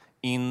 Putin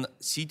in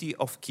city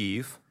of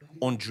Kyiv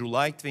on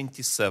July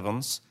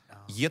 27th,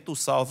 year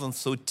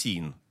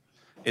 2013.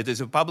 It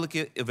is a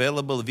publicly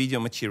available video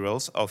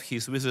materials of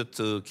his visit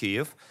to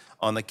Kyiv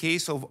on the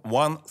case of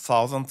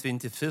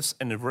 1025th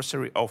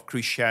anniversary of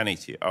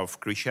Christianity, of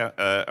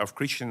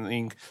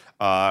Christianing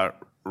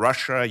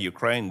Russia,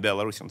 Ukraine,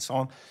 Belarus, and so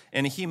on.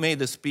 And he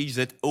made a speech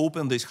that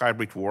opened this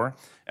hybrid war.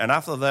 And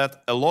after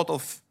that, a lot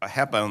of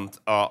happened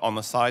on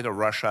the side of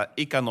Russia: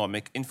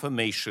 economic,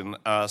 information,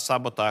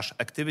 sabotage,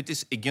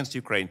 activities against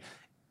Ukraine.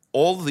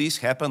 All this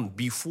happened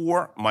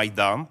before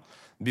Maidan,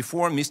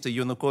 before Mr.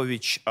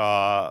 Yanukovych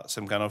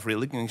some kind of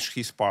relinquished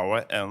his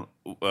power and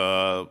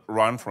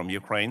run from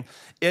Ukraine,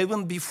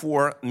 even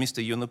before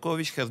Mr.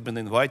 Yanukovych has been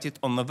invited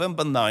on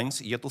November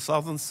 9th, year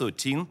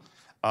 2013,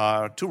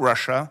 to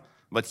Russia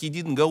But he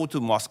didn't go to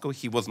Moscow.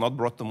 He was not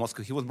brought to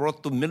Moscow. He was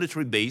brought to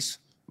military base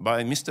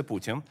by Mr.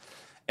 Putin.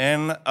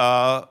 And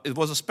it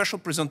was a special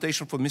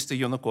presentation for Mr.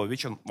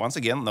 Yanukovych, and once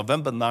again,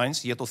 November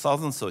 9th, year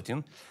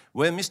 2013,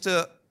 where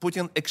Mr.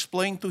 Putin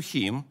explained to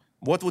him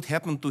what would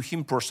happen to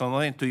him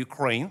personally, to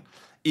Ukraine,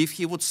 if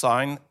he would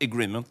sign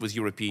agreement with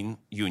European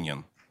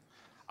Union.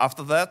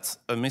 After that,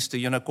 Mr.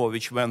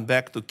 Yanukovych went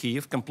back to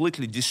Kiev,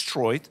 completely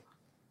destroyed,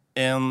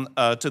 and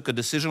took a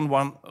decision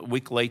 1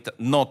 week later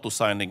not to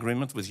sign an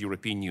agreement with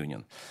European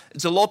Union.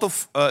 It's a lot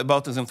of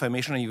about this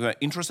information, and if you're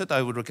interested,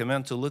 I would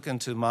recommend to look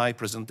into my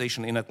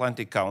presentation in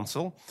Atlantic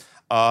Council,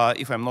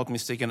 if I'm not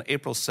mistaken,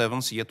 April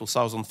 7th, year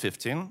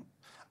 2015.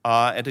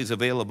 It is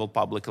available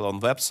publicly on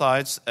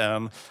websites,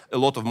 and a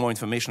lot of more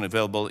information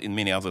available in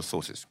many other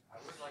sources.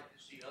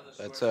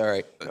 That's all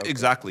right. Okay.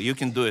 Exactly, you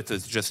can do it.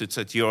 It's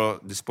at your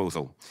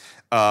disposal.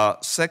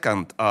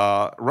 Second,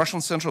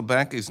 Russian central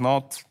bank is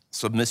not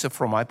submissive,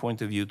 from my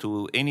point of view,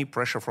 to any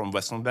pressure from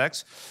Western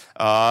banks.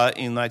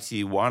 In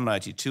 91,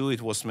 92,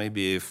 it was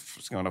maybe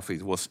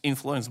it was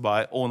influenced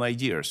by own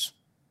ideas,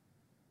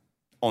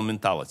 own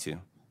mentality,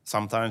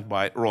 sometimes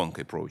by wrong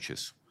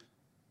approaches,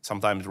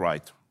 sometimes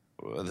right.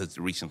 That's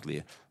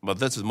recently, but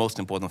that's the most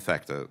important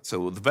factor.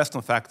 So the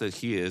Western factor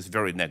here is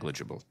very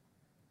negligible.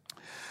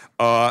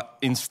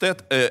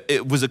 Instead,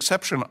 with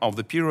exception of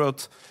the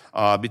period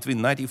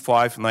between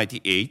 95 and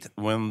 98,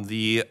 when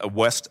the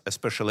West,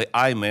 especially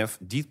IMF,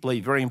 did play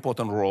a very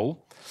important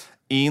role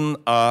in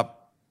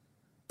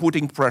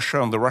putting pressure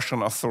on the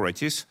Russian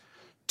authorities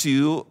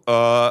to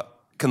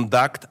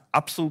conduct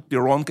absolutely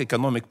wrong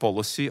economic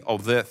policy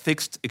of the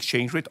fixed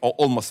exchange rate, or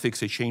almost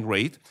fixed exchange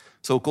rate,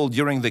 so-called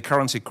during the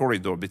currency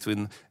corridor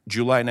between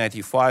July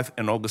 95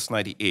 and August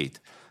 98.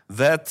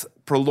 That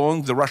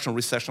prolonged the Russian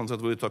recession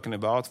that we were talking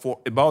about for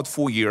about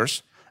 4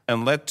 years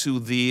and led to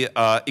the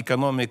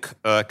economic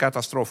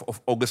catastrophe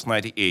of August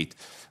 98,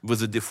 with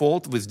the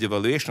default, with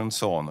devaluation, and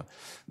so on.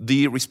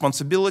 The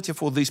responsibility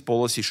for this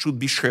policy should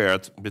be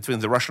shared between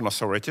the Russian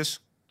authorities,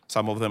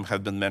 some of them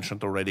have been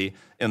mentioned already,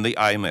 and the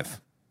IMF.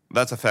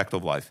 That's a fact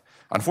of life.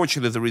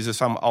 Unfortunately, there is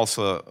some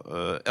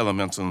also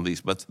elements in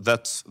this, but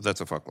that's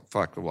a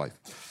fact of life.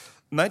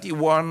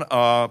 91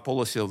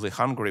 policy of the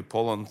Hungary,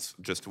 Poland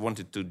just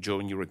wanted to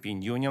join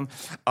European Union.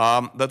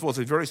 That was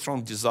a very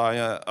strong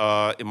desire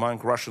among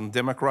Russian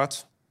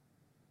Democrats,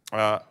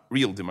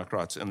 real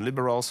Democrats and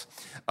liberals,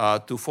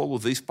 to follow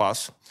this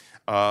path.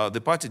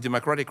 The party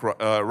Democratic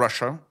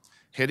Russia,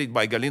 headed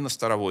by Galina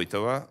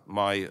Starovoytova,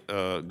 my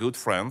good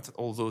friend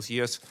all those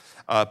years,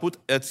 put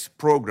its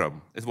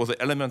program, it was an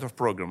element of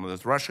program,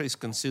 that Russia is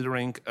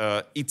considering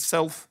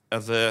itself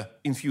as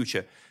in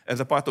future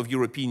as a part of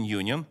European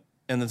Union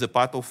and as a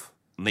part of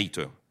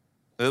NATO.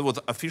 That was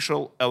the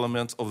official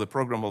element of the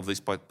program of this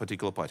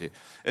particular party.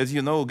 As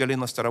you know,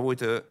 Galina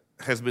Starovoytova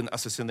has been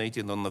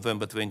assassinated on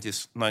November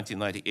 20th,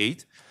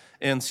 1998,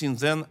 and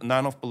since then,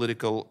 none of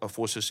political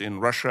forces in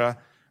Russia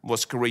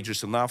was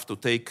courageous enough to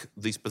take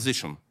this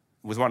position,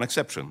 with one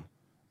exception.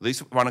 This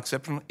one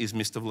exception is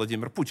Mr.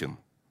 Vladimir Putin,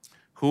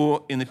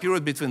 who in the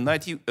period between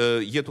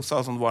year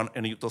 2001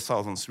 and year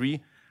 2003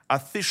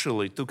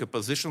 officially took a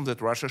position that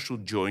Russia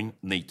should join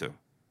NATO.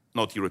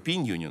 Not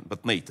European Union,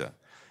 but NATO.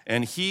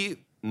 And he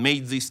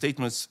made these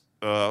statements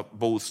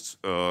both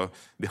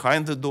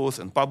behind the doors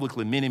and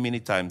publicly many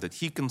times, that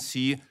he can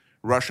see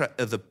Russia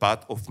as a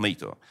part of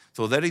NATO.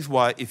 So that is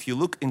why if you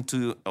look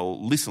into or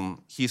listen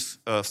his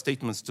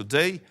statements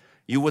today,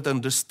 you would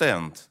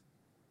understand,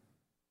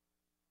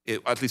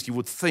 at least you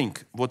would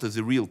think, what is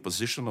the real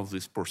position of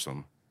this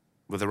person,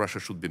 whether Russia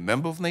should be a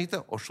member of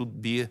NATO or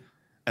should be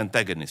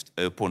antagonist,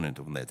 opponent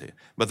of NATO.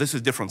 But this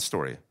is a different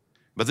story.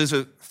 But this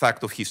is a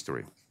fact of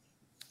history.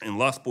 And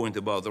last point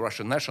about the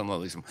Russian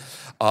nationalism,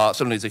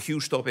 certainly it's a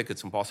huge topic,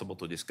 it's impossible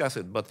to discuss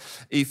it, but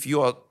if you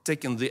are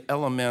taking the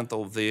element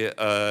of the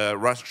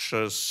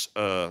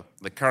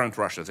current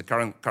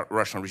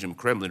Russian regime,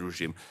 Kremlin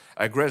regime,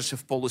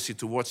 aggressive policy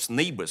towards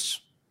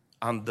neighbors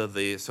under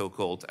the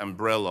so-called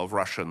umbrella of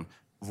Russian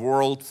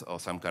world,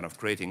 or some kind of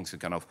creating some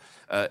kind of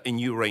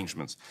new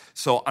arrangements.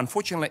 So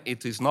unfortunately,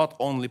 it is not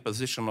only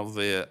position of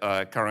the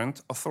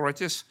current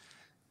authorities,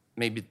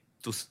 maybe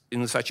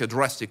in such a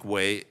drastic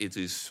way it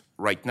is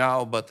right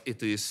now, but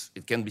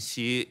it can be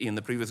seen in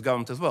the previous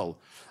government as well.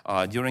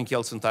 During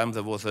Yeltsin time,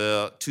 there was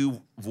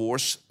 2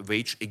 wars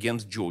waged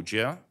against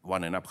Georgia,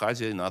 one in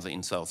Abkhazia, another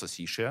in South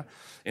Ossetia,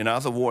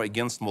 another war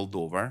against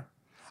Moldova.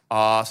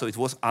 So it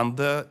was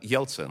under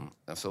Yeltsin.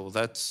 So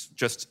that's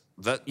just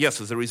that. Yes,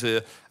 there is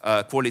a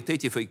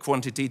qualitative, a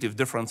quantitative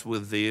difference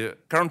with the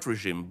current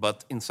regime,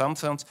 but in some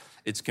sense,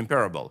 it's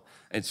comparable.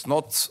 It's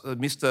not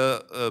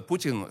Mr.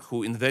 Putin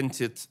who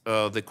invented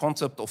the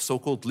concept of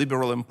so-called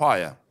liberal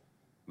empire,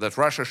 that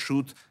Russia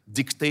should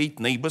dictate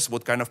neighbors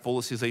what kind of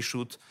policies they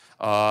should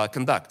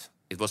conduct.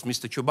 It was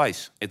Mr.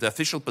 Chubais, the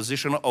official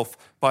position of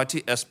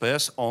party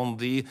SPS on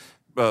the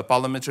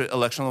parliamentary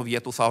election of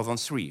year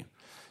 2003.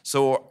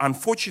 So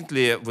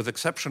unfortunately, with the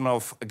exception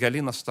of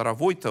Galina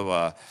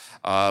Starovoytova,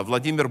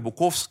 Vladimir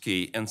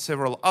Bukovsky, and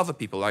several other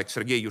people like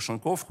Sergei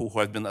Yushchenko, who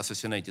have been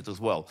assassinated as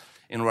well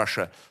in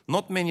Russia,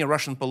 not many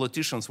Russian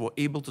politicians were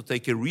able to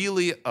take a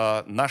really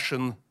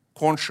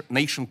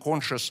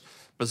nation-conscious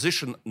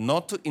position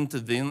not to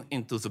intervene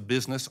into the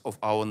business of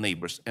our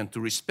neighbors and to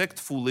respect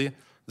fully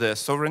their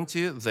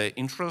sovereignty, their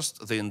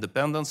interest, their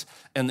independence,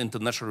 and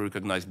internationally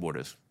recognized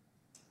borders.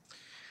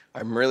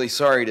 I'm really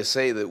sorry to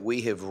say that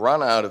we have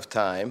run out of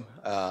time.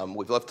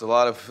 We've left a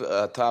lot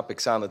of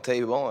topics on the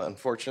table,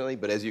 unfortunately,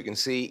 but as you can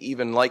see,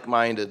 even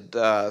like-minded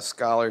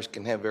scholars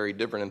can have very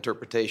different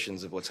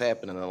interpretations of what's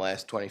happened in the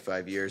last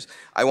 25 years.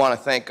 I want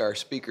to thank our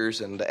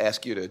speakers and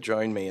ask you to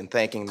join me in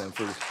thanking them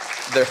for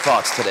their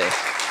thoughts today.